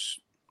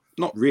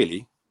not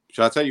really.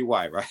 Shall I tell you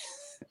why, right?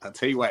 I'll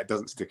tell you why it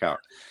doesn't stick out.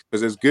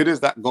 Because as good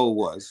as that goal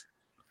was,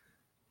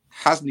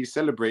 Hasney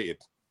celebrated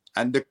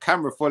and the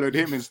camera followed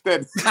him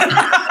instead.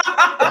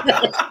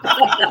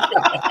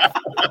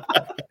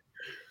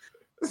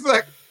 It's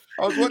like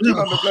I was watching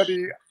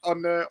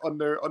on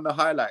the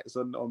highlights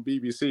on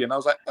BBC, and I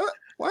was like,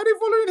 why are they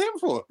following him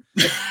for?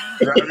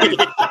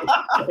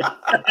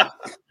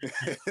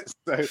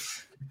 So,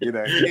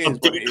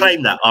 did he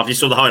claim that after you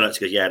saw the highlights?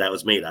 Because that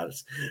was me.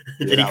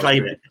 Did he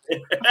claim it?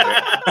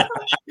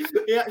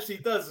 He actually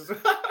does as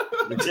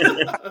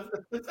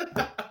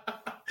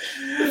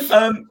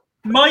well.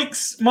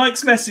 Mike's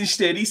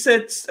messaged in. He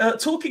said,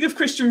 talking of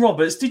Christian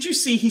Roberts, did you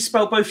see he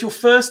spelled both your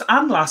first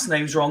and last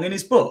names wrong in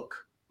his book?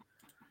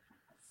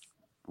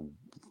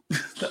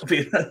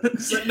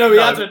 No, he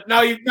hasn't.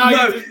 Now he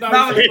knows.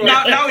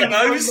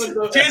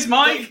 Cheers,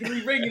 Mike.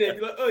 We ringing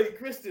it. Like, oh,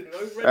 Christian.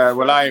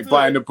 Well, I ain't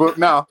buying the book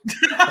now.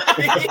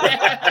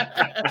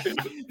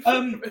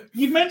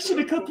 You've mentioned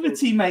a couple of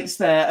teammates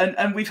there,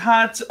 and we've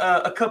had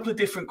a couple of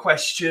different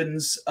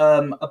questions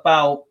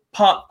about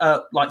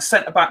like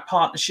centre-back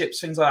partnerships,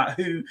 things like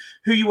that,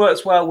 who you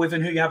worked well with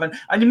and who you haven't.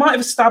 And you might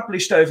have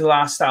established over the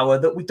last hour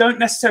that we don't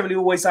necessarily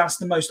always ask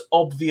the most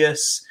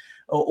obvious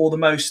or the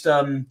most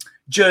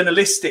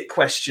journalistic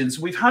questions.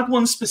 We've had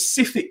one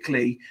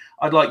specifically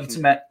I'd like you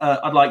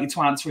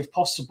to answer if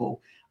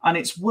possible, and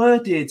it's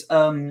worded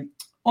on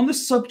the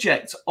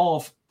subject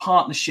of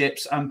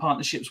partnerships and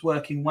partnerships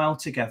working well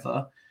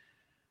together.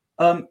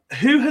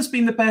 Who has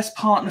been the best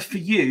partner for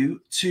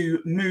you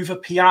to move a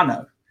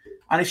piano?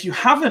 And if you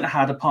haven't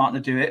had a partner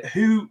do it,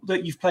 who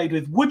that you've played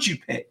with would you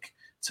pick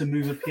to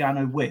move a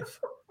piano with?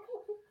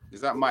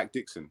 Is that Mike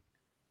Dixon?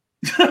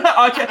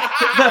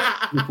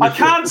 I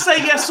can't say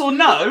yes or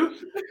no,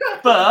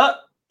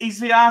 but he's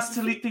been asked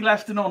to be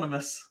left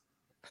anonymous.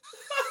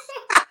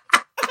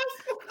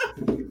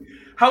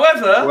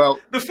 However,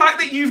 the fact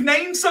that you've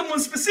named someone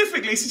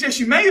specifically suggests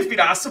you may have been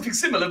asked something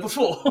similar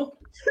before.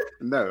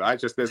 No,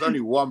 there's only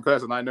one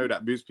person I know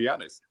that moves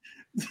pianos.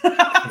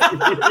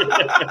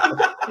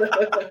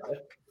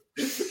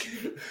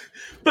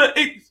 But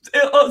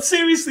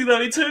seriously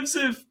though, in terms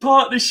of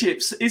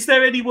partnerships, is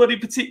there anyone in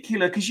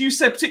particular? Because you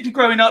said, particularly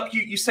growing up,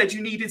 you said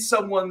you needed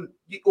someone,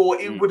 or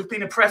it would have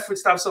been a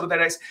preference to have someone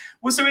there.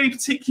 Was there any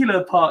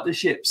particular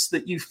partnerships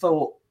that you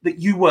thought that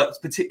you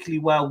worked particularly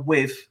well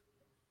with?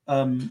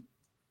 I'll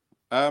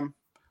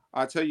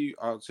tell you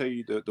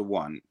the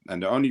one,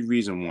 and the only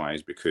reason why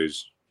is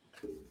because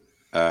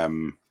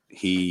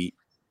he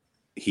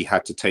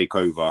had to take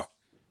over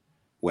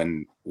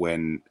when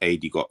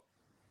AD got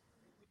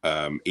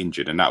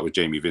injured, and that was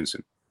Jamie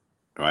Vincent,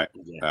 right?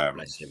 Yeah,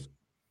 bless him.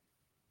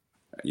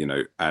 You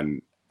know,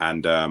 and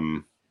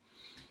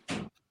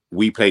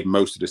we played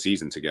most of the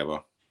season together,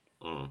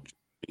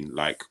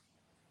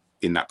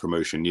 in that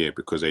promotion year,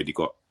 because AD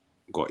got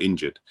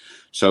injured.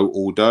 So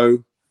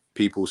although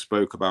people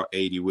spoke about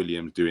AD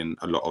Williams doing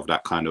a lot of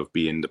that, kind of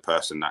being the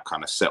person that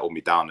kind of settled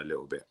me down a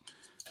little bit,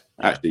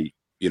 actually,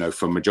 you know,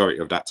 for majority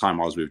of that time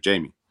I was with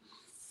Jamie.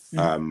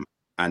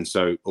 And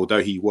so,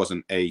 although he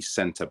wasn't a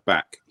centre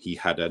back, he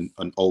had an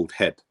old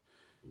head,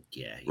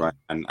 right?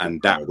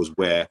 And that was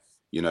where,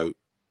 you know,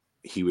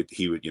 he would,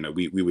 you know,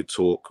 we would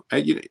talk.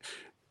 And, you know,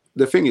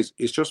 the thing is,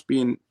 it's just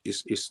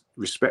it's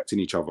respecting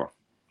each other.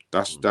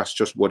 That's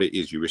just what it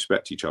is. You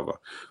respect each other.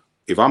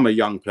 If I'm a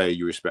young player,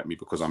 you respect me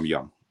because I'm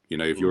young. You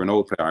know, if you're an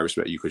old player, I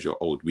respect you because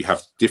you're old. We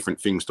have different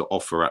things to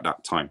offer at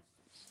that time.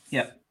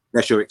 Yeah.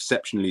 Unless you're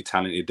exceptionally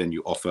talented, then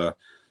you offer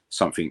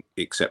something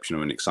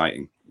exceptional and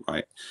exciting,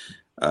 right?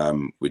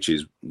 Which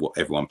is what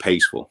everyone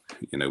pays for,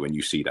 you know, when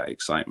you see that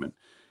excitement.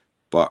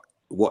 But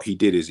what he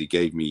did is he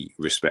gave me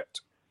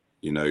respect,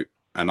 you know,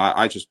 and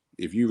I just,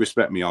 if you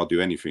respect me, I'll do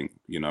anything,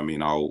 you know what I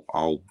mean?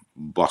 I'll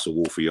bust a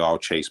wall for you. I'll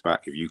chase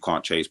back. If you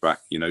can't chase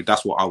back, you know,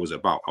 that's what I was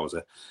about. I was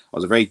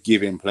a very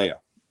giving player,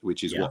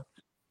 which is what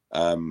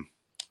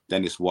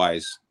Dennis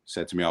Wise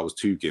said to me. I was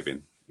too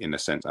giving in a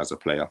sense as a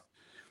player,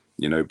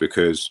 you know,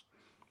 because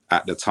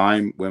at the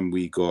time when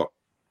we got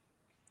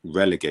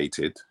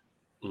relegated,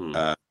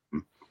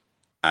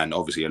 and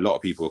obviously a lot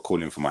of people were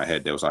calling for my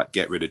head. They was like,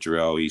 get rid of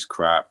Jarell, he's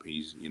crap.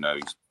 He's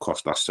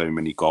cost us so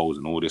many goals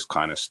and all this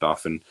kind of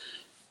stuff. And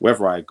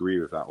whether I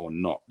agree with that or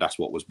not, that's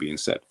what was being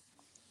said,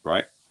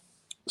 right?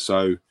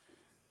 So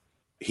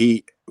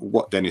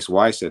what Dennis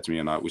Wise said to me,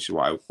 and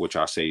which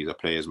I say he's a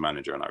player's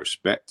manager, and I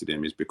respected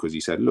him, is because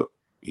he said, look,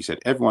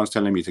 everyone's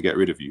telling me to get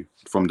rid of you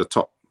from the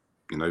top,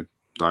 you know,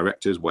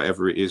 directors,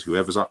 whatever it is,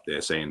 whoever's up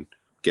there saying,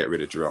 get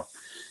rid of Jarell.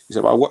 He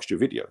said, well, I watched your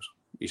videos.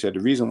 He said, the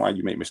reason why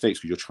you make mistakes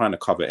is because you're trying to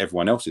cover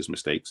everyone else's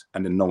mistakes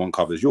and then no one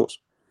covers yours.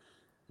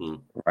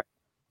 Right?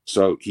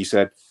 So he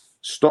said,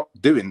 stop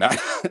doing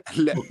that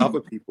and let other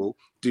people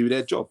do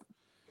their job.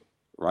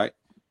 Right?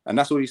 And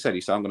that's what he said.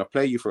 He said, I'm going to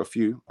play you for a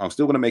few. I'm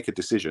still going to make a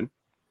decision,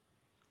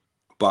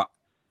 but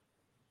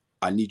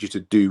I need you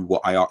to do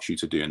what I asked you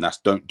to do. And that's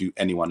don't do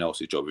anyone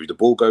else's job. If the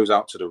ball goes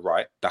out to the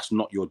right, that's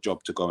not your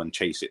job to go and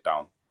chase it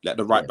down. Let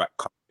the right back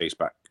come chase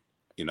back.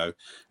 You know,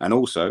 and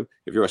also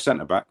if you're a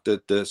centre back,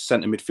 the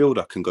centre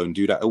midfielder can go and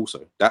do that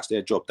also. That's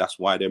their job. That's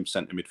why they're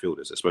centre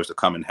midfielders. They're supposed to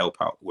come and help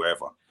out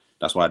wherever.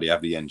 That's why they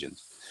have the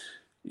engines,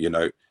 you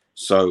know.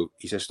 So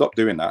he said, stop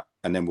doing that,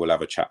 and then we'll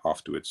have a chat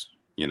afterwards,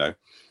 you know.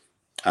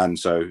 And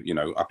so, you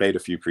know, I played a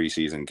few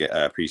preseason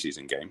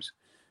games,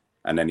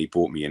 and then he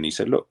brought me in. He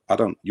said, look,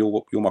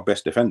 you're my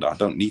best defender. I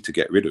don't need to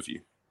get rid of you.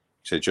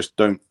 He said, just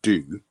don't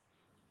do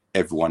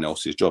everyone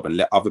else's job and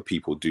let other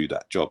people do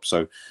that job.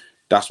 So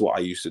that's what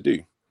I used to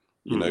do.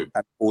 You know,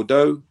 and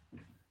although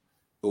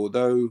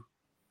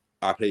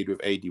I played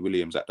with AD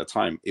Williams at the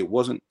time, it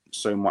wasn't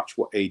so much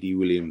what AD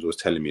Williams was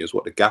telling me as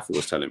what the gaffer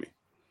was telling me.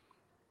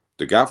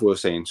 The gaffer was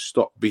saying,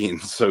 stop being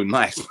so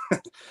nice,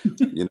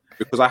 you know,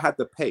 because I had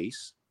the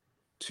pace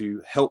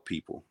to help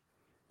people.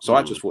 So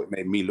I just thought it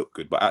made me look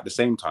good. But at the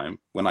same time,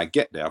 when I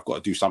get there, I've got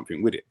to do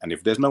something with it. And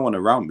if there's no one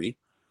around me,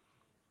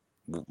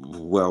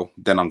 well,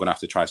 then I'm going to have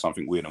to try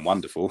something weird and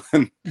wonderful.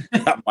 And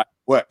that might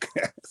work.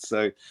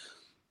 So,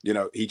 you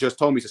know, he just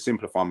told me to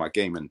simplify my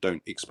game and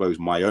don't expose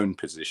my own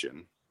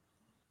position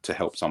to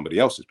help somebody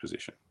else's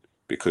position,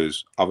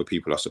 because other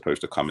people are supposed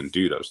to come and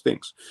do those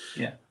things.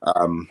 Yeah.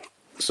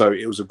 So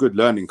it was a good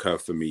learning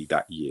curve for me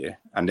that year.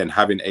 And then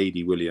having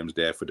AD Williams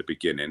there for the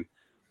beginning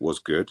was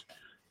good.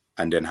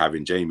 And then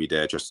having Jamie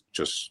there,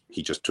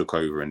 he just took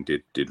over and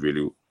did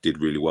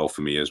really well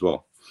for me as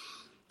well.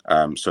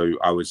 So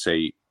I would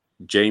say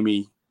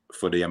Jamie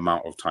for the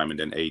amount of time, and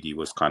then AD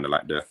was kind of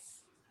like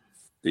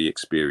the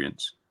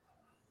experience.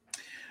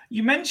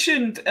 You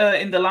mentioned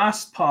in the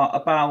last part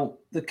about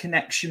the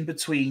connection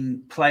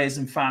between players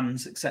and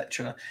fans,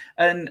 etc.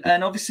 And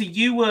obviously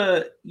you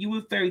were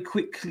very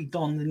quickly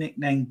donned the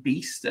nickname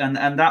Beast, and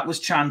that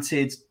was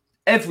chanted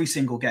every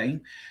single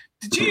game.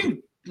 Did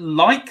you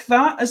like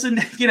that as a,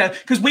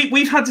 because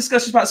we've had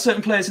discussions about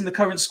certain players in the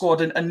current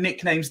squad and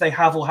nicknames they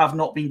have or have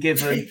not been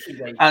given,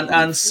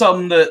 and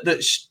some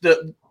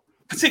that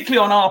particularly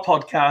on our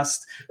podcast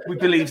we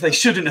believe they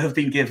shouldn't have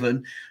been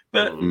given.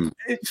 But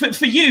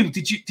for you,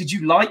 did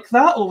you like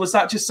that, or was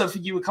that just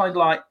something you were kind of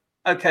like,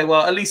 okay,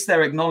 well, at least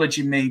they're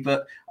acknowledging me,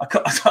 but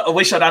I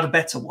wish I'd had a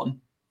better one?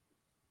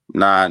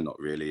 Nah, not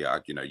really.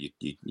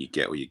 You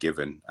get what you're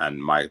given, and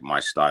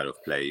my style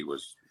of play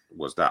was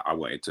that I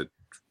wanted to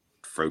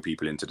throw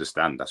people into the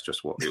stand. That's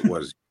just what it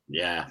was.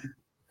 Yeah.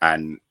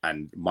 And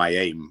my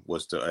aim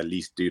was to at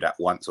least do that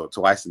once or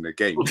twice in the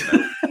game.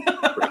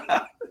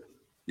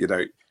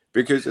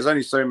 Because there's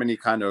only so many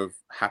kind of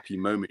happy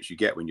moments you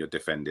get when you're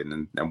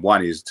defending, and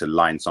one is to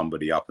line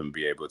somebody up and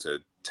be able to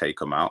take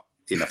them out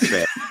in a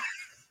fair.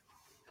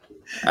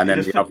 And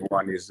then the other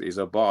one is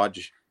a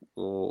barge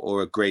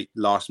or a great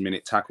last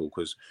minute tackle,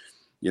 because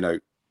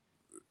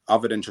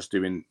other than just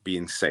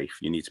being safe,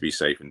 you need to be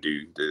safe and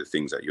do the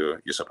things that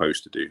you're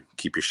supposed to do,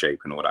 keep your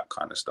shape and all that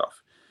kind of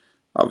stuff.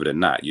 Other than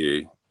that,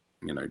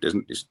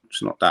 it's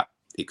not that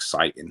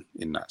exciting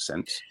in that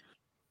sense.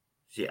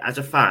 See, as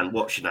a fan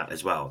watching that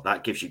as well,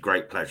 that gives you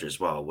great pleasure as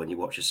well when you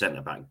watch a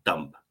centre back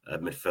dump a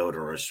midfielder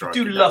or a striker.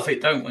 We do love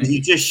it, don't we?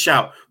 You just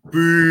shout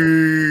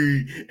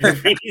boo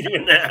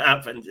when that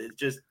happens.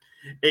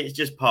 It's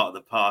just part of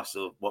the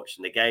parcel of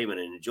watching the game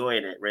and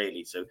enjoying it,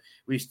 really. So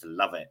we used to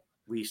love it.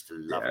 it.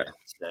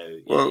 So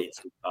it's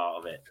a part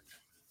of it.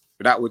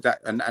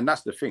 And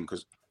that's the thing,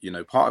 because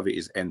part of it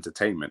is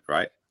entertainment,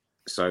 right?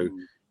 So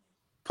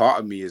part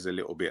of me is a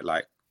little bit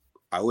like,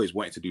 I always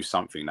wanted to do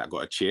something that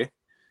got a cheer.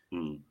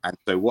 And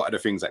so what are the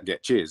things that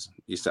get cheers?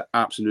 Is to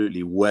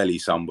absolutely welly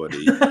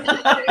somebody. It's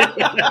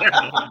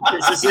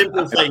a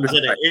simple thing,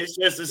 isn't it? It's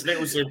just this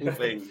little simple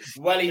thing.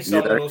 Welly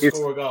someone will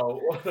score a goal.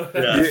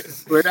 Yeah.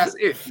 Well, that's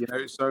it,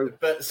 So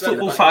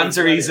football fans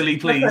are easily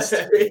pleased.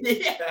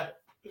 Yeah.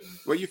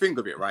 Well, you think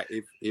of it, right?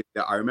 If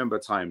I remember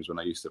times when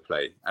I used to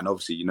play, and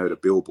obviously the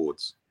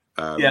billboards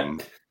were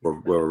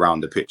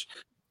around the pitch.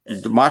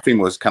 My thing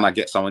was, can I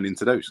get someone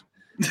into those?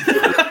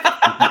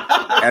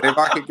 And if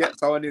I could get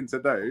someone into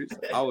those,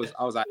 I was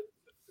like,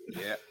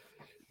 yeah.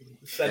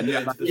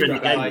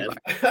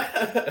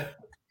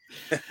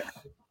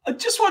 I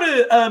just want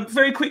to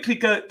very quickly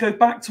go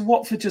back to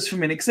Watford just for a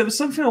minute, because there was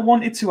something I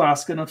wanted to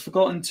ask and I'd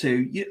forgotten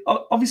to.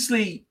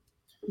 Obviously,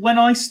 when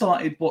I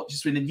started watching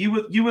Swindon,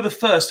 you were the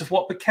first of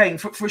what became,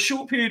 for a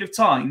short period of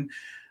time,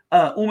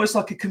 almost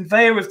like a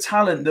conveyor of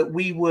talent that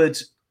we would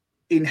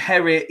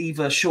inherit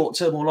either short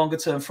term or longer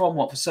term from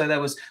Watford. So there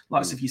was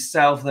likes of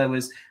yourself, there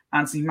was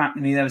Anthony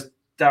McNamee, there was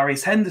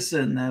Darius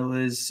Henderson, there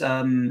was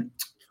Hammer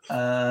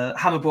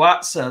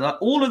Boatsa,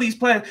 like all of these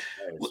players.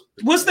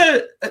 Was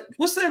there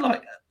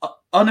like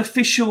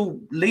unofficial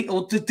link,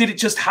 or did it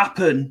just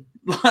happen?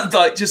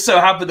 Like just so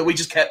happened that we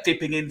just kept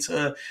dipping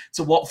into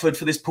Watford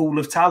for this pool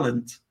of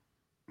talent?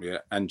 Yeah,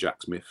 and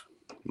Jack Smith,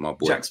 my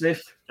boy. Jack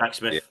Smith,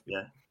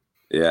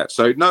 yeah.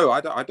 So no,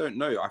 I don't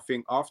know. I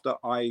think after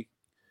I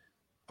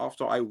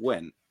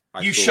went,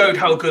 you showed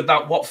how good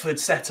that Watford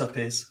setup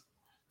is.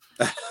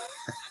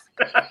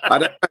 I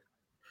don't,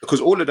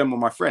 because all of them were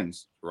my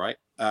friends, right?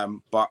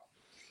 But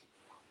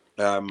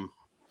I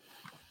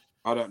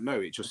don't know.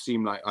 It just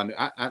seemed like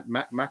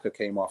Macca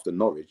came after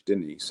Norwich,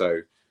 didn't he? So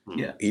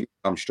yeah, he didn't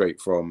come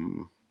straight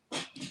from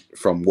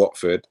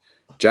Watford.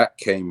 Jack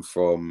came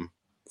from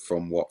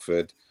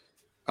Watford,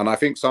 and I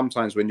think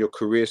sometimes when your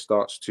career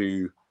starts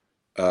to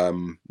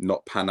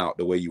not pan out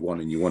the way you want,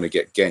 and you want to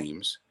get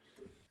games,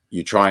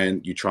 you try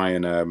and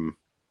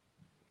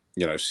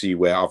see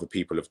where other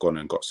people have gone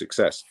and got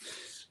success.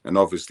 And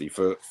obviously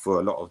for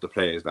a lot of the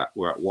players that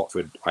were at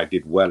Watford, I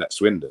did well at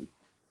Swindon.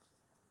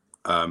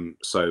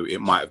 So it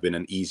might have been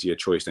an easier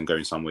choice than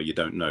going somewhere you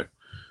don't know.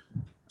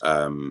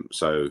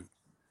 So,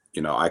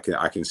 I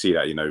can see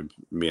that,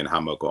 me and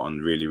Hammer got on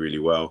really, really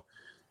well.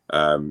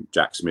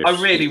 Jack Smith. I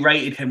really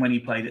rated him when he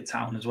played at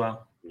Town as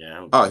well.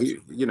 Yeah. Oh,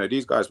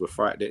 these guys were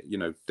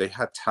frightening. They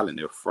had talent.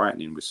 They were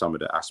frightening with some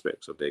of the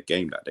aspects of their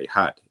game that they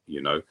had,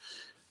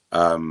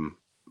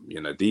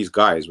 these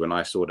guys, when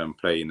I saw them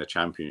play in the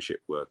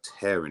Championship, were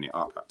tearing it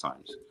up at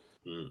times.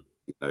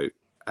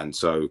 And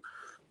so,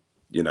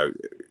 I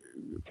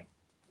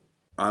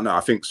don't know. I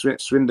think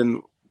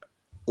Swindon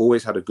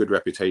always had a good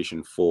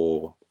reputation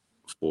for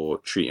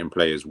treating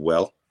players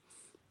well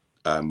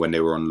when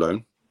they were on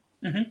loan.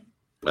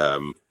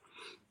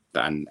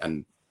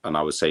 And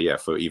I would say,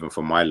 even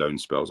for my loan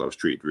spells, I was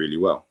treated really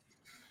well.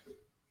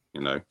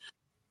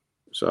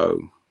 So.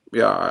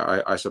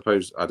 Yeah, I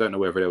suppose, I don't know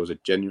whether there was a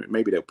genuine,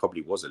 maybe there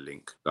probably was a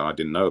link that I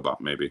didn't know about,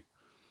 maybe.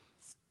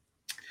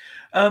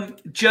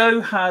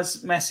 Joe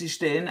has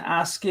messaged in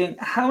asking,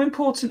 how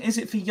important is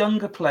it for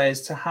younger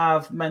players to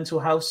have mental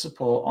health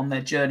support on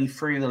their journey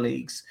through the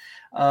leagues?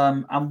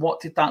 And what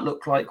did that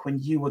look like when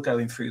you were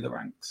going through the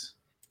ranks?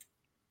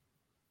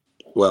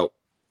 Well,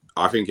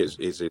 I think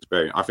it's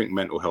very. I think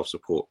mental health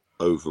support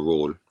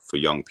overall for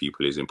young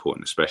people is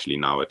important, especially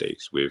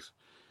nowadays with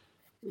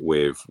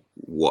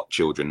what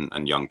children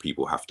and young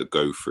people have to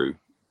go through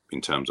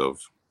in terms of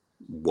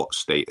what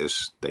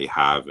status they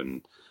have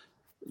and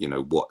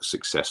what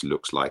success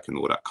looks like and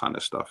all that kind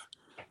of stuff.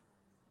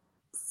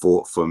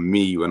 For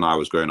me, when I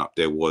was growing up,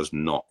 there was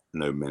no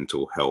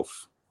mental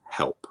health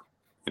help.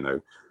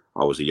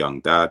 I was a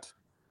young dad.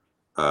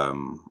 I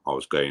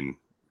was going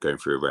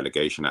through a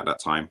relegation at that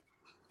time.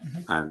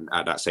 And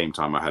at that same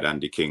time, I had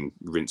Andy King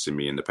rinsing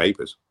me in the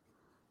papers.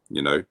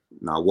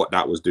 Now what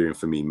that was doing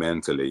for me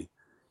mentally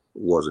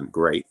wasn't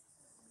great,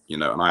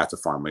 and I had to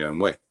find my own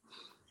way.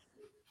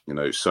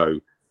 So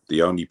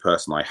the only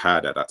person I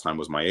had at that time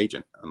was my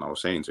agent, and I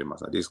was saying to him, I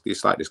was like,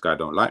 it's like this guy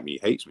don't like me, he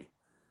hates me,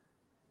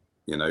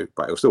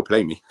 but he'll still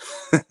play me.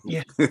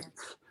 Yeah.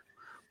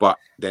 But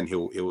then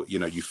he'll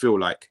you feel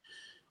like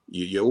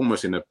you're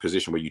almost in a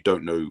position where you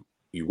don't know,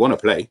 you want to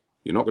play,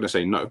 you're not going to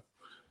say no,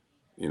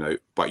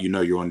 but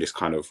you're on this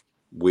kind of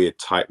weird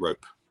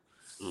tightrope.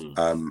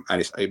 And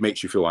it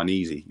makes you feel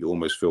uneasy. You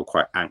almost feel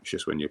quite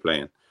anxious when you're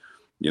playing,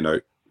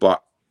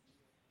 but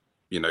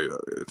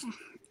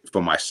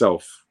for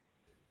myself,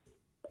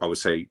 I would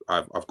say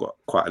I've got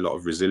quite a lot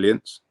of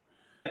resilience,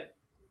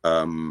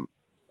 and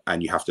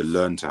you have to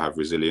learn to have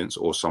resilience,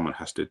 or someone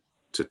has to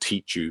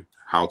teach you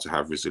how to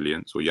have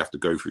resilience, or you have to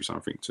go through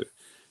something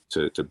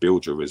to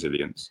build your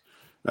resilience,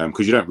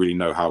 because you don't really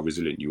know how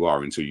resilient you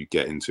are until you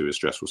get into a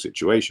stressful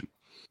situation.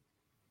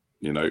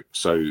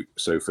 So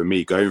for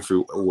me, going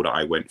through all that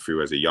I went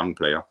through as a young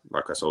player,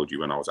 like I told you,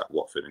 when I was at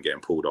Watford and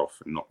getting pulled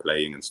off and not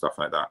playing and stuff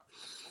like that,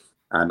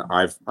 and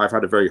I've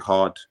had a very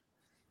hard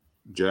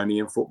journey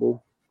in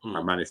football.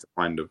 I managed to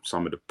find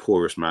some of the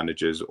poorest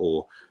managers,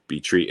 or be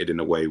treated in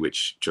a way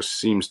which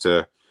just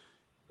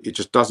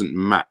doesn't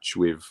match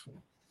with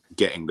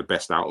getting the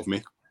best out of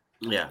me.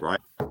 Yeah. Right.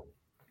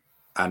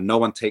 And no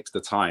one takes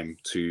the time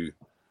to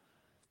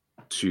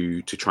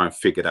try and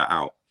figure that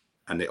out.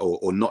 And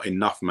or not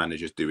enough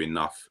managers do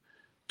enough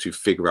to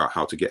figure out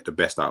how to get the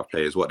best out of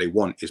players. What they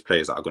want is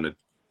players that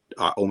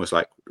are almost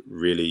like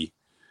really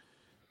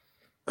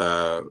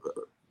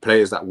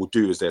players that will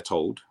do as they're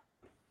told,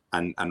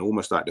 and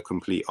almost like the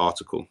complete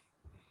article,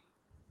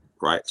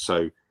 right?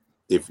 So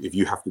if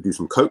you have to do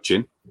some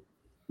coaching,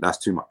 that's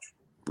too much.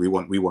 We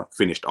want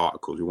finished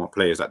articles. We want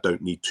players that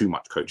don't need too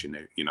much coaching.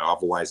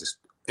 Otherwise it's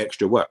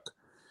extra work.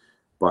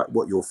 But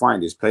what you'll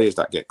find is players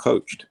that get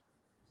coached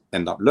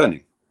end up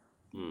learning.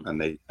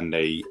 And they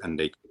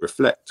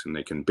reflect and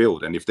they can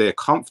build. And if they're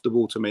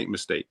comfortable to make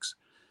mistakes,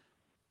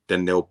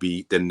 then they'll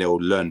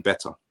learn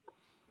better.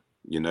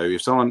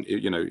 If someone,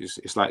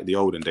 it's like the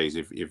olden days.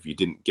 If you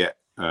didn't get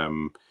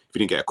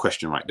a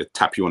question right, they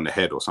tap you on the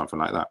head or something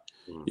like that.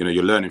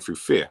 You're learning through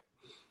fear.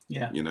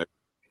 Yeah.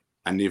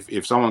 And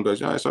if someone goes,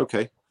 oh, it's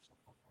okay,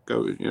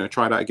 go,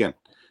 try that again.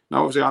 Now,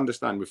 obviously, I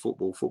understand with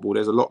football,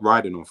 there's a lot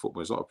riding on football.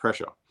 There's a lot of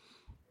pressure.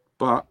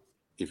 But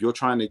if you're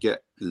trying to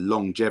get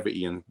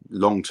longevity and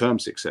long-term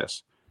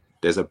success,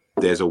 there's a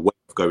way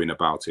of going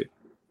about it,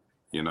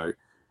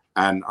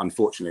 and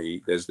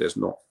unfortunately there's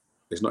not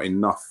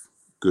enough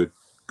good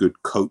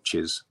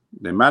coaches.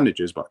 They're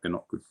managers, but they're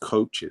not good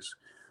coaches,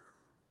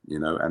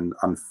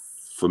 and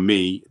for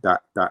me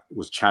that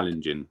was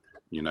challenging,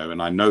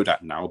 and I know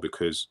that now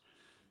because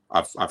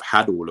I've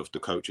had all of the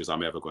coaches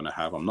I'm ever going to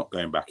have. I'm not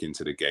going back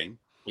into the game.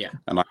 Yeah.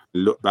 And I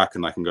look back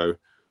and I can go,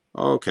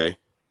 oh, okay,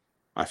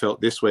 I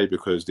felt this way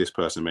because this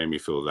person made me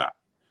feel that.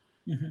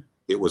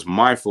 It was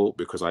my fault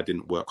because I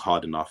didn't work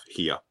hard enough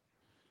here,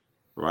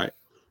 right?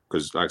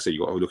 Because like I say, you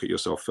got to look at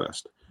yourself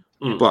first.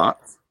 But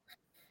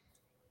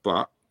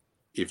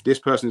if this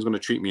person is going to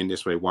treat me in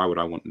this way, why would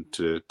I want them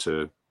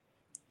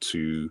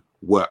to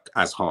work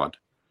as hard?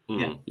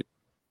 Yeah.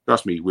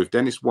 Trust me, with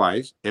Dennis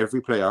Wise,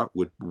 every player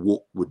would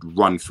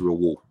run through a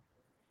wall.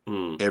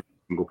 Every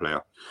single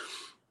player,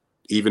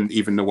 even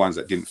the ones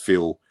that didn't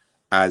feel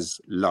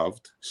as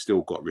loved,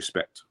 still got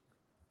respect.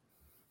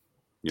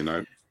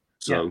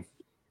 So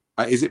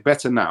is it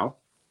better now?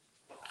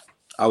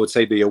 I would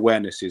say the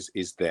awareness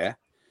is there,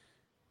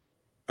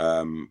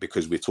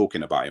 because we're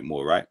talking about it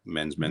more, right?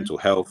 Men's mental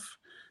health,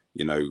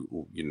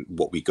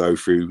 what we go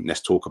through.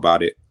 Let's talk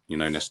about it.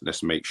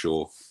 Let's make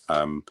sure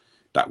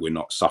that we're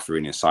not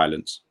suffering in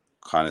silence,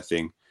 kind of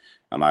thing.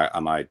 And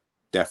I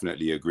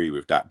definitely agree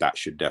with that. That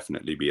should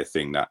definitely be a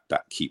thing that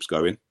keeps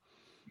going.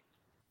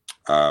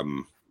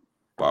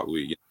 But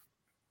the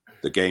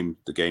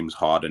game's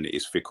hard and it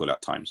is fickle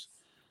at times.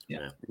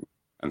 Yeah.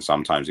 And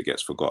sometimes it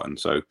gets forgotten.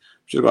 So we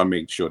just got to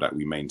make sure that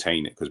we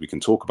maintain it, because we can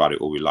talk about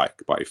it all we like,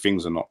 but if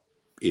things are not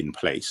in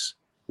place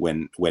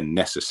when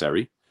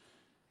necessary,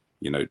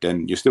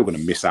 then you're still going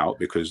to miss out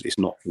because it's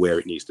not where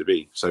it needs to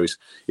be. So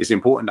it's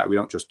important that we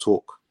don't just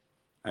talk,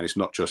 and it's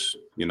not just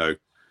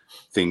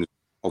things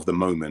of the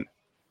moment.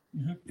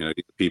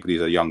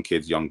 These are young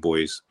kids, young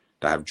boys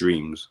that have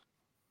dreams.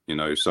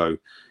 So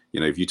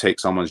if you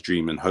take someone's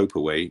dream and hope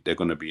away, they're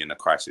going to be in a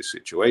crisis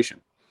situation.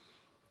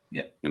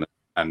 Yeah.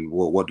 And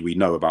what do we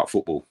know about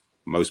football?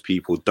 Most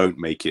people don't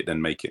make it, then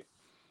make it.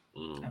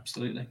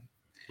 Absolutely.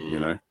 you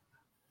know.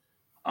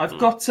 I've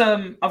got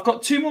 2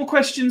 more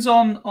questions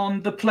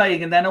on the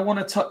playing, and then I want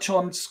to touch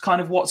on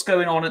kind of what's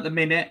going on at the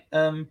minute,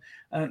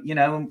 you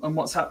know, and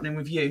what's happening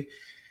with you.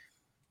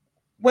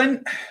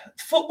 When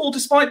football,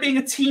 despite being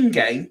a team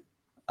game,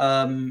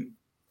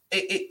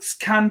 it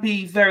can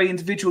be very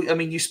individual. I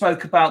mean, you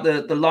spoke about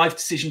the life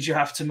decisions you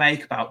have to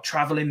make about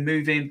traveling,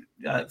 moving,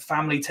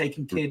 family,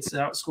 taking kids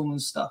out of school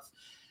and stuff.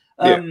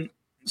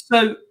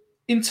 So,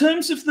 in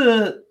terms of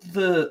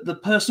the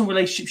personal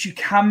relationships you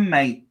can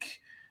make.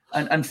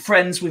 And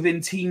friends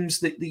within teams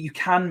that you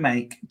can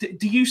make.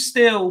 Do you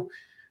still?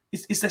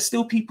 Is there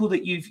still people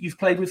that you've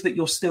played with that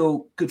you're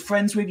still good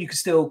friends with? You can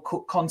still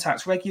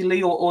contact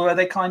regularly, or are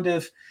they kind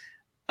of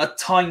a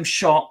time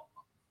shot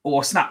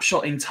or a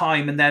snapshot in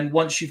time, and then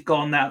once you've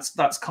gone,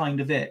 that's kind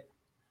of it?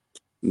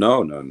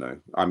 No.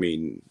 I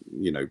mean,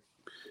 you know,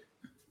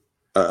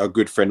 a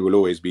good friend will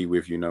always be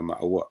with you no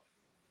matter what.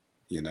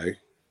 You know.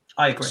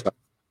 I agree.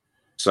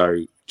 So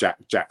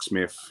Jack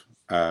Smith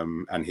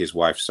and his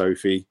wife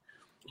Sophie.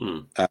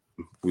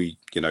 We,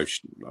 you know,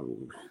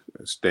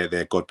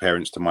 they're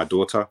godparents to my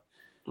daughter.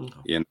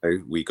 You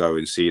know, we go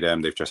and see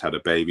them. They've just had a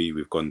baby.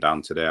 We've gone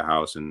down to their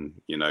house, and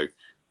you know,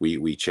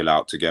 we chill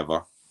out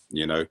together.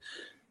 You know,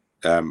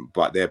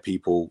 but they're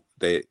people.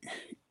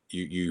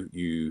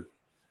 You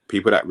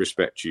people that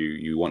respect you.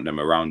 You want them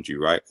around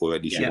you, right? Or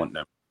at least you want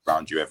them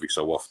around you every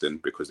so often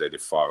because they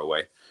live far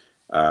away.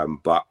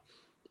 But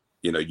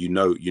you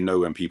know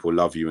when people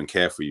love you and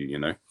care for you. You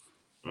know,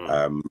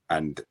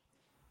 and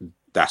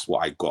that's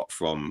what I got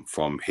from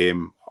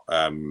him.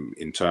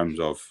 In terms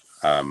of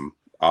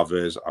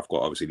others, I've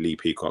got obviously Lee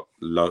Peacock,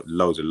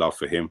 loads of love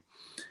for him,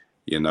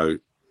 you know,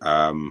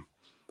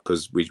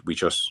 because we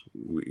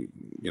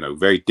you know,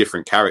 very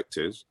different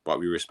characters,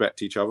 but we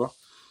respect each other.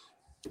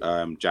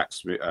 Phil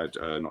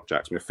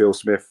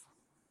Smith,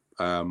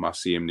 I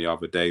see him the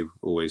other day,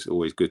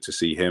 always good to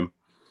see him.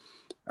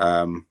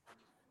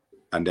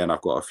 And then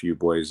I've got a few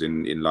boys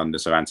in London.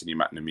 So Anthony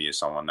McNamee is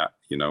someone that,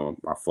 you know,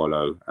 I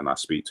follow and I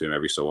speak to him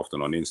every so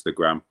often on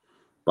Instagram.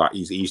 But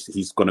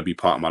he's going to be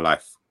part of my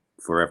life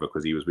forever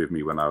because he was with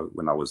me when I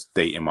was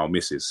dating my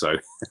missus. So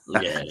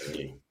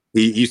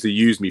he used to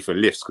use me for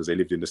lifts because they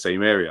lived in the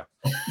same area.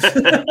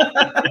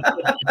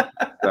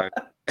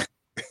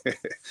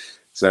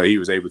 So he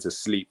was able to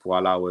sleep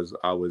while I was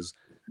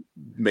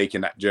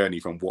making that journey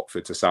from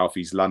Watford to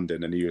Southeast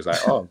London, and he was like,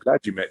 "Oh, I'm glad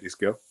you met this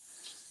girl."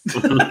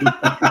 You know what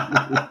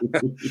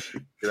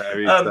I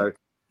mean? So,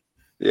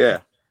 yeah.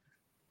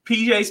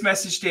 PJ's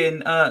messaged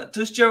in,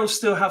 does Gerald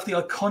still have the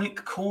iconic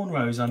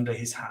cornrows under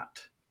his hat?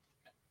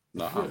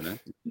 No.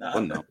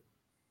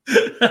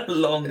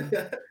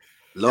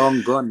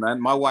 Long gone,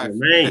 man. My wife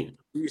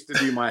used to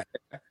do my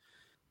hair,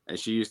 and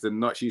she used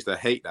to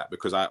hate that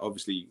because I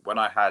obviously when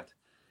I had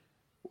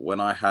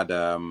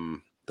the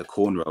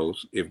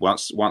cornrows, if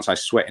once I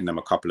sweat in them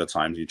a couple of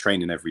times, you're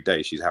training every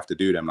day, she'd have to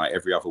do them like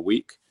every other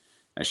week.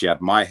 And she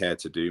had my hair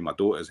to do, my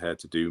daughter's hair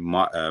to do,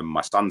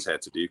 my son's hair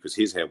to do, because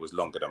his hair was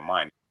longer than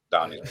mine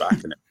down his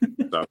back. And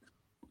so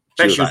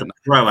she was a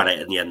pro at it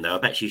in the end, though. I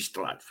bet she's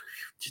still like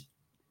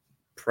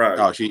pro.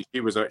 Oh, she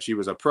was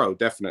a pro,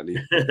 definitely.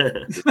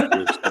 She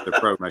was a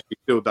pro, man. She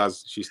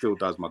still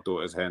does my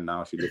daughter's hair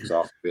now. She looks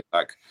after it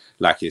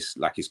like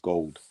it's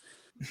gold,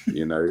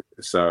 you know.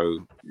 So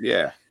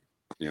yeah,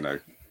 you know.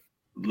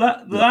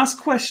 The last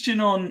question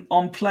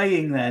on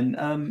playing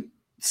then.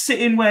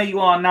 Sitting where you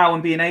are now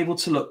and being able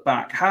to look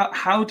back,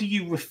 how do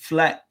you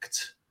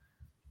reflect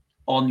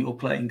on your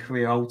playing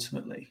career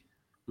ultimately?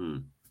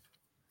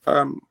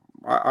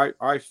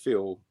 I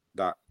feel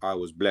that I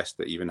was blessed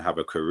to even have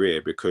a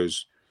career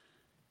because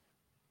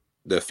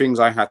the things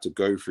I had to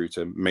go through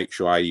to make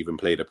sure I even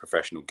played a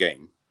professional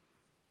game.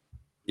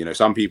 You know,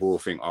 some people will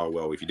think, oh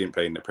well, if you didn't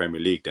play in the Premier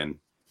League, then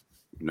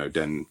you know,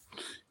 then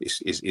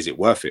is it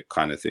worth it,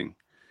 kind of thing.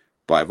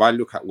 But if I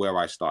look at where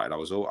I started, I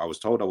was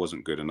told I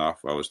wasn't good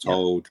enough. I was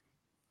told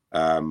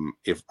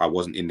if I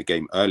wasn't in the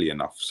game early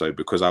enough. So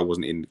because I I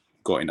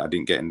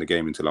didn't get in the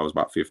game until I was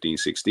about 15,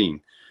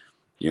 16,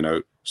 you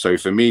know. So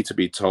for me to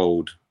be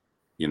told,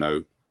 you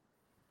know,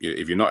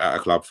 if you're not at a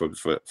club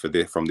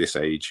from this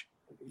age,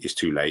 it's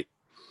too late.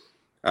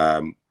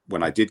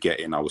 When I did get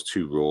in, I was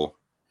too raw.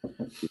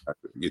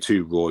 You're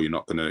too raw. You're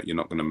not gonna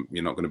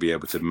be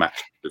able to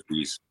match with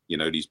these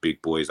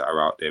big boys that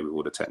are out there with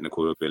all the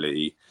technical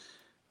ability.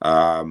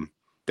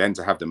 Then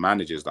to have the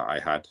managers that I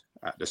had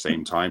at the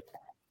same time,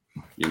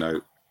 you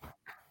know,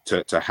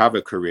 to have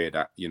a career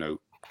that, you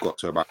know, got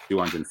to about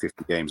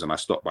 250 games and I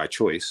stopped by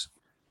choice.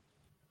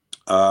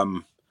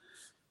 I'm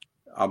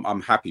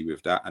happy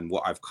with that and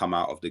what I've come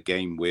out of the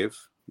game with,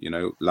 you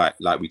know, like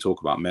we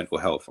talk about mental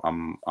health.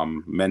 I'm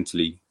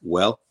mentally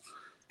well.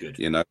 Good.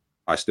 You know,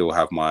 I still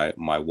have my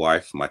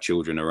wife, my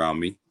children around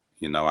me.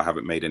 You know, I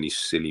haven't made any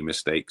silly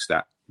mistakes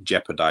that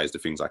jeopardize the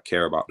things I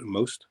care about the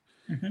most.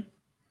 Mm-hmm.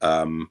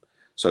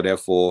 So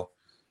therefore,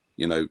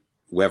 you know,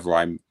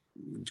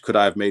 could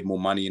I have made more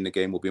money in the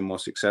game or been more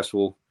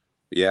successful?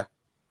 Yeah,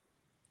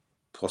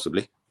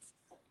 possibly,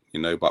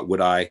 you know, but would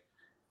I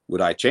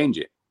change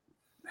it?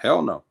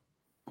 Hell no.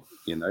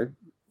 You know,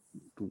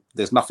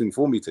 there's nothing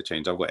for me to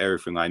change. I've got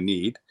everything I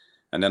need,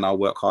 and then I'll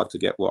work hard to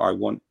get what I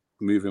want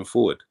moving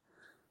forward.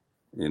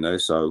 You know,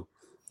 so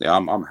yeah,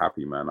 I'm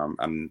happy, man.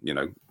 I'm you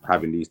know,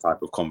 having these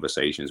type of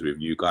conversations with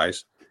you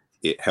guys,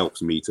 it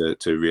helps me to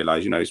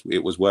realize, you know,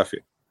 it was worth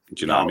it.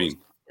 Do you know what I mean?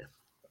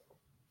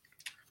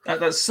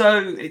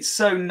 It's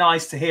so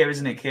nice to hear,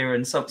 isn't it,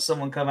 Kieran?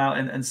 Someone come out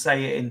and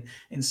say it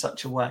in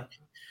such a way.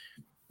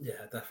 Yeah,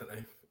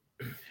 definitely.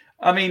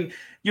 I mean,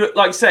 you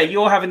like say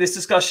you're having this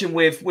discussion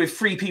with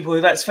 3 people who,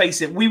 let's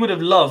face it, we would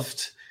have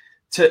loved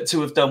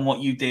to have done what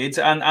you did,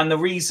 and the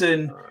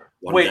reason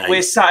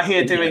we're sat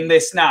here doing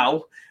this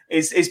now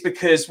is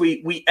because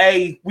we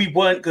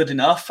weren't good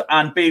enough,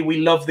 and B,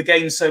 we love the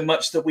game so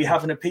much that we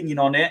have an opinion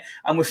on it,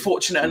 and we're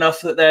fortunate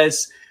enough that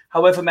there's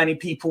however many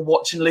people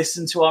watch and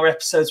listen to our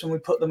episodes when we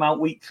put them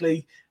out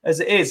weekly as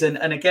it is. And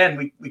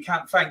again, we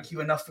can't thank you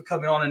enough for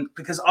coming on, and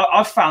because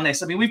I've found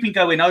this. I mean, we've been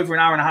going over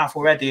an hour and a half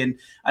already, and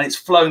it's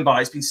flown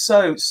by. It's been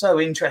so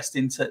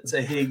interesting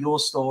to hear your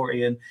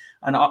story, and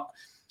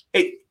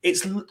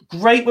it's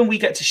great when we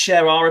get to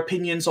share our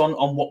opinions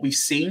on what we've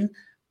seen.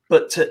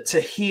 But to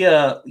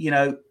hear, you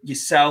know,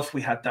 yourself,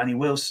 we had Danny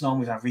Wilson on,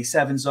 we've had Rhys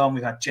Evans on,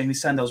 we've had Jamie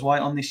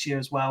Sandals-White on this year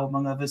as well,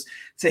 among others.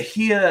 To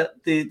hear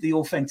the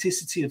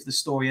authenticity of the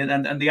story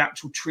and the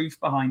actual truth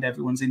behind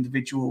everyone's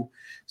individual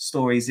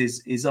stories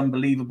is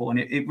unbelievable. And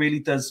it really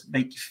does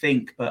make you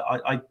think, but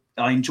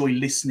I enjoy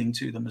listening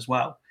to them as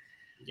well.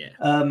 Yeah.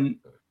 On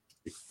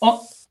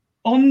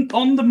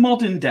the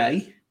modern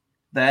day,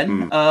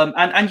 then,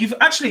 and you've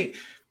actually...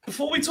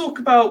 Before we talk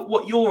about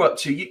what you're up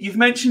to, you've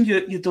mentioned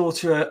your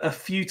daughter a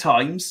few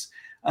times.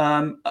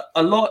 A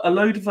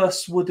load of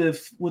us would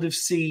have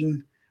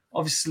seen,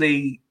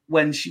 obviously,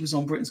 when she was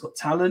on Britain's Got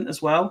Talent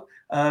as well,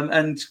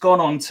 and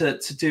gone on to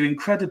do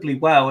incredibly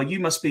well.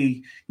 You must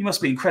be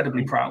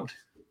incredibly proud.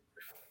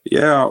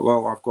 Yeah,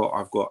 well,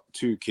 I've got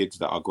 2 kids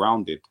that are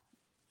grounded,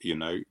 you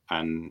know,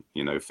 and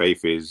you know,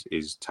 Faith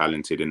is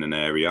talented in an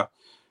area,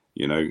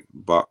 you know,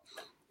 but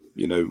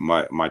you know,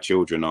 my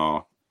children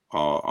are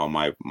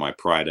my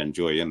pride and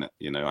joy in it.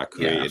 You know, I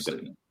created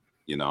them.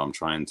 You know, I'm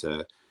trying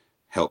to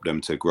help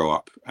them to grow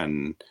up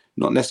and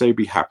not necessarily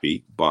be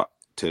happy, but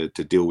to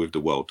deal with the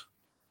world,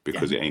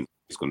 because it ain't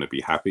going to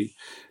be happy.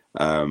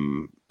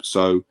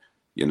 So,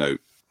 you know,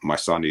 my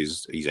son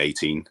he's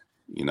 18.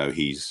 You know,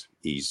 he's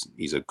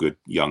a good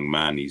young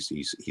man.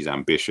 He's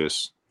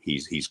ambitious.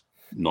 He's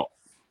not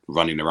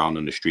running around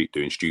on the street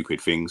doing stupid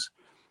things.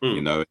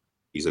 You know,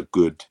 he's a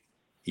good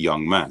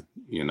young man,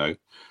 you know,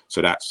 so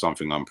that's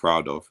something I'm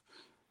proud of.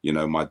 You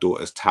know, my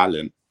daughter's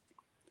talent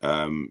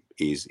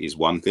is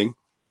one thing,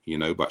 you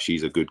know, but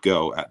she's a good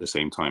girl at the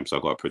same time, so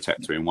I've got to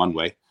protect her in one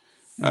way.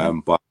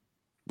 But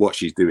what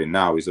she's doing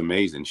now is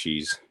amazing.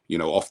 She's, you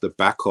know, off the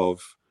back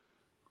of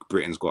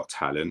Britain's Got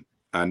Talent,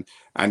 and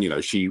you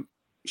know,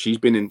 she's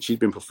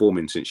been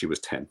performing since she was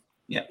 10.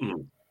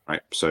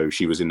 Right, so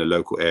she was in the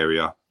local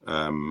area,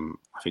 I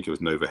think it was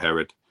Nova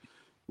Herod,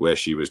 where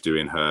she was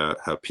doing her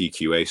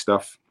PQA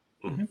stuff.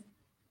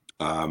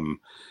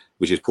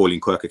 Which is Pauline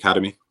Quirk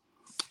Academy.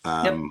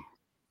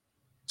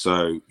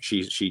 So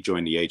she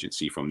joined the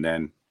agency from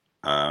then,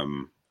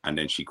 and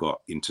then she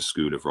got into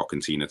School of Rock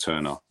and Tina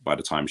Turner by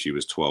the time she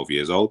was 12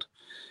 years old.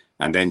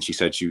 And then she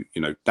said you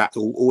know, that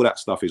all that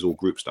stuff is all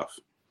group stuff,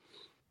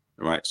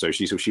 right? So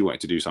she wanted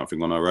to do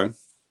something on her own,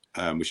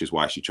 which is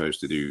why she chose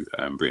to do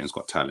Britain's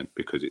Got Talent,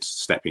 because it's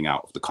stepping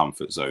out of the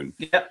comfort zone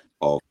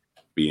of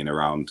being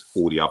around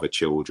all the other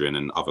children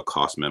and other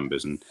cast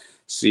members and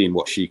seeing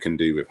what she can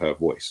do with her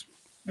voice.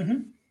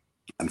 And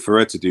for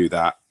her to do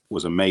that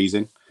was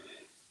amazing.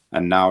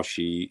 And now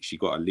she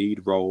got a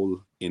lead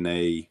role in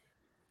a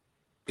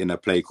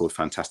play called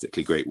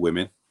Fantastically Great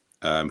Women,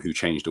 Who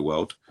Changed the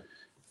World.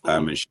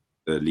 And she's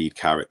the lead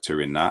character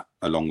in that,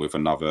 along with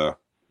another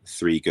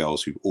 3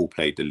 girls who all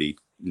played the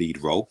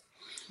lead role.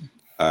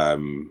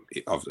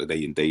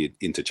 They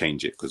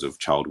interchange it because of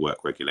child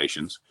work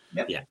regulations.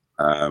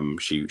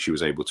 She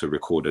was able to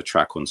record a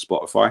track on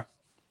Spotify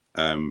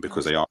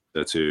because they asked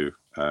her to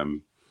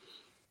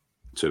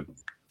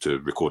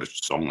record a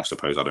song. I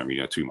suppose I don't really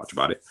know too much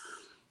about it.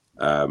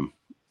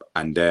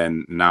 And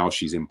then now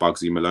she's in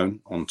Bugsy Malone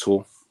on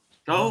tour.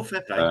 Oh,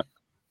 fair play.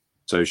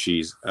 So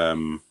she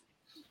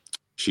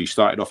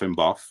started off in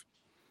Bath.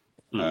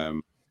 I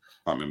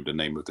can't remember the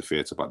name of the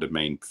theatre, but the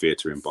main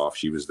theatre in Bath,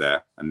 she was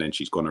there, and then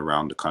she's gone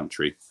around the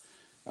country.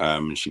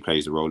 And she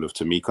plays the role of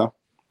School of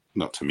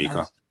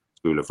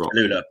Rock.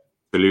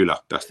 Tallulah,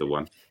 that's the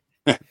one.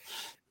 When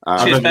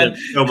I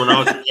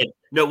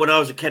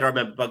was a kid, I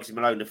remember Bugsy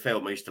Malone, the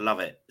film. I used to love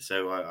it,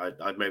 so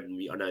I know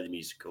the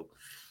musical.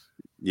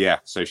 Yeah,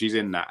 so she's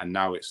in that, and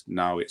now it's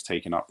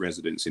taken up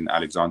residence in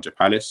Alexandra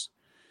Palace.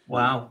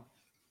 Wow!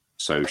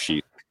 So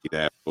she's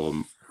there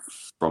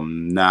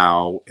from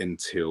now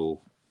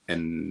until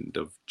end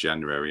of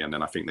January, and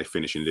then I think they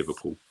finish in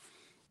Liverpool.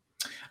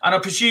 And I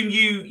presume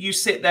you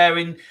sit there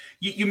and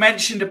you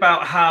mentioned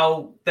about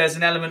how there's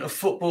an element of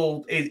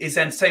football is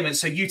entertainment,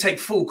 so you take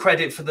full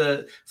credit for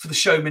the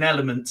showman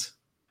element.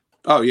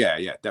 Oh yeah,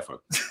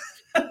 definitely.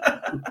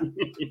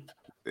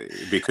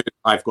 Because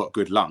I've got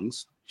good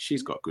lungs,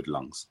 she's got good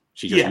lungs.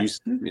 She just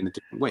used it in a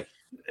different way.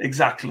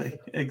 Exactly.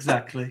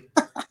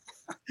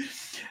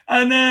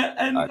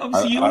 And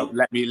obviously,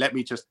 let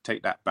me just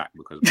take that back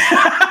because we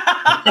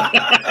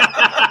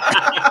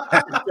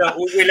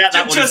let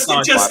that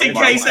just in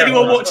case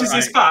anyone watches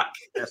this back.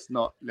 Let's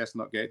not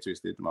get it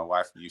twisted. My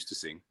wife used to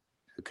sing.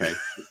 Okay,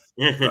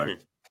 so where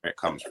it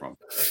comes from.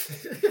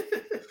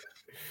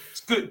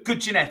 It's good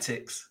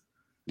genetics.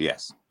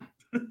 Yes.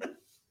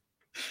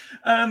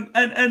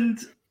 And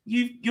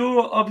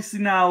you're obviously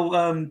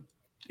now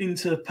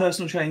into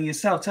personal training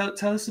yourself.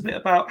 Tell us a bit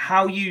about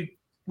how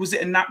was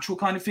it a natural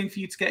kind of thing for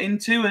you to get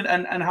into,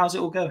 and how's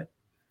it all going?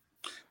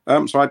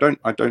 So I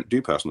don't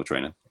do personal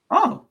training.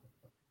 Oh,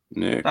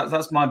 no,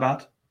 that's my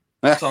bad.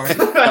 Sorry.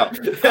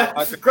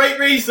 Great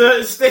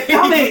research, Steve.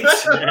 Damn it.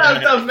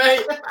 Well done,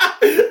 mate.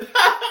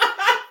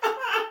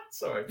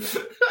 Sorry.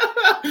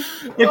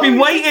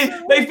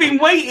 They've been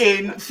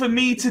waiting for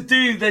me to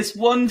do this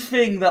one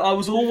thing that I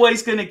was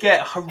always going to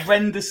get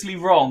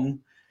horrendously wrong.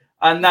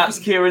 And that's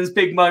Kieran's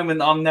big moment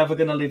that I'm never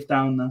going to live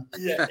down there.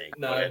 Yeah,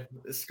 no,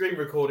 it's screen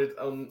recorded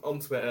on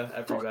Twitter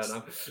everywhere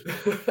now.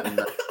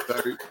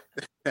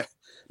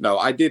 No,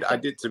 I did.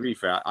 To be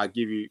fair, I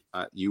give you.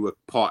 You were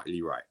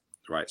partly right.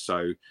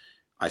 So,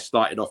 I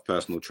started off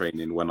personal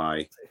training when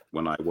I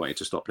wanted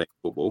to stop playing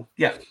football.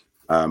 Yeah.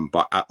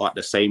 But at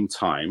the same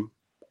time,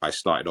 I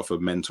started off a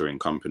mentoring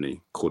company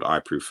called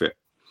iProof Fit.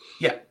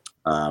 Yeah.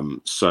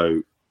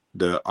 So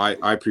the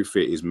iProof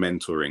Fit is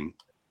mentoring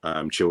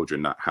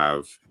children that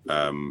have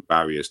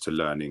barriers to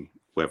learning,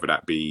 whether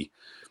that be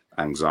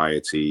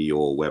anxiety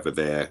or whether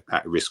they're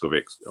at risk of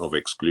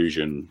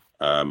exclusion.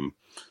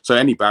 So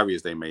any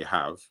barriers they may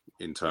have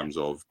in terms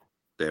of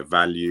their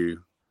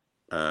value,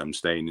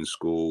 staying in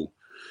school,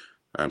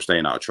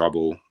 staying out of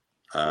trouble.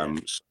 So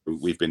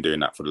we've been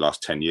doing that for the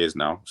last 10 years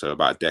now, so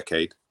about a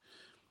decade.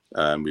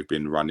 We've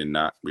been running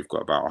that. We've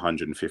got about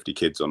 150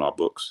 kids on our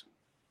books.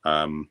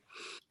 Wow.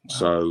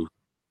 So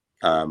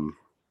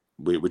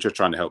we're just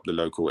trying to help the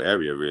local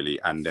area really,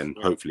 and then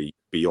hopefully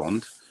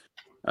beyond,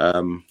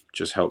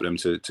 just help them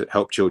to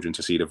help children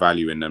to see the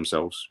value in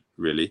themselves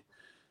really,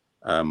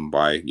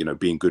 by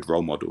being good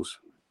role models.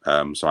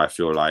 So I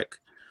feel like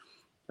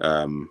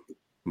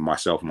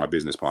myself and my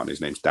business partner, his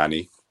name's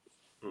Danny,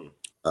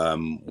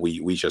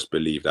 we just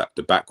believe that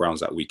the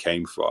backgrounds that we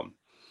came from,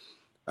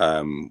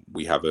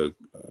 we have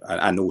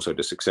and also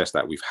the success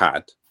that we've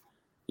had,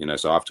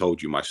 so I've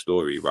told you my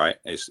story, right?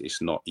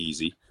 It's not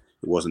easy.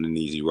 It wasn't an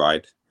easy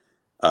ride.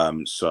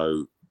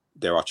 So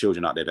there are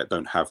children out there that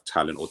don't have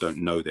talent or don't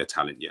know their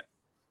talent yet,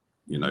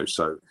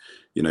 so,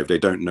 if they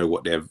don't know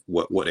what they're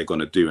going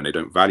to do and they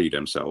don't value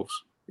themselves,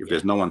 if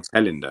there's no one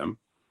telling them,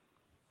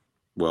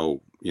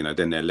 well,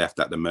 then they're left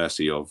at the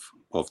mercy of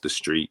the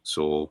streets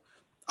or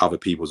other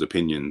people's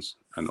opinions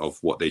and of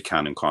what they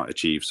can and can't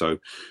achieve. So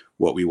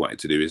what we wanted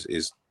to do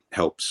is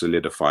help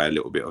solidify a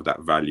little bit of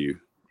that value,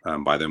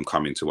 by them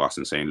coming to us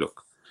and saying,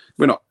 look,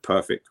 we're not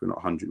perfect. We're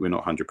not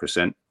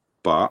 100%,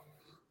 but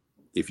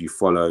if you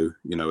follow,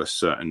 a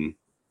certain,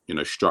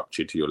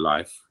 structure to your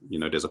life,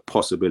 there's a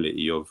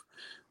possibility of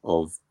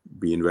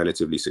being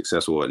relatively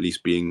successful, or at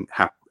least being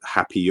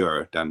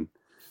happier than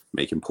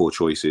making poor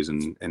choices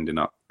and ending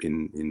up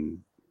in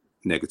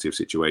negative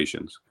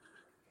situations.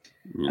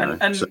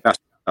 And so that's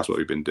what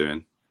we've been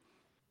doing.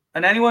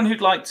 And anyone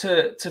who'd like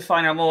to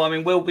find out more, I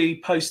mean, we'll be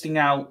posting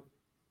out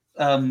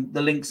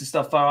the links and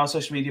stuff via our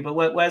social media, but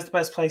where's the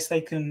best place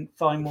they can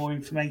find more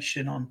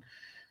information on?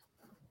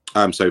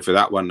 So for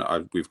that one,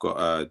 we've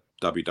got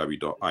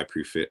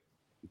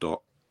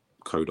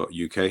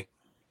www.iproofit.co.uk.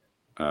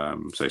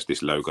 So it's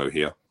this logo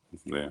here,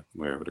 there,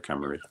 wherever the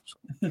camera is.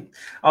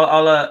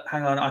 I'll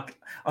hang on.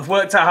 I've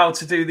worked out how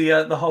to do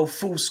the whole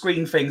full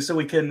screen thing, so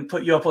we can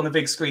put you up on the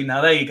big screen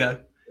now. There you go.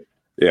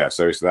 Yeah,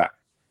 so it's that.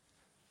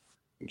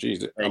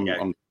 Jesus, there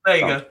you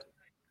go.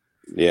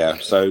 Yeah,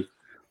 so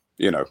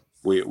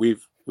we're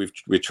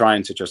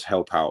trying to just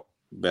help out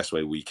best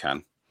way we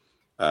can,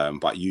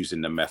 but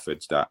using the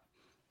methods that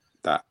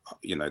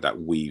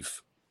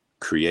we've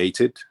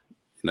created,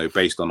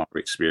 based on our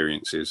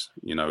experiences.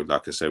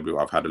 Like I said,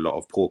 I've had a lot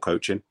of poor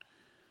coaching.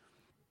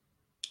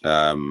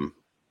 When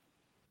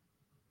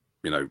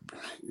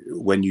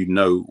you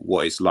know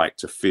what it's like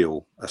to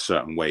feel a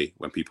certain way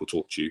when people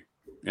talk to you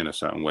in a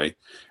certain way,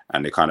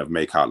 and they kind of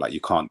make out like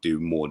you can't do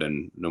more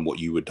than what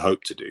you would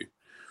hope to do.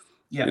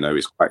 Yeah.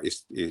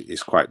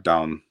 It's quite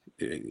down.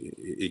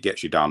 It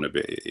gets you down a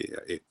bit.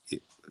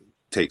 It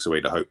takes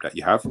away the hope that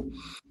you have.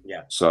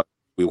 Yeah. So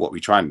what we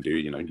try and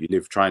do,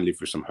 try and live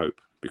with some hope,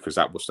 because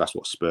that's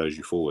what spurs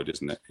you forward,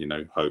 isn't it?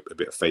 Hope, a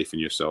bit of faith in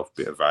yourself,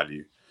 a bit of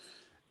value,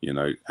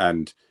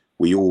 and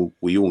we all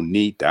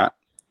need that,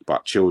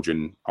 but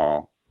children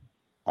are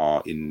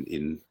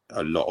in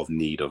a lot of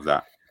need of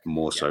that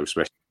more so,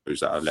 especially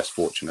those that are less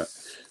fortunate.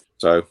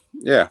 So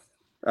yeah,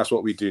 that's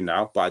what we do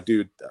now. But I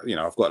do,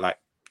 I've got like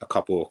a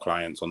couple of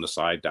clients on the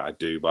side that I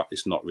do, but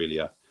it's not really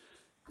a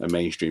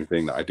mainstream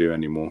thing that I do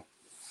anymore.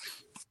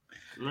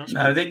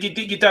 No,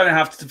 you don't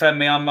have to defend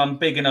me. I'm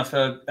big enough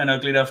and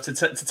ugly enough to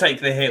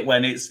take the hit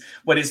when it's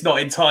not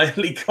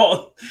entirely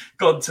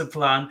gone to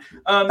plan.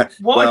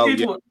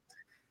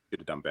 Should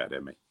have done better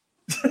than me.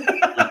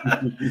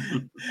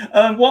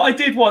 What I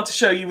did want to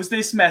show you was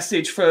this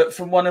message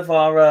from one of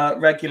our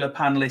regular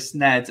panelists,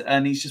 Ned,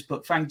 and he's just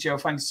put, "Thank you,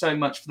 thanks so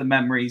much for the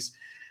memories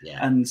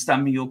and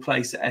stamping your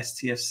place at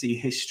STFC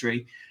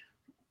history."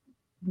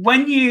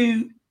 When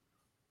you,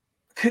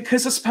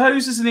 because I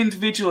suppose as an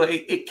individual,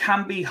 it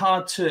can be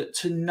hard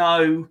to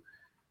know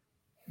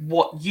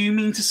what you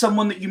mean to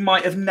someone that you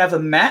might have never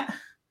met.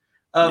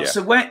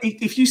 So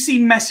if you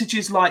see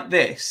messages like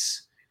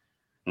this,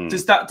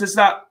 is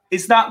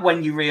that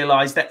when you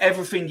realise that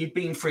everything you've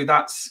been through,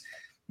 that's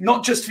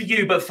not just for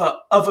you, but for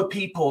other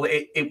people,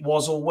 it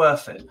was all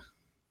worth it?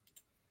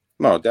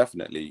 No,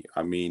 definitely.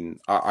 I mean,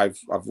 I've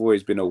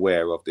always been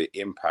aware of the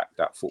impact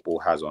that football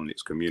has on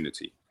its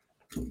community,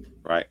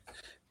 right?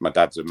 My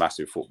dad's a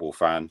massive football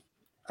fan.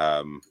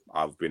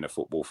 I've been a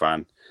football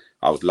fan.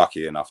 I was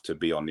lucky enough to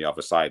be on the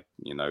other side,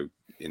 you know,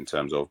 in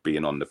terms of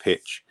being on the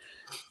pitch.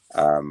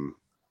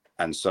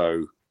 And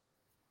so,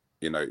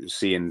 you know,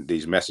 seeing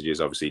these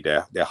messages, obviously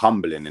they're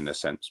humbling in a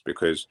sense,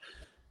 because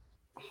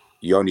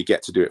you only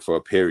get to do it for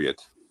a period.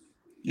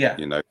 Yeah.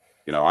 You know,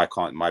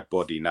 my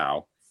body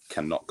now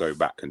cannot go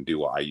back and do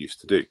what I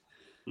used to do,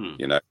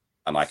 you know,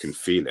 and I can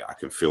feel it. I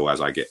can feel as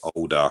I get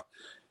older,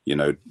 you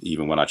know,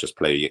 even when I just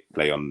play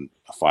on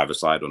a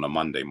five-a-side on a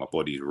Monday, my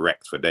body's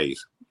wrecked for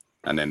days.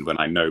 And then when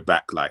I know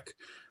back, like,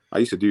 I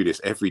used to do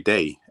this every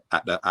day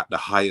at the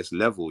highest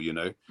level, you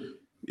know,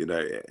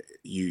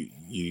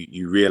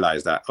 you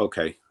realize that,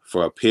 okay,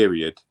 for a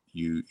period,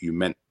 you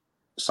meant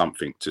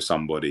something to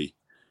somebody,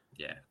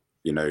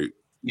 you know,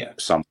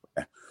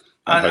 somewhere.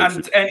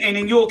 And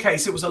in your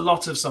case, it was a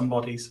lot of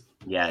somebody's.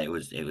 Yeah, it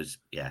was.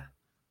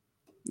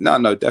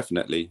 No,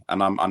 definitely.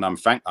 And I'm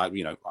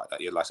you know,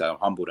 like I said, I'm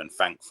humbled and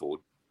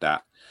thankful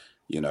that,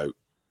 you know,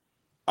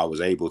 I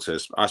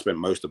spent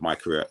most of my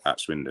career at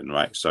Swindon,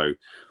 right? So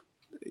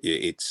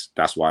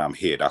that's why I'm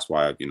here. That's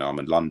why, you know, I'm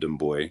a London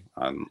boy.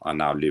 I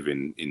now live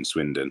in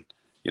Swindon.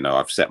 You know,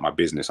 I've set my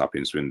business up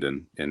in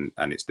Swindon, and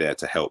it's there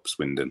to help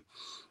Swindon,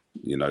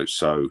 you know.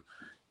 So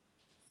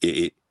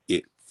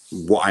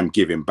what I'm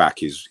giving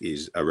back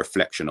is a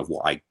reflection of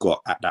what I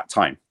got at that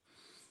time.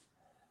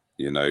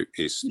 You know,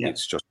 it's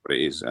just what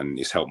it is, and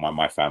it's helped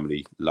my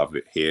family love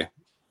it here.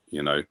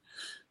 You know,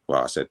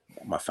 well, I said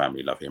my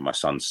family love it. My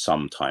son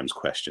sometimes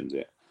questions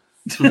it,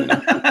 you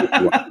know,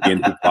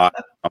 in Dubai,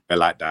 somewhere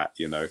like that.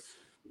 You know,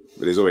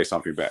 but there's always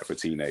something better for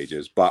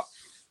teenagers. But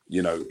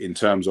you know, in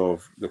terms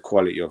of the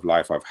quality of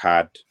life I've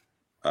had,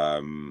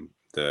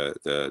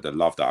 the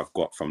love that I've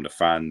got from the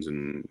fans,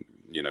 and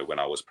you know, when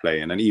I was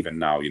playing, and even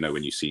now, you know,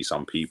 when you see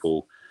some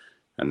people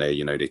and they,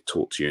 you know, they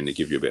talk to you and they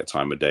give you a bit of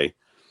time of day.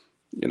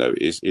 You know,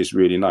 it's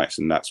really nice,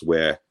 and that's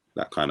where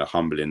that kind of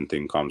humbling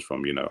thing comes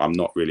from. You know, I'm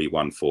not really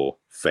one for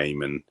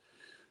fame and,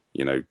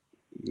 you know,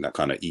 that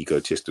kind of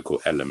egotistical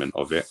element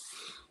of it.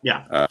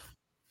 Yeah.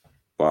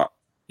 But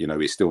you know,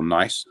 it's still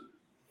nice.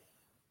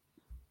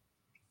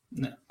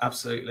 No,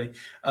 absolutely.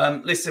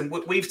 Listen,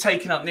 we've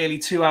taken up nearly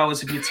 2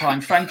 hours of your time.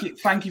 Thank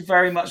you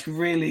very much.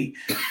 We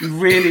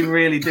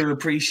really do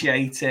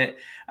appreciate it,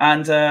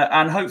 and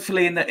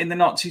hopefully in the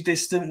not too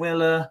distant,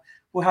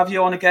 we'll have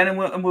you on again,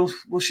 and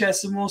we'll share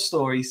some more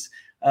stories.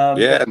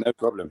 No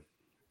problem.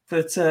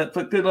 But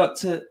good luck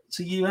to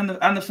you and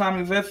the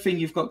family with everything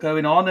you've got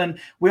going on. And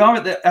we are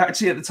at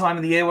the time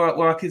of the year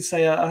where I could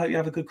say I hope you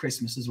have a good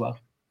Christmas as well.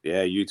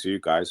 Yeah, you too,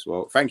 guys.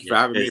 Well, thank you for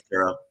having me.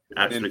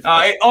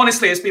 Absolutely.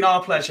 Honestly, it's been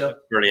our pleasure.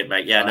 Brilliant,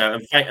 mate. Yeah, no,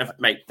 and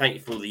mate, thank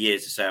you for all the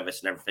years of service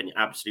and everything.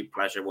 Absolute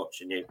pleasure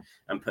watching you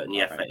and putting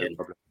the effort in.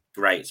 Problem.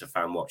 Great, it's a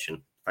fan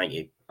watching. Thank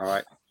you. All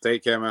right,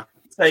 take care, man.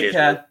 Take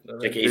care.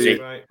 Take it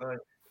easy.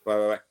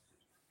 Bye.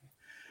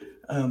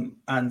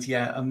 And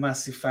yeah, a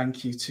massive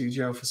thank you to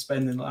Gerald for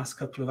spending the last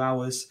couple of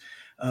hours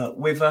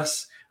with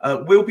us.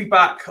 We'll be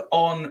back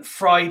on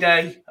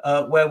Friday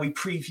where we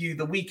preview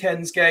the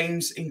weekend's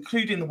games,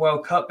 including the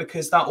World Cup,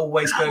 because that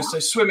always goes so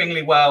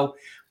swimmingly well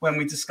when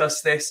we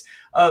discuss this.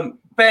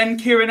 Ben,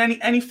 Kieran,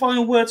 any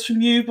final words from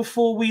you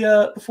before we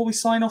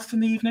sign off for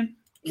the evening?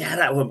 Yeah,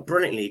 that went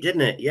brilliantly, didn't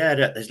it? Yeah,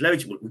 there's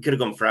loads. We could have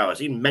gone for hours.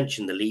 You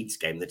mentioned the Leeds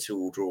game, the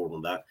 2-2 draw, and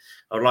all that.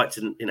 I'd like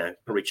to, you know,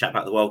 probably chat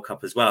about the World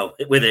Cup as well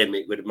with him.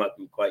 It would have might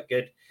been quite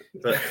good.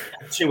 But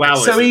 2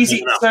 hours, so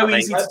easy, enough, so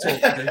easy to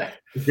talk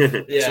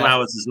to. 2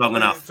 hours is long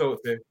enough. To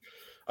talk to.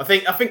 I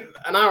think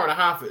an hour and a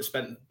half it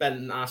spent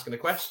Ben asking a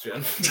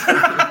question.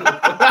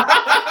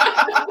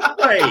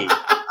 Hey,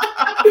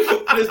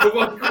 That is the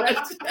one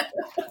question.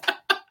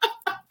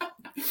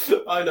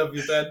 I love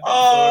you, Ben.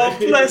 Oh,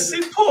 Sorry. bless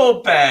him,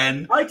 poor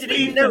Ben. I didn't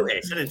even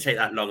notice. I didn't take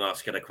that long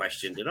asking a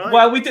question, did I?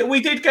 Well, we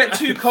did get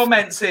 2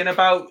 comments in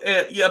about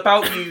you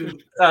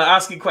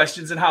asking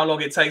questions and how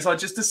long it takes. I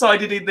just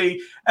decided, in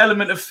the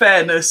element of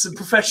fairness and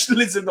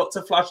professionalism, not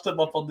to flash them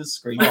up on the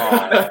screen.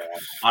 Oh,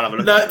 I'll have a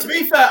look. No, to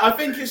be fair, I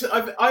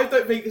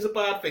don't think it's a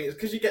bad thing. It's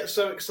because you get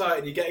so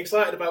excited. You get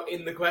excited about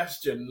in the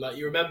question, like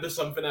you remember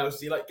something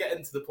else. You like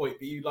getting to the point,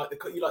 but you like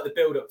the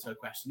build up to a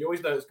question. You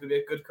always know it's going to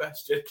be a good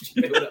question because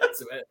you build up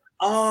to it.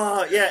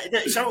 Oh, yeah,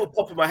 something will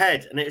pop in my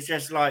head, and it's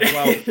just like,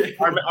 well,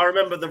 I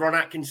remember the Ron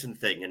Atkinson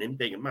thing and him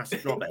being a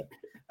massive knobhead,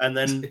 and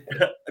then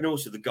and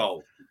also the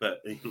goal. But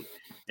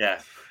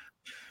yeah.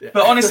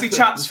 But honestly,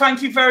 chaps,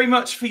 thank you very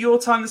much for your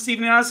time this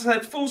evening. As I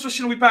said, Fools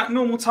Rushing will be back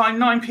normal time,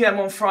 9 p.m.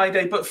 on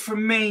Friday. But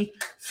from me,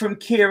 from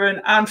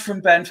Kieran, and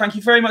from Ben, thank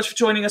you very much for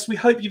joining us. We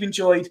hope you've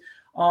enjoyed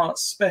our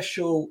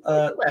special,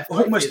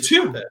 almost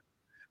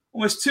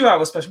 2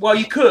 hour special. Well,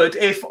 you could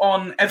if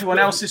on everyone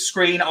else's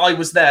screen I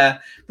was there,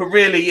 but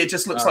really it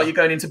just looks like you're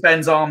going into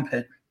Ben's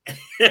armpit.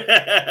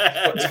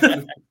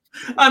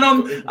 And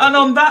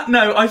on that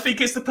note, I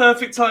think it's the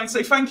perfect time to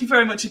say thank you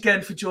very much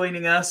again for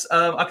joining us.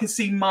 I can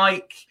see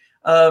Mike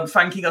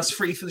thanking us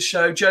free for the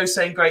show, Joe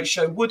saying great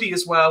show, Woody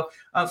as well.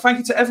 Thank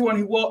you to everyone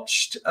who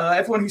watched,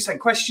 everyone who sent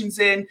questions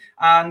in,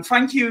 and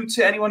thank you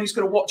to anyone who's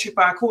going to watch it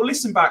back or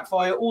listen back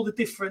via all the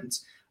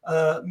different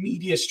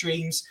media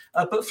streams.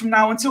 But from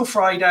now until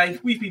Friday,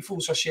 we've been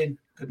Fools Rushing.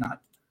 Good night.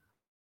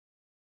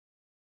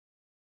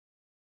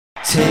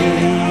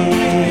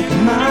 Take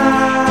my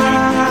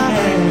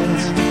hand,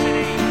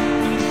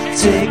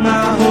 take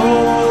my